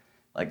day.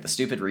 Like, the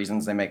stupid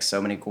reasons they make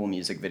so many cool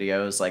music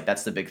videos, like,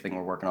 that's the big thing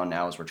we're working on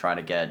now, is we're trying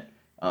to get,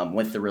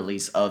 with the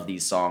release of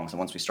these songs, and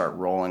once we start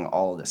rolling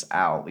all of this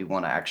out, we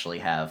want to actually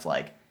have,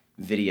 like,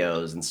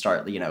 videos and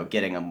start, you know,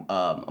 getting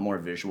a more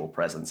visual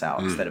presence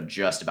out instead of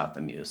just about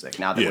the music.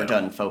 Now that we're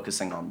done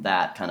focusing on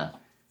that, kind of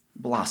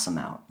blossom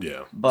out.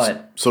 Yeah.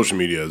 But social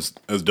media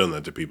has done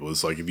that to people.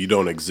 It's like, if you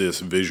don't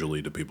exist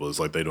visually to people, it's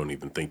like they don't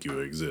even think you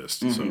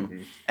exist. So.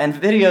 And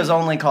videos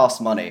only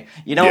cost money.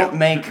 You don't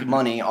make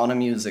money on a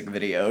music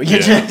video.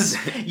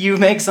 You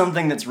make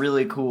something that's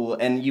really cool,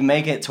 and you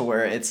make it to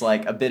where it's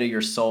like a bit of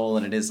your soul,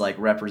 and it is, like,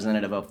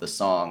 representative of the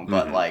song,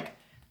 but like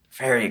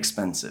very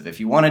expensive.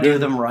 If you want to do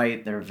them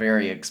right, they're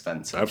very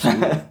expensive.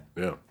 Absolutely.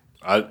 Yeah.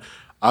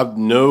 I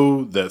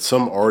know that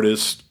some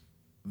artists,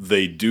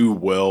 they do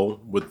well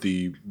with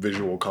the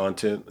visual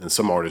content, and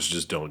some artists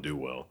just don't do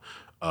well.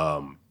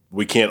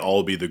 we can't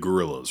all be the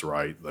gorillas,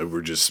 right? Like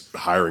we're just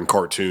hiring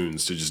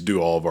cartoons to just do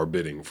all of our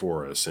bidding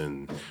for us.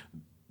 And,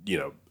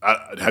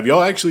 have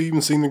y'all actually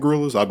even seen the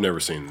Gorillas? I've never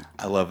seen.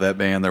 I love that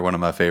band. They're one of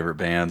my favorite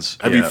bands.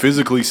 Have you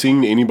physically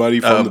seen anybody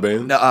from the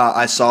band? No,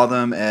 I saw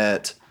them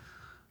at,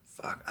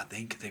 I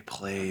think they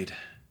played,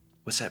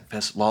 what's that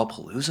fest?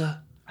 Lollapalooza?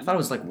 I thought it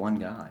was like one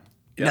guy.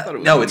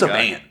 No, it's a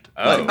band.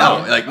 Oh.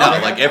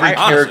 Like every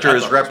character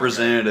is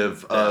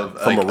representative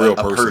of From like, a real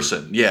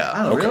person. Yeah.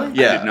 Oh, really?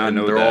 Yeah, I did not and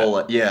know they're that. all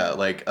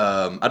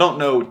I don't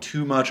know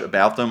too much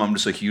about them. I'm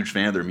just a huge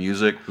fan of their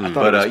music. thought it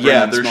But was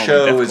yeah, Brendan their Small and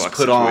show Death is Clock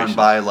put on situation.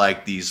 by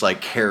like these like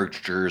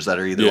characters that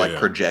are either Yeah, like yeah.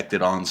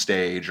 projected on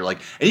stage or like,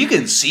 and you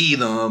can see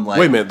them like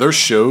Wait a minute, their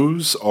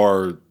shows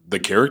are the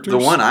characters? the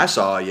one I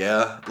saw.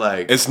 Yeah,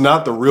 like It's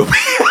not the real. like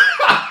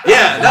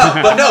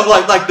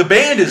the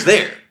band is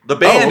there. The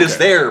band is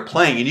okay. there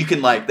playing, and you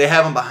can like they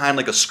have them behind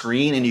like a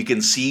screen, and you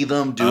can see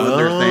them doing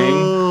their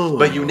thing,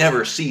 but you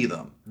never see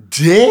them.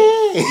 Dang.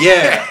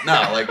 Yeah, no,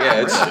 like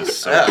yeah, it's That is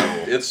so yeah,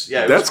 cool. it's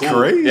yeah, it That's was cool.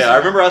 crazy. Yeah, I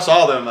remember I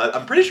saw them.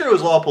 I'm pretty sure it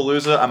was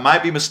Lollapalooza. I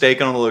might be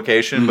mistaken on the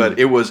location, but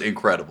it was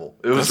incredible.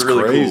 It was That's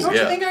really crazy. cool.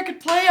 Don't Yeah. I could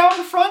play out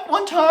in front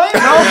one time?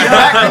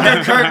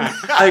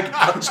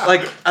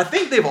 like I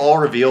think they've all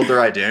revealed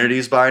their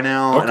identities by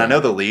now, and Okay. I know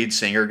the lead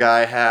singer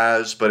guy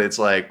has, but it's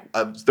like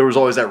there was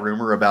always that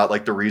rumor about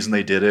like the reason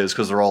they did it is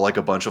because they're all like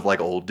a bunch of like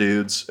old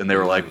dudes, and they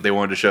were like they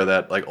wanted to show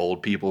that like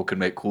old people could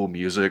make cool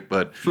music.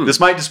 But this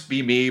might just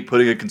be me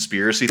putting a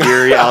conspiracy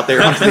theory out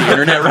there onto the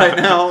internet right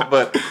now,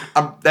 but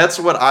that's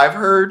what I've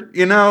heard,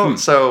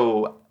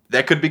 So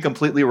that could be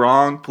completely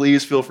wrong.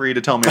 Please feel free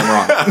to tell me I'm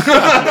wrong.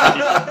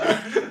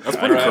 That's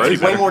pretty Alright.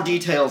 crazy. Way more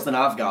details than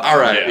I've got. All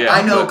right, yeah.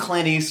 I know but-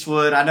 Clint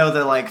Eastwood. I know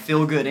the like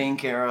Feel Good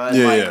Inc. era and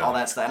Yeah, like yeah. all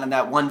that stuff. And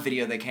that one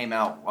video that came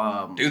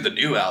out. Dude,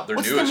 their What's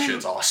the newest name?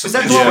 shit's awesome. Is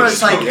that the Yeah, one where it's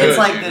it's like so it's good,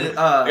 like dude. the You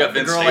got the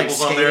Vince girl like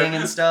Staples on skating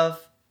there. and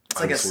stuff? It's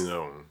I like haven't seen that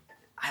one.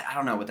 I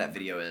don't know what that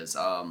video is.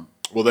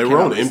 Well, they Came were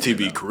out on recently,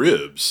 MTV though.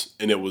 Cribs,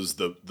 and it was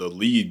the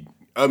lead.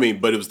 I mean,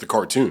 but it was the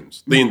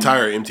cartoons. The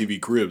entire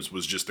MTV Cribs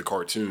was just the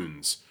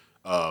cartoons.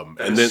 And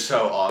is then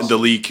so awesome. and the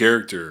lead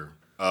character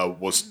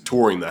was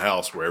touring the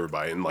house where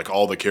everybody, and like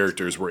all the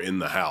characters were in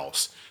the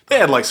house. They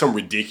had like some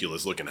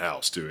ridiculous looking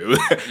house too. It was,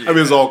 I mean,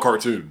 it was all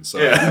cartoons. So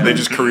they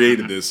just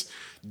created this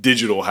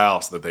digital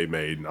house that they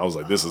made, and I was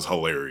like, this is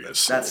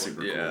hilarious. That's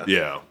super Yeah. cool.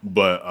 Yeah,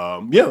 but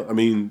yeah, I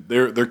mean,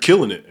 they're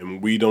killing it,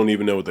 and we don't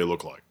even know what they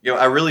look like.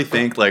 I really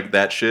think like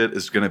that shit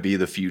is going to be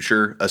the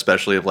future,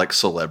 especially of like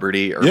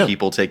celebrity or Yeah.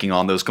 people taking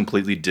on those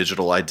completely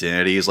digital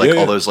identities, like Yeah,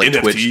 all those like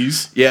NFTs.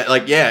 Twitch.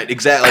 Yeah,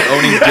 exactly.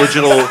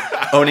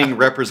 Like owning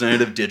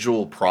representative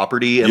digital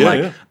property, and Yeah,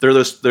 like yeah.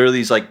 there are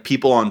these like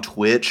people on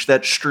Twitch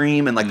that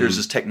stream, and like there's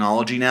this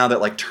technology now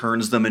that like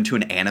turns them into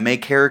an anime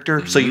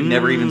character, so you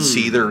never even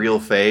see their real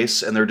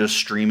face, and they're just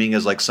streaming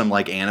as like some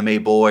like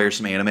anime boy or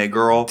some anime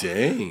girl.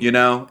 Dang.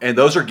 And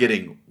those are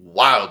getting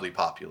wildly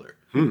popular.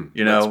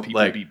 Lets people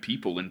like be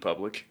people in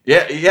public.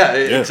 yeah,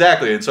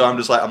 exactly. And so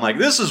I'm like,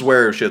 this is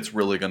where shit's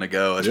really gonna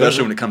go, especially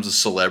Yeah. when it comes to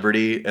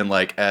celebrity and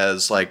like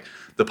as like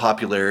the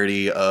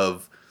popularity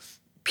of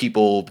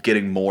people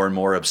getting more and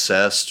more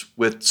obsessed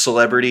with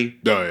celebrity.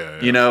 Oh,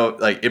 yeah.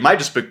 Like it might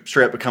just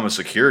straight up become a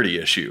security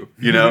issue.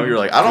 You're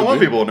like, I don't want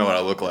people to know what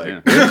I look like.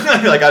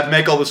 Yeah. Like I'd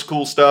make all this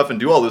cool stuff and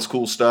do all this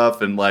cool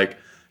stuff and like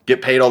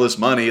get paid all this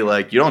money.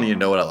 Like you don't even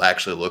know what I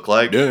actually look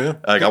like. Yeah, yeah.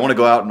 Like I want to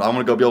go out and I want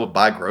to go be able to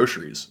buy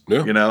groceries.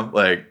 Yeah.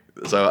 Like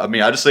so. I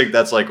mean, I just think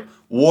that's like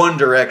one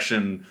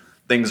direction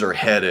things are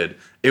headed.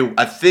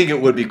 I think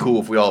it would be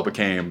cool if we all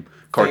became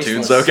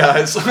cartoons, Faceless. though,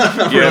 guys.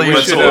 Yeah, we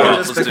much should, more.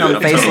 Just Let's do become it.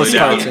 I'm faceless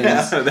totally down.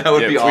 cartoons. That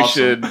would be if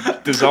awesome. we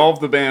should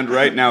dissolve the band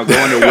right now,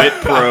 go into Wit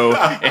Pro,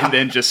 and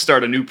then just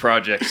start a new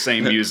project,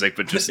 same music,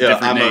 but just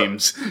different I'm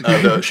names.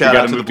 Shout gotta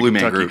out to the move to Blue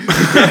Man Kentucky. Group.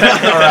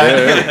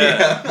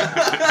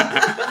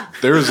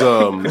 There's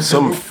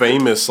some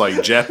famous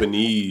like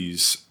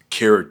Japanese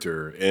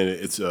character, and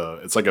it's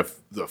like a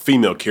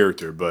female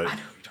character, but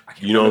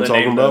you know what I'm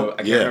talking about?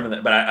 I can't remember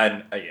that, but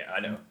I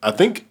know. I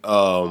think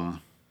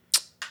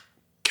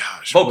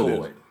gosh, what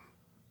Vocaloid.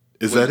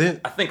 is that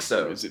it? I think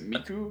so. Is it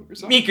Miku or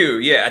something?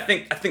 Miku, yeah, I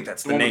think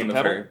that's the one with name the of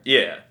pedal? her.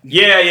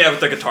 Yeah, with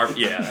the guitar.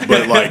 Yeah,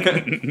 But like,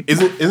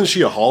 isn't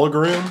she a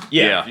hologram?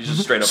 yeah, she's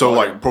just straight up. So hologram.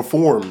 like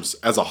performs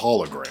as a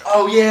hologram.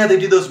 Oh yeah, they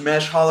do those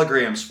mesh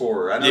holograms for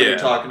her. I know what Yeah. you're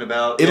talking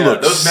about. It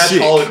looks those mesh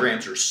sick.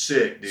 holograms are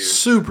sick, dude.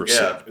 Super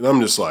Yeah. sick. And I'm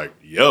just like,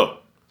 yo,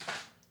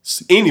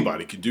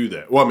 anybody could do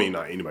that. Well, I mean,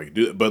 not anybody could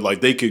do it, but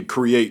like they could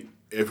create,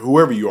 if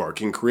whoever you are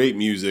can create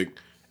music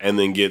and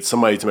then get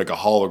somebody to make a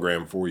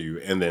hologram for you,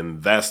 and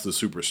then that's the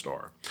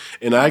superstar.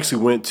 And I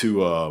actually went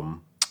to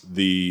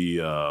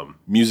the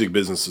Music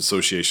Business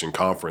Association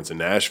conference in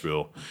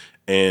Nashville,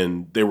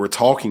 and they were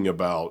talking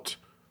about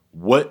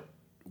what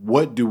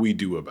do we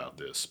do about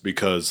this?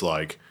 Because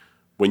like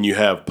when you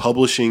have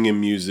publishing in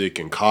music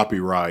and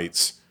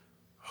copyrights,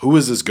 who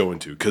is this going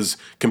to? Because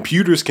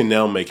computers can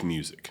now make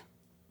music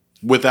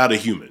without a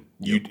human.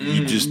 You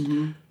just,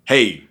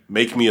 hey,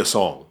 make me a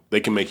song. They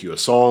can make you a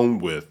song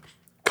with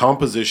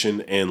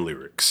composition and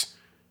lyrics.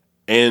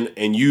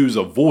 and use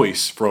a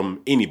voice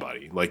from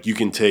anybody. Like you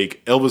can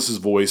take Elvis's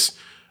voice,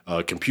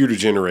 computer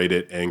generate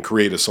it, and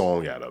create a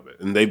song out of it.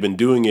 And they've been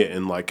doing it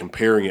and like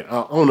comparing it.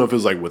 I don't know if it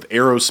was like with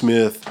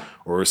Aerosmith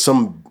or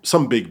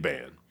some big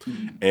band,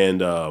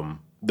 and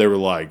they were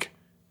like,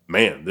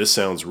 "Man, this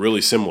sounds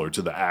really similar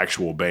to the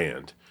actual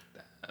band."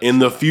 In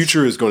the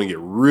future is going to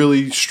get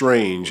really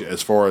strange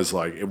as far as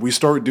like if we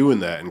start doing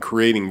that and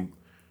creating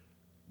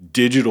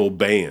digital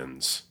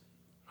bands,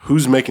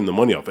 who's making the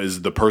money off? Is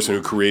it the person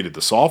who created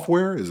the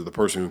software? Is it the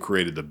person who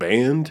created the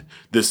band?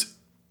 This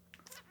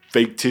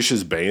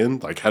fictitious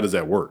band? Like, how does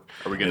that work?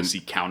 Are we going to see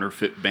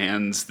counterfeit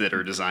bands that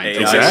are designed AI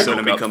to is soak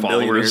going to up become followers?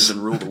 billionaires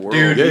and rule the world.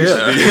 Dude,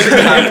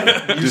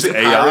 Just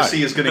AI.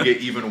 piracy is going to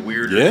get even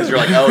weirder Yeah. because you're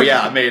like, oh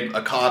yeah, I made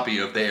a copy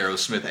of the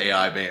Aerosmith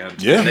AI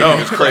band. Yeah. And they can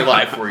just play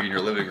live for you in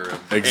your living room.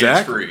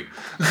 Exactly. And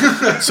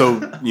it's free.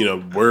 So, you know,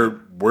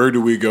 where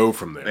do we go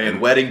from there? And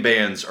wedding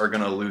bands are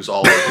going to lose all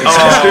of this.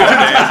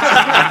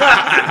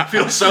 I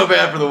feel so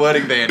bad for the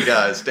wedding band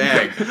guys.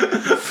 Dang.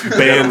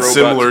 Band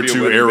similar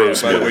to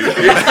Robots be a wedding band,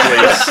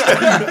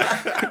 by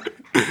the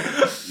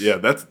Aerosmith. Yeah,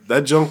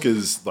 that junk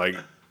is like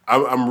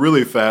I'm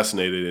really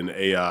fascinated in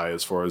AI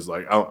as far as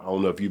like I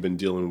don't know if you've been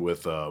dealing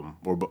with or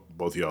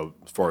both of y'all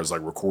as far as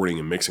like recording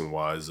and mixing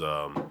wise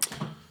the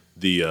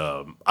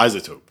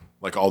iZotope,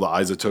 like all the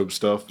iZotope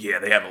stuff. Yeah,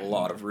 they have a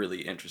lot of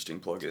really interesting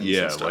plugins.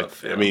 Yeah, and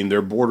stuff. like I mean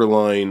they're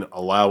borderline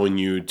allowing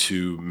you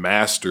to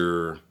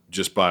master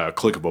just by a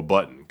click of a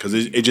button because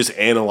it just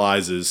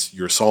analyzes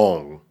your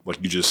song.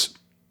 Like you just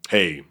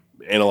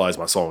analyze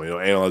my song. You know,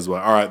 analyze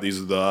like all right,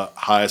 these are the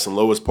highest and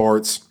lowest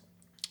parts.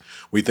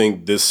 We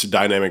think this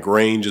dynamic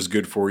range is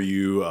good for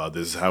you.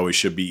 This is how it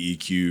should be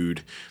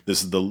EQ'd.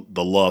 This is the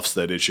LUFs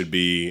that it should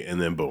be,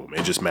 and then boom,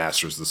 it just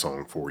masters the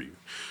song for you.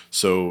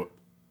 So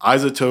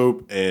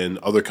iZotope and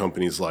other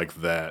companies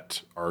like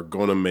that are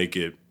going to make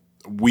it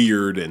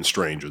weird and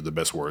strange are the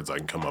best words I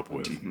can come up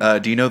with.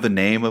 Do you know the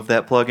name of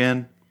that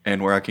plugin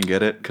and where I can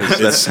get it? Because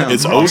that sounds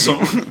It's awesome.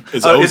 Ozone.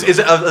 It's Ozone. Is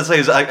it, let's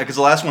say, because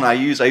the last one I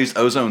used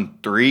Ozone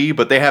 3,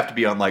 but they have to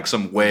be on like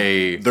some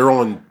way. They're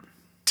on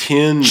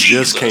 10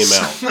 just came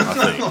out,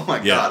 I think. Oh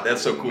my god,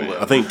 that's so cool.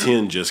 I think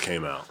 10 just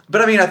came out.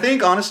 But I mean, I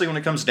think honestly, when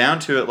it comes down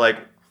to it, like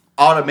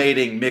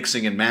automating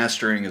mixing and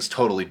mastering is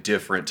totally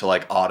different to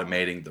like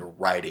automating the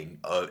writing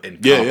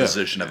and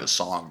composition of a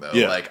song, though.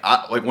 Yeah.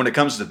 Like when it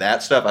comes to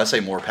that stuff, I say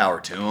more power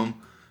to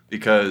them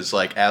because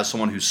like as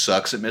someone who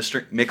sucks at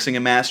mixing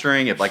and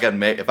mastering, if I can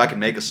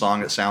make a song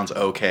that sounds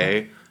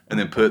okay and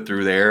then put it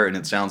through there and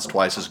it sounds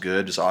twice as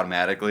good just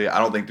automatically, I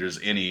don't think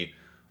there's any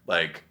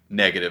like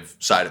negative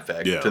side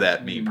effect to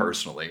that. Me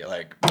personally,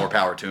 like more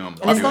power to them.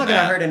 And it's not going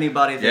to hurt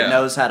anybody that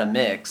knows how to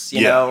mix,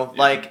 you know?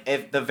 Like,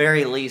 if the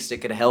very least, it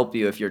could help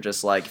you if you're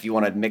just like, if you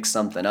want to mix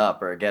something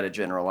up or get a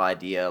general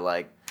idea,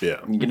 like,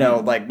 you know,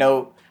 like,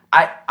 no,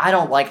 I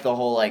don't like the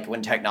whole, like,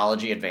 when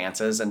technology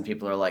advances and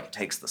people are like, it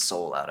takes the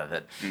soul out of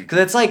it. Because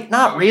it's like,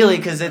 not really,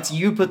 because it's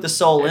you put the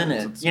soul in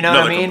it. You know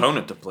what I mean?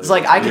 Component to play it's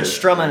like, with. I could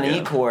strum an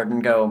E chord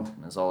and go,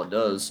 that's all it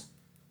does.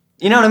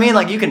 You know what I mean?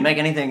 Like, you can make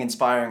anything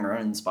inspiring or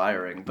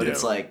uninspiring, but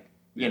it's like,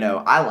 you know,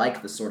 I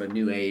like the sort of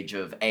new age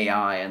of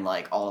AI and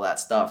like all that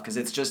stuff because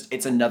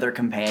it's another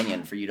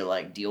companion for you to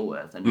like deal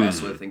with and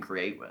mess with and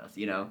create with,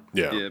 you know?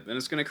 Yeah, and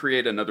it's going to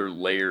create another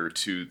layer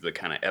to the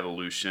kind of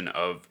evolution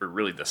of, or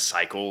really the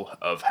cycle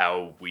of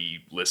how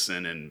we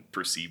listen and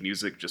perceive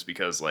music, just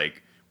because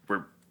like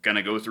we're going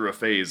to go through a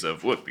phase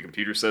of, look, the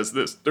computer says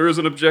this, there is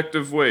an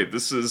objective way,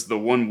 this is the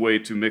one way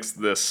to mix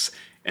this.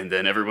 And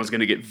then everyone's going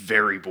to get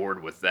very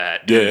bored with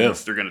that. Yeah.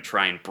 They're going to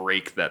try and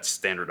break that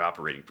standard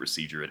operating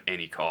procedure at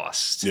any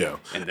cost. Yeah.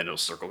 And then it'll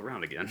circle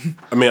around again.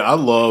 I mean, I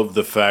love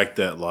the fact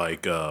that,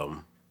 like,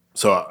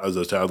 so as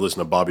I said, I listen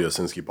to Bobby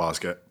Osinski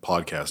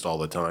podcast all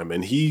the time,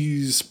 and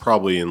he's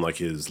probably in, like,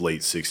 his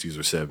late 60s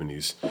or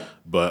 70s.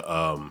 But,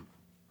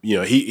 you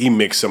know, he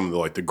mixed some of the,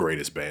 like, the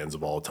greatest bands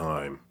of all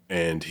time.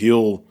 And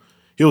he'll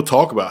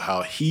talk about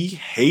how he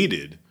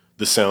hated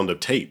the sound of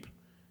tape.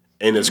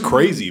 And it's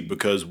crazy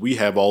because we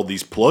have all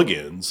these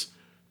plugins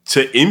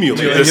to emulate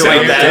the sound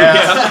of tape.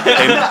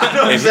 I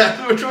know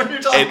exactly which one you're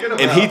talking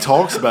about. And he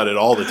talks about it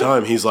all the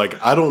time. He's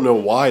like, I don't know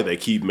why they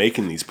keep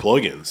making these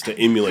plugins to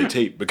emulate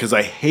tape because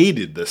I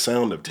hated the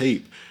sound of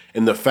tape.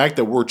 And the fact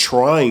that we're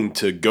trying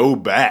to go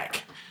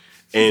back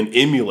and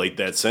emulate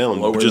that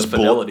sound. Lower just the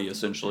fidelity,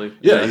 essentially.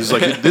 Yeah, he's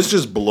like, this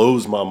just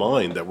blows my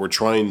mind that we're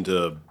trying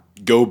to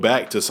go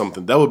back to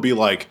something. That would be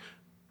like,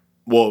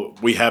 well,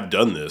 we have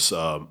done this,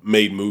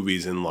 made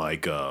movies in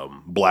like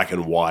black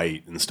and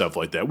white and stuff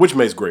like that, which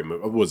makes great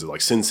movies. What was it, like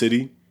Sin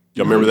City?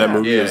 Y'all remember that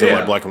movie? It was in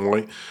like black and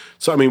white.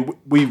 So I mean,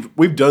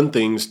 we've done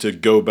things to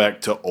go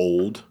back to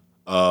old.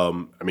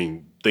 I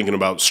mean, thinking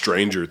about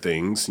Stranger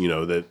Things, you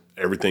know, that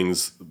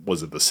everything's,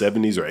 was it the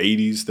 70s or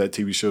 80s that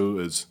TV show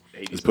is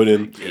put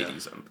in?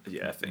 80s,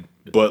 yeah, I think.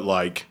 But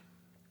like,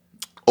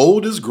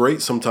 old is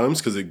great sometimes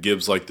because it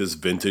gives like this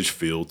vintage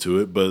feel to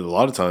it. But a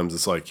lot of times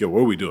it's like, yo,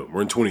 what are we doing?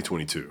 We're in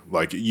 2022.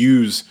 Like,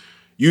 use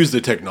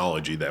the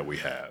technology that we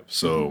have.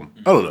 So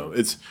I don't know.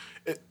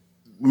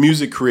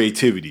 Music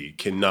creativity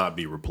cannot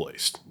be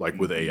replaced like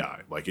with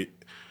AI. Like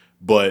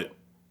But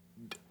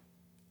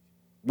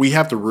we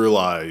have to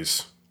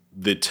realize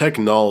the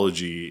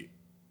technology,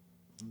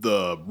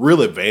 the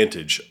real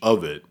advantage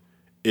of it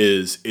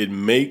is it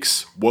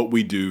makes what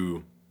we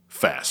do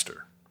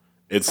faster.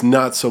 It's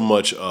not so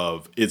much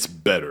of it's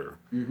better.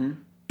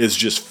 It's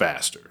just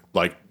faster.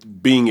 Like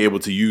being able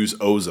to use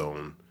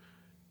Ozone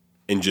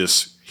and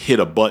just hit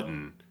a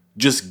button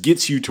just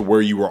gets you to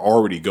where you were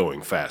already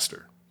going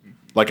faster.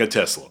 Like a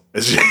Tesla.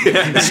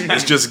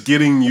 It's just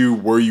getting you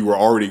where you were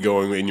already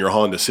going in your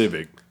Honda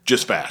Civic,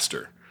 just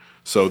faster.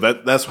 So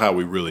that's how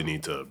we really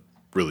need to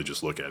really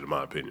just look at it, in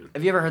my opinion.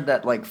 Have you ever heard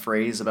that like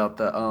phrase about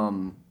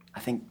the I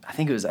think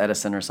it was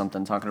Edison or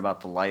something talking about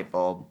the light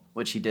bulb,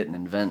 which he didn't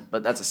invent,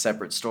 but that's a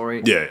separate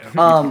story. Yeah.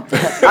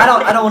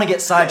 I don't want to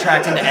get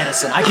sidetracked into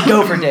Edison. I could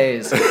go for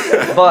days,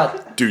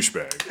 but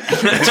Douchebag.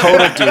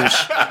 total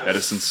douche.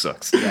 Edison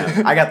sucks.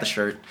 Yeah, I got the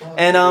shirt.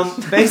 And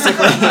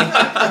basically,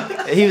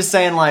 he was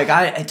saying like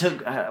it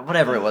took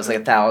whatever it was, like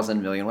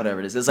 1,000 million, whatever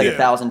it is. It's like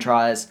 1,000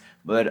 tries,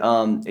 but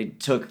it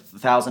took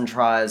 1,000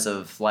 tries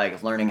of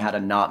like learning how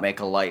to not make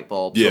a light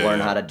bulb to learn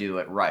how to do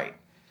it right.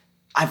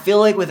 I feel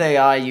like with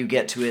AI, you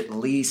get to at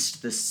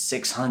least the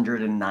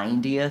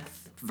 690th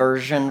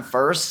version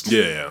first.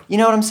 Yeah. You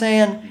know what I'm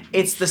saying?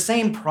 It's the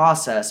same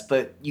process,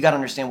 but you got to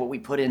understand what we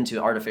put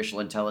into artificial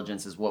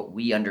intelligence is what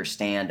we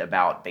understand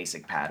about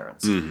basic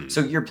patterns.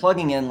 So you're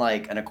plugging in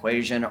like an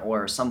equation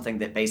or something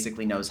that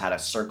basically knows how to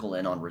circle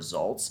in on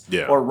results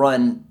or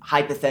run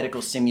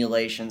hypothetical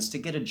simulations to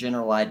get a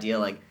general idea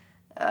like,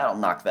 I'll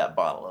knock that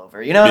bottle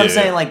over. You know what I'm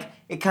saying? Like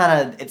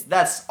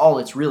that's all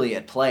it's really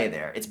at play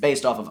there. It's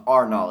based off of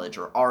our knowledge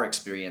or our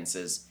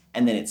experiences,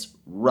 and then it's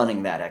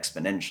running that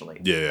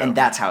exponentially. And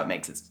that's how it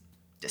makes its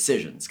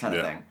decisions, kind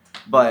of thing.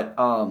 But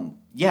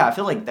I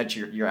feel like that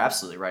you're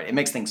absolutely right. It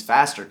makes things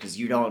faster because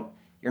you're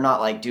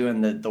not like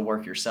doing the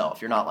work yourself.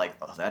 You're not like,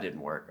 oh, that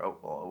didn't work.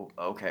 Oh,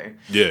 okay.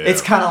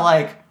 It's kind of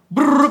like,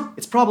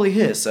 it's probably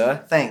his,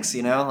 thanks,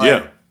 you know?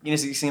 Like, you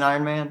seen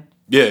Iron Man?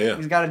 Yeah.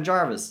 He's got a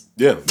Jarvis.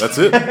 Yeah, that's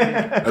it.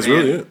 That's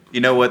really it. You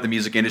know what the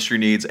music industry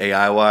needs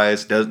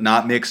AI-wise?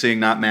 Not mixing,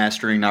 not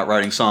mastering, not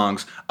writing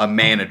songs. A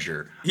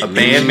manager. A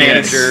band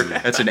manager.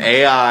 That's an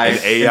AI. An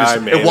AI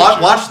manager.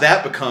 Watch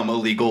that become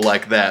illegal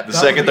like that. The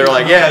second they're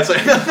like, it's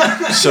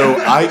like... So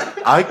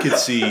I could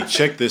see,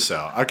 check this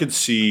out. I could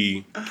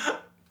see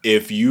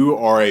if you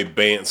are a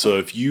band, so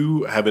if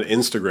you have an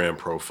Instagram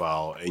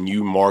profile and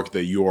you mark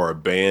that you are a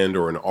band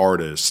or an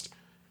artist,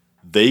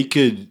 they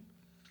could...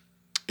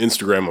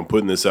 Instagram, I'm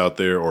putting this out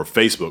there, or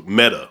Facebook,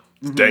 Meta.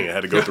 Dang, I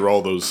had to go through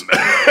all those.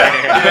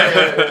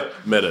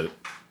 Meta.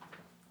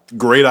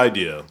 Great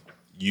idea.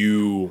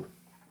 You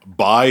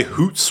buy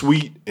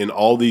Hootsuite and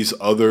all these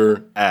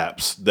other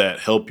apps that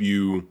help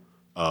you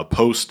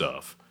post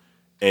stuff.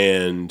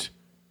 And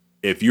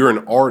if you're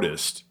an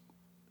artist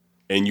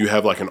and you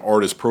have like an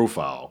artist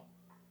profile,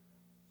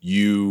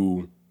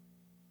 you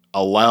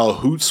allow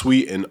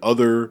Hootsuite and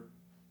other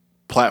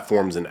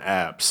platforms and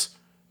apps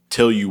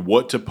tell you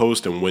what to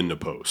post and when to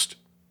post.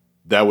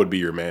 That would be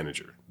your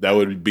manager. That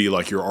would be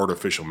like your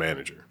artificial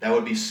manager. That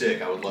would be sick.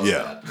 I would love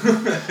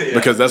that.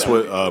 Because that's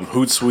what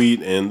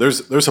Hootsuite and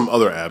there's some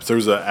other apps.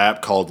 There's an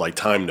app called like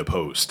Time to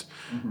Post,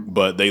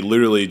 but they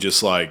literally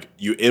just like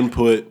you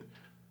input.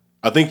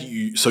 I think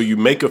you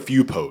make a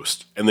few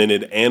posts and then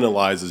it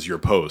analyzes your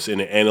post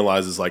and it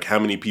analyzes like how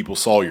many people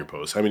saw your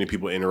post, how many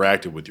people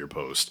interacted with your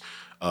post,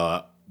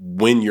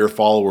 when your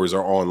followers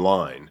are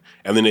online.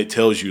 And then it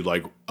tells you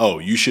like, oh,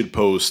 you should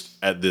post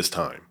at this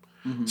time.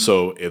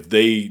 So if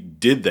they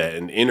did that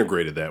and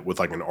integrated that with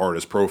like an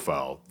artist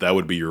profile, that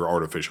would be your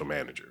artificial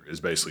manager.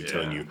 Is basically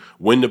telling you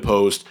when to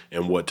post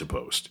and what to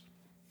post.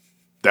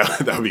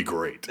 That would be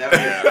great.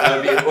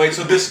 That would be, wait,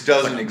 so this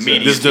doesn't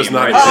exist? This does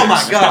not exist. Oh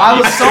my god! I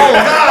was sold.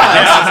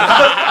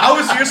 I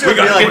was seriously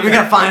going to be like, we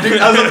gotta find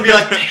it. I was going to be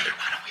like, damn.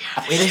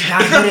 We just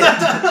gotta get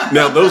it.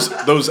 Now those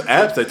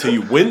apps that tell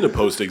you when to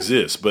post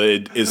exist, but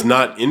it is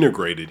not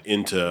integrated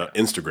into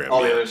Instagram.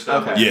 All the yet. other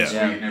stuff. Okay.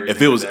 Yeah.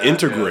 If it was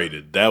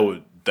integrated, that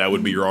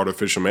would be your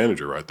artificial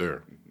manager right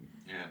there.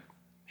 Yeah.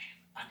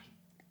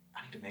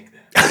 I need to make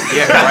that.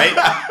 Yeah, right?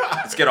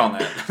 Let's get on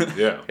that.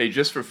 Yeah. Hey,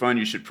 just for fun,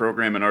 you should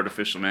program an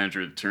artificial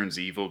manager that turns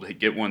evil to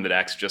get one that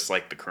acts just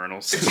like the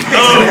Colonels.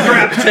 Oh,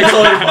 crap. It takes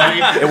all your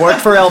money. It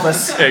worked for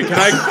Elvis. Hey, can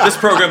I? This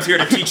program's here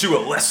to teach you a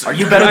lesson. Are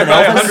you better than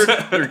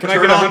Elvis? Or can I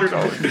get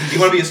 $100? You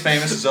want to be as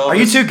famous as Elvis? Are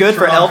you too good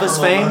for Turn on Elvis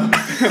Colonel.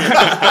 fame?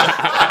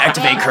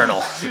 Activate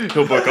Colonel.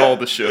 He'll book all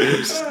the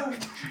shows.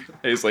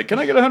 He's like, can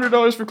I get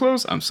 $100 for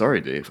clothes? I'm sorry,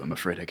 Dave. I'm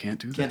afraid I can't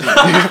do that.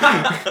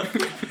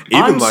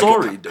 Even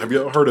sorry, have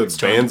you ever heard of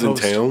Bands in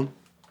Town?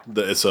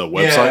 It's a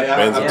website,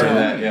 Bands in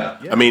Town. Yeah.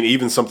 I mean,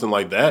 even something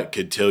like that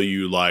could tell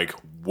you like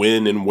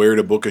when and where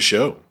to book a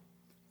show.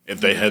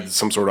 If they had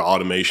some sort of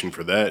automation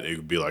for that, it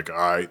would be like, all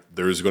right,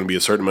 there's going to be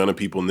a certain amount of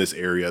people in this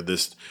area,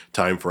 this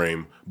time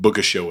frame, book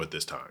a show at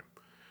this time.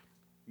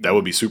 That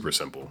would be super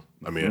simple.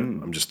 I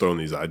mean, I'm just throwing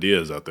these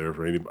ideas out there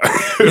for anybody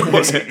who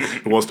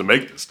wants to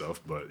make this stuff,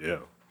 but yeah.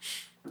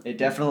 It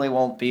definitely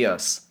won't be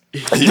us.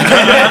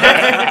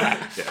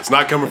 Yeah, it's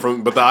not coming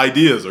from, but the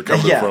ideas are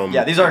coming from.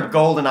 Yeah, these are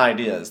golden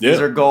ideas. Yeah.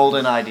 These are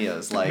golden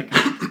ideas, like,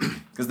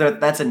 because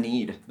that's a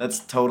need. That's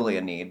totally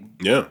a need.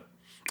 Yeah.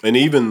 And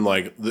even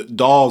like the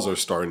DAWs are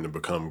starting to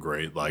become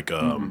great. Like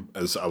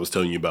as I was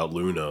telling you about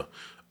Luna,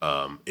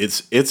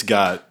 it's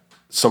got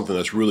something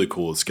that's really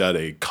cool. It's got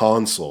a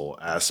console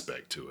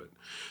aspect to it.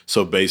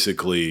 So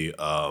basically,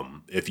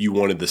 if you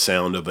wanted the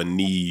sound of a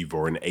Neve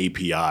or an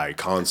API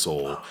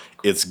console,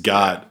 it's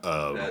got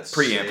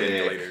Preamp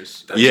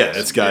emulators.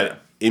 it's got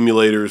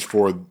emulators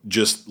for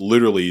just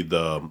literally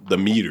the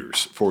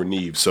meters for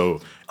Neve.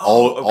 So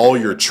all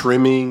your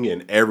trimming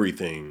and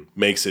everything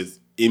makes it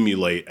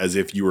emulate as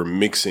if you were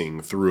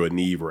mixing through a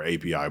Neve or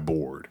API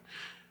board.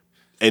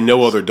 And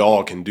no other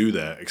DAW can do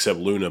that except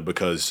Luna,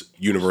 because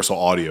Universal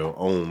Audio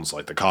owns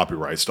like the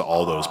copyrights to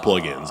all those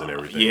plugins and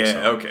everything. Yeah.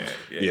 So, Okay.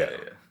 yeah.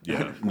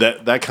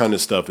 That kind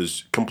of stuff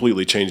is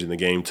completely changing the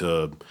game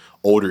to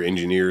older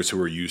engineers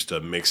who are used to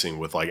mixing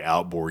with like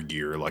outboard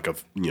gear, like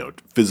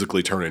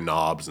physically turning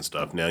knobs and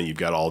stuff. Now you've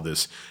got all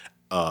this.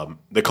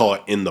 They call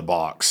it in the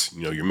box.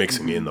 You're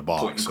mixing in the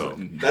box. So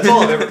That's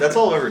all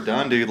I've ever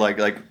done, dude.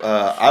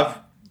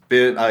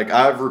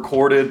 I've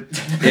recorded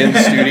in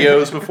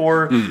studios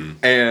before,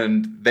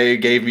 and they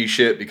gave me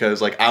shit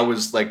because like I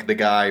was like the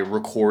guy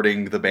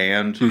recording the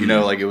band,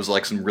 like it was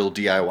like some real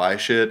DIY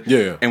shit.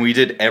 Yeah. And we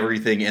did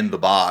everything in the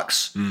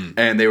box,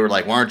 and they were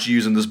like, "Why aren't you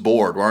using this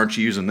board? Why aren't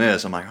you using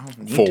this?" I'm like, "I don't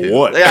need For to."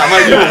 what? Yeah, I'm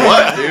like, "For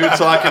what, dude?"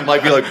 So I can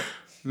like be like,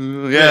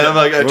 "Yeah," I'm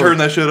like, I turn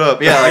that shit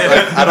up. Yeah,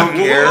 like I don't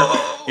care.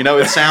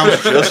 It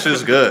sounds just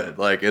as good.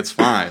 Like, it's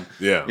fine.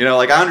 Yeah.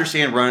 Like, I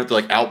understand running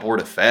through, like,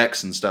 outboard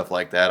effects and stuff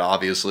like that,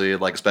 obviously.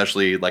 Like,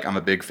 especially, like, I'm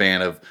a big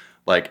fan of,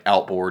 like,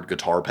 outboard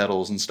guitar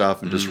pedals and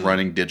stuff and just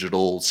running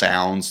digital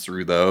sounds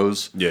through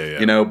those.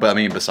 Yeah. But, I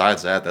mean,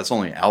 besides that, that's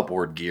only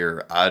outboard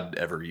gear I'd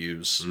ever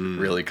use,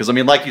 really. Because, I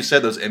mean, like you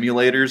said, those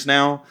emulators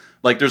now,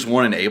 like, there's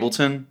one in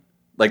Ableton,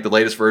 like, the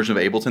latest version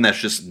of Ableton that's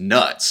just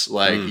nuts.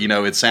 Like,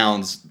 it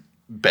sounds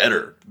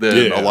better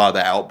than a lot of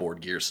the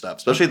outboard gear stuff,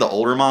 especially the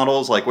older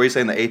models. Like, what are you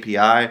saying, the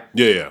API?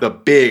 Yeah. The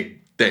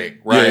big thing,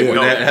 right? Yeah. When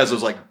it has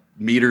those like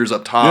meters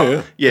up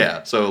top.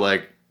 Yeah. So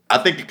like, I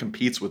think it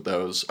competes with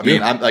those. I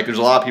mean, I'm like, there's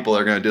a lot of people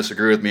that are going to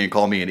disagree with me and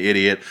call me an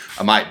idiot.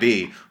 I might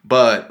be,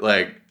 but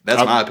like,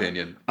 that's my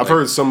opinion. I've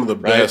heard some of the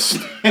best,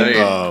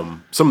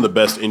 some of the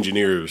best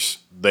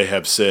engineers. They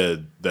have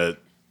said that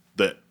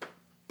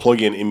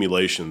plug-in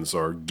emulations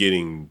are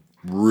getting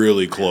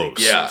really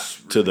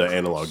close to the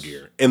analog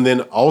gear. And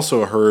then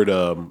also heard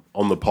on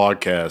the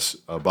podcast,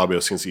 Bobby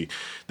Owsinski,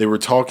 they were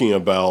talking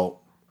about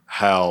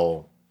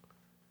how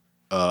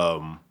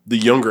the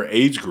younger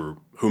age group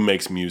who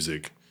makes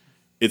music,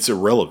 it's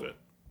irrelevant.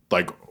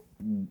 Like,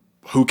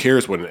 who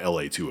cares what an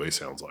LA2A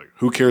sounds like?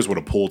 Who cares what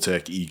a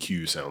Pultec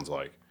EQ sounds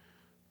like?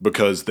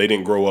 Because they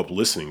didn't grow up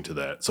listening to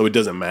that. So it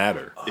doesn't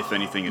matter. If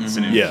anything, it's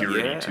an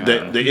impurity to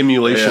them. The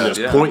emulation is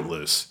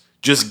pointless.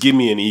 Just give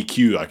me an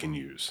EQ I can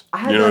use. I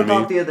had that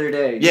thought the other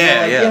day. You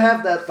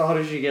have that thought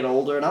as you get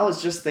older, and I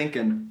was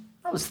thinking.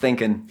 I was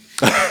pondering.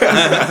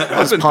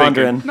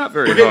 Not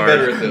very We're hard. getting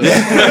better at this.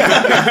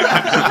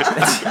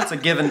 It's a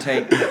give and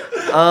take.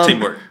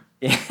 Teamwork.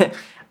 Yeah.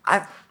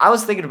 I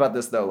was thinking about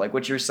this though, like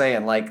what you're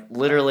saying, like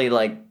literally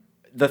like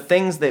the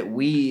things that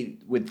we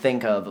would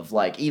think of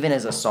like even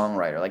as a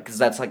songwriter, like because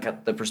that's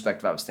like the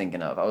perspective I was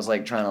thinking of. I was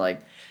like trying to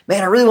like,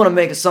 man, I really want to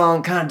make a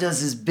song kind of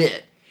does this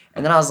bit,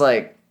 and then I was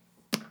like,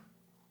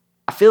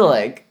 I feel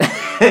like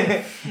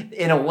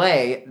in a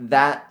way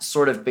that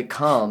sort of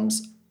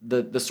becomes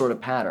the sort of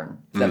pattern,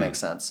 if that makes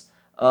sense.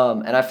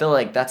 And I feel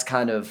like that's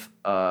kind of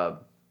I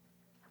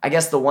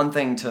guess the one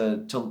thing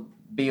to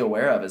be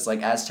aware of is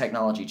like as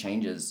technology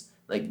changes,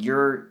 like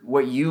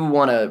what you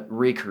want to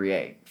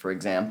recreate, for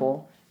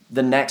example,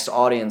 the next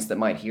audience that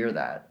might hear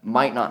that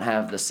might not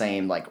have the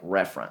same like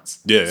reference.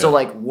 So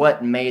like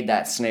what made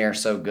that snare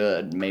so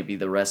good, maybe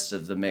the rest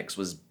of the mix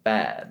was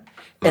bad.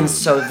 And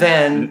so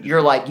then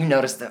you're like, you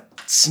notice the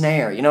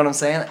snare, you know what I'm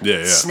saying?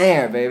 Yeah.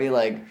 Snare, baby,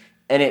 like,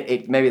 and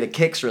it maybe the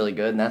kick's really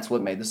good, and that's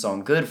what made the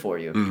song good for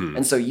you.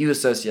 And so you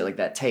associate like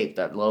that tape,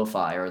 that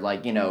lo-fi, or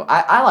like,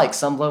 I like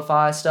some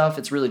lo-fi stuff.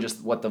 It's really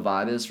just what the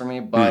vibe is for me.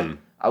 But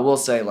I will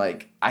say,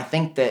 like, I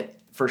think that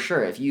for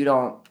sure, if you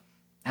don't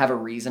have a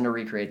reason to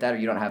recreate that, or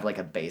you don't have like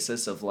a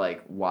basis of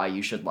like why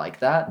you should like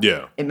that,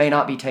 it may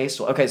not be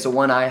tasteful. Okay, so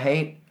one I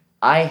hate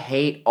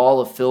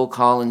all of Phil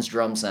Collins'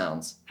 drum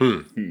sounds.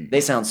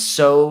 They sound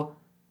so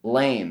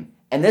lame.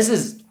 And this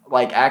is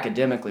like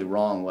academically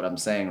wrong what I'm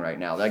saying right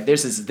now. Like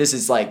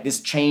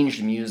this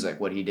changed music,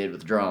 what he did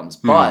with drums,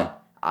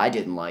 but I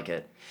didn't like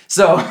it.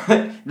 So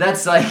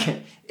that's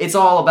like, it's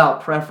all about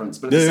preference.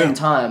 But at the same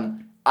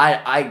time,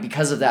 I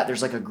because of that,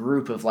 there's like a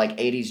group of like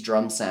 80s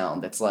drum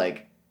sound that's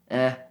like,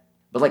 But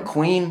like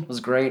Queen was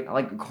great. I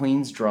like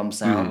Queen's drum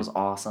sound was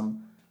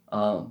awesome.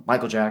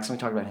 Michael Jackson, we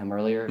talked about him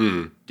earlier.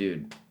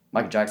 Dude,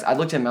 Michael Jackson. I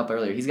looked him up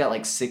earlier. He's got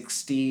like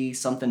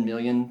 60-something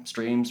million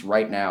streams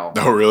right now.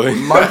 Oh, really?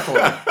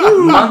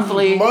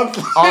 Monthly on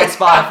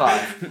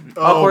Spotify.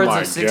 Upwards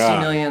of 60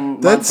 million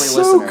monthly listeners. That's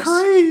so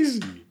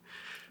crazy.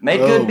 Made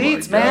good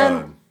beats,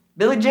 man.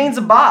 Billie Jean's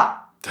a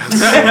bop.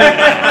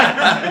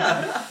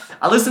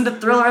 I listen to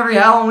Thriller every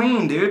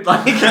Halloween, dude.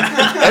 Like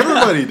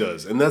Everybody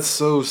does, and that's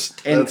so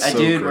and so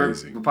dude,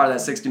 crazy. we're part of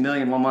that 60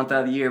 million 1 month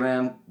out of the year,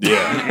 man.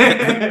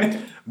 Yeah.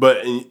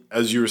 But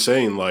as you were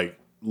saying, like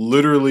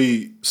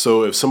literally,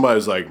 so if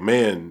somebody's like,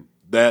 man,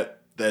 that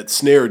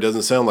snare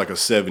doesn't sound like a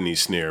 70s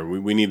snare,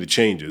 we need to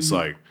change it. It's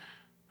like,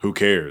 who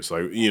cares?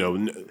 Like,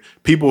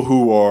 people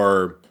who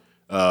are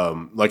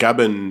like I've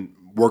been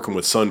working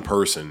with Sun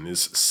Person,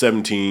 this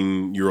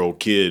 17-year-old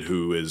kid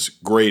who is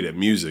great at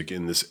music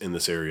in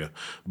this area,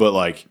 but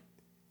like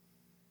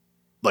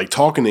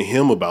talking to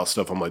him about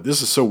stuff, I'm like,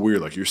 this is so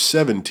weird. Like, you're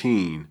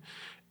 17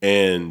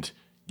 and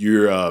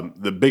you're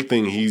the big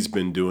thing he's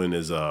been doing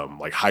is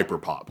like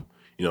hyperpop.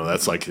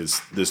 That's like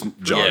this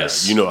genre.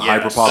 Yes.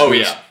 Hyperpop Oh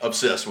is? yeah,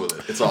 obsessed with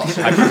it. It's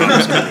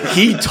awesome.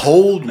 He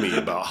told me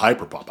about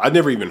hyperpop. I'd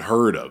never even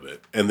heard of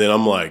it. And then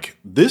I'm like,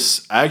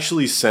 this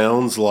actually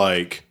sounds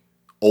like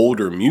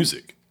older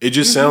music. It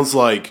just sounds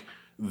like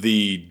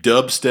the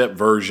dubstep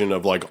version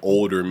of like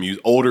older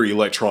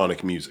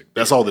electronic music.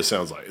 That's all this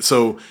sounds like.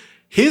 So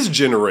his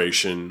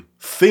generation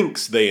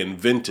thinks they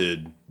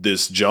invented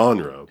this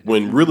genre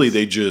when really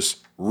they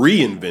just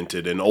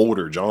reinvented an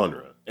older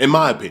genre. In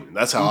my opinion,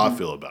 that's how I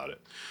feel about it.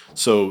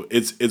 So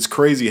it's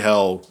crazy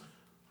how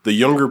the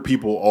younger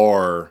people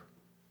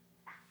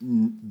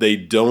they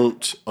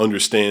don't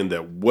understand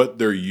that what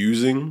they're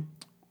using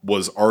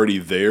was already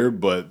there,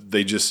 but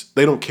they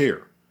don't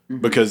care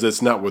because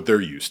that's not what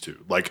they're used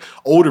to. Like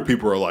older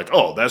people are like,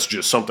 oh, that's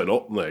just something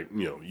like,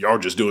 y'all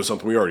just doing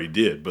something we already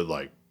did, but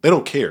like they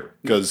don't care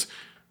because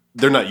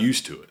they're not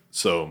used to it.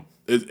 So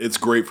it's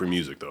great for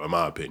music though, in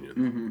my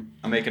opinion.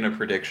 I'm making a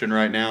prediction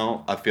right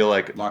now. I feel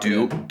like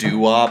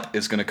doo-wop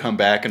is gonna come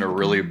back in a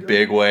really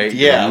big way.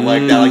 Yeah,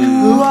 like that, like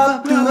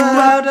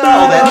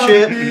all that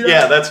shit.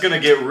 Yeah, that's gonna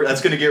get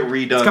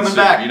redone. coming soon.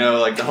 back.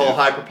 Like the whole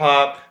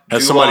hyperpop.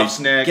 Has Doo-wop's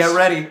somebody- next. Get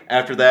ready.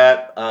 After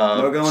that,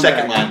 going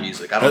second back. line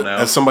music. I don't know.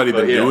 Has somebody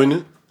But been yeah. doing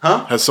it?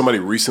 Huh? Has somebody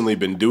recently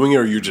been doing it,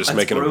 or you're just Let's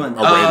making a ruin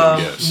random that.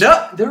 guess?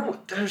 No,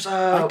 there's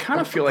I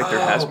kind of feel like there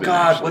has been. Oh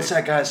God, actually. what's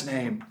that guy's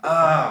name?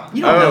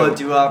 You don't know a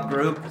doo-wop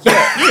group.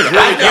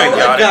 I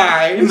know a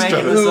guy You're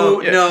making this who,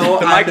 up. Yeah, no, the I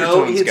know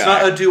microphones it's guy.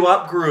 not a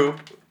doo-wop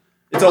group.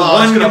 It's a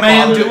Oh, it's gonna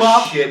one-man bother the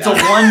doo-wop. shit It's a out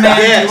of me. one-man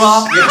Yes,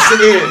 doo-wop. yes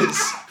it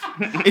is.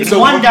 It's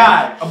one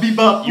guy. A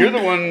bebop. You're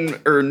the one,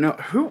 or no?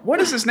 Who?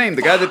 What is his name?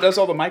 The guy that does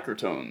all the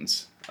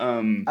microtones.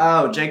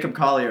 Oh, Jacob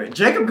Collier.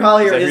 Jacob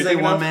Collier Is that who is you're a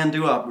thinking of? one-man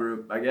doo-wop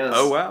group, I guess.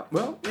 Oh wow.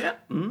 Well, yeah.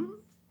 You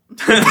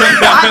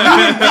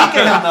didn't think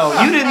of him,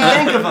 though. You didn't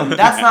think of him.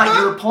 That's not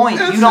your point.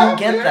 You don't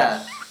get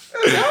that.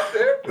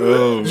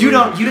 Oh, You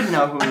didn't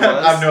know who he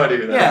was. I have no idea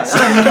who that Yeah, is. so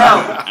doesn't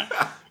count.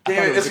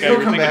 Damn it, was it's the guy gonna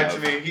you come were back to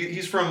thinking me.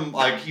 He's from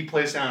he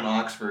plays down in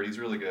Oxford. He's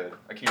really good.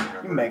 I can't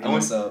remember. You're making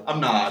this up. I'm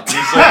not.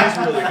 He's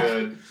really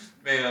good.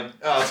 Man,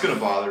 it's gonna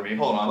bother me.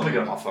 Hold on, let me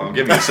get on my phone.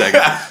 Give me a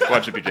second.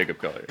 Watch it be Jacob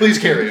Collier. Please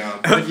carry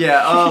on. But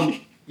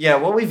yeah,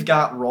 what we've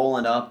got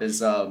rolling up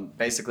is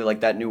basically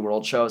like that New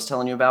World show I was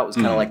telling you about was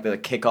kind of like the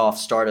kickoff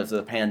start of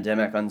the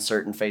pandemic,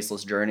 uncertain,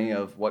 faceless journey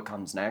of what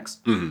comes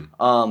next.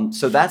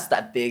 So that's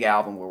that big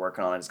album we're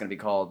working on. It's going to be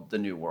called The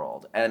New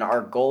World, and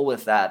our goal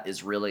with that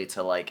is really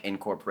to like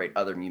incorporate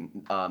other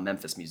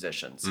Memphis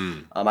musicians.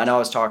 I know I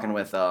was talking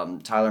with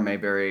Tyler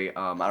Mayberry.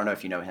 I don't know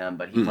if you know him,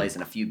 but he plays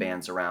in a few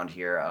bands around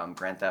here.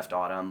 Grand Theft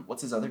Autumn.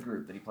 What's his other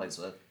group that he plays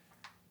with?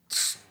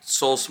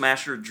 Soul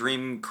Smasher,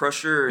 Dream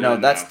Crusher. No,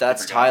 and-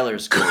 that's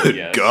Tyler's group. good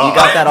Yeah. God. You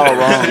got that all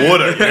wrong.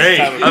 What a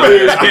name.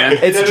 It's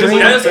That is Dream,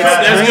 like- it's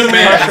that's Dream good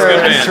band, that's Crusher,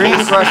 good band.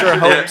 Dream Crusher,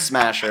 Hope Yeah.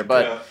 Smasher.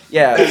 But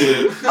yeah,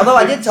 although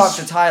I did talk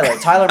to Tyler.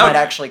 Tyler might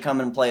actually come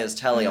and play as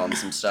Telly on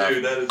some stuff.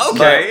 Dude, that is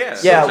Okay, yeah.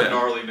 Yeah. such a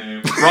gnarly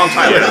name. Wrong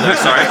Tyler.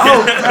 Sorry.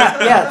 Oh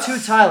crap! Yeah, two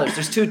Tylers.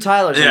 There's two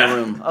Tylers in Yeah. the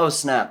room. Oh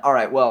snap! All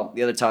right. Well,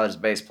 the other Tyler's a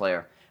bass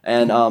player,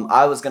 and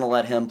I was gonna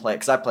let him play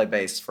because I play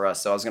bass for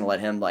us. So I was gonna let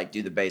him like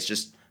do the bass,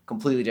 just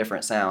completely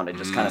different sound, and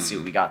just kind of see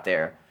what we got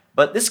there.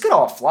 But this could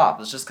all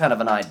flop. It's just kind of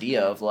an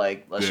idea of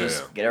like let's Yeah.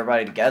 just get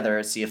everybody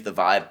together, see if the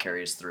vibe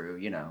carries through,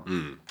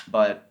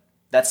 But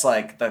that's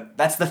like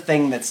that's the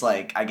thing that's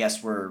like I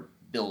guess we're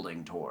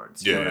building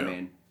towards. You know what I Yeah.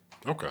 mean?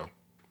 Okay,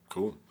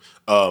 cool.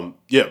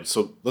 Yeah,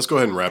 so let's go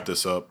ahead and wrap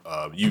this up.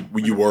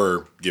 You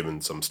were given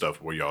some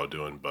stuff what y'all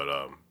doing, but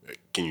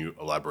can you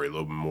elaborate a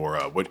little bit more?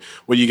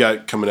 What you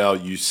got coming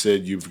out? You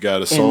said you've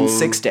got a song In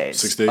 6 days.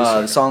 6 days.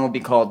 The song will be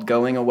called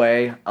 "Going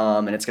Away,"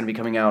 and it's going to be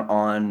coming out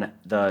on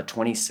the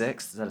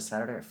 26th. Is that a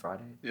Saturday or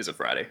Friday? It's a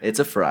Friday. It's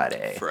a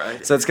Friday.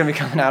 Friday. So it's going to be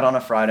coming out on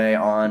a Friday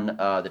on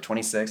the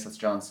 26th. That's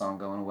John's song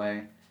 "Going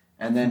Away,"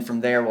 and then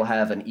from there we'll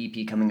have an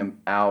EP coming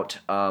out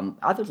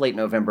either late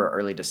November or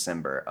early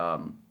December.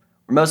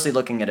 We're mostly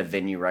looking at a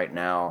venue right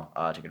now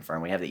to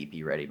confirm. We have the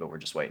EP ready, but we're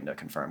just waiting to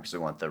confirm because we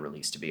want the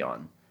release to be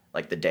on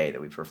like the day that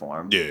we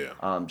perform.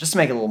 Yeah. Just to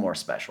make it a little more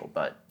special,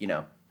 but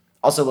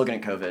also looking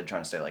at COVID,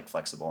 trying to stay like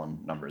flexible on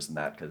numbers and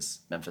that because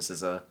Memphis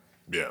is a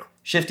Yeah.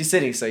 Shifty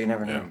city, so you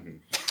never know.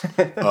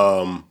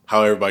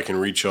 How everybody can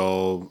reach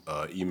y'all,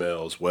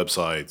 emails,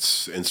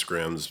 websites,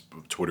 Instagrams,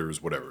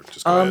 Twitters, whatever.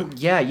 Just go ahead.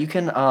 Yeah, you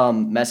can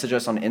message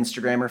us on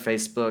Instagram or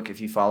Facebook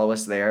if you follow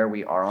us there.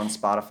 We are on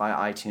Spotify,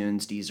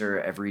 iTunes,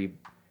 Deezer,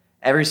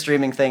 every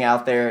streaming thing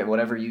out there,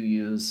 whatever you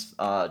use.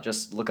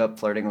 Just look up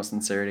Flirting with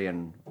Sincerity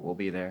and we'll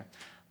be there.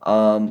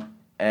 And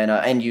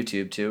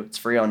YouTube too. It's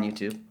free on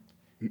YouTube.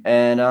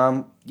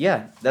 And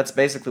yeah, that's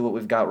basically what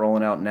we've got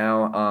rolling out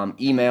now.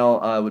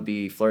 Email would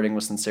be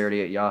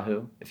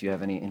flirtingwithsincerity@yahoo. If you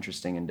have any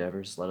interesting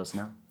endeavors, let us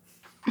know.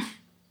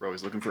 We're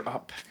always looking for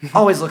op.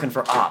 Always looking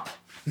for op.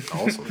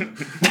 Awesome.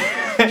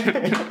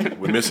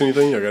 We miss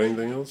anything? You got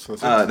anything else?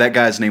 That's it? That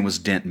guy's name was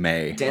Dent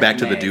May. Dent Back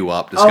to May. the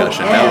doo-wop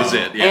discussion. That was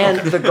it. Yeah.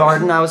 And the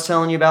garden I was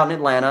telling you about in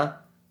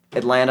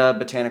Atlanta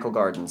Botanical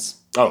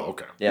Gardens. Oh,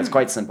 okay. Yeah, it's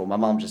quite simple. My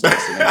mom just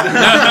texted me.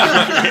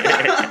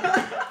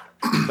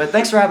 But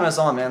thanks for having us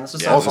on, man. This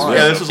was so awesome. fun.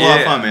 Yeah, this was a lot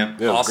of fun, man.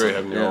 Yeah, it was Awesome. great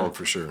having you Yeah. on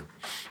for sure.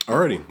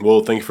 Alrighty.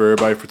 Well, thank you for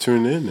everybody for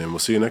tuning in, and we'll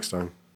see you next time.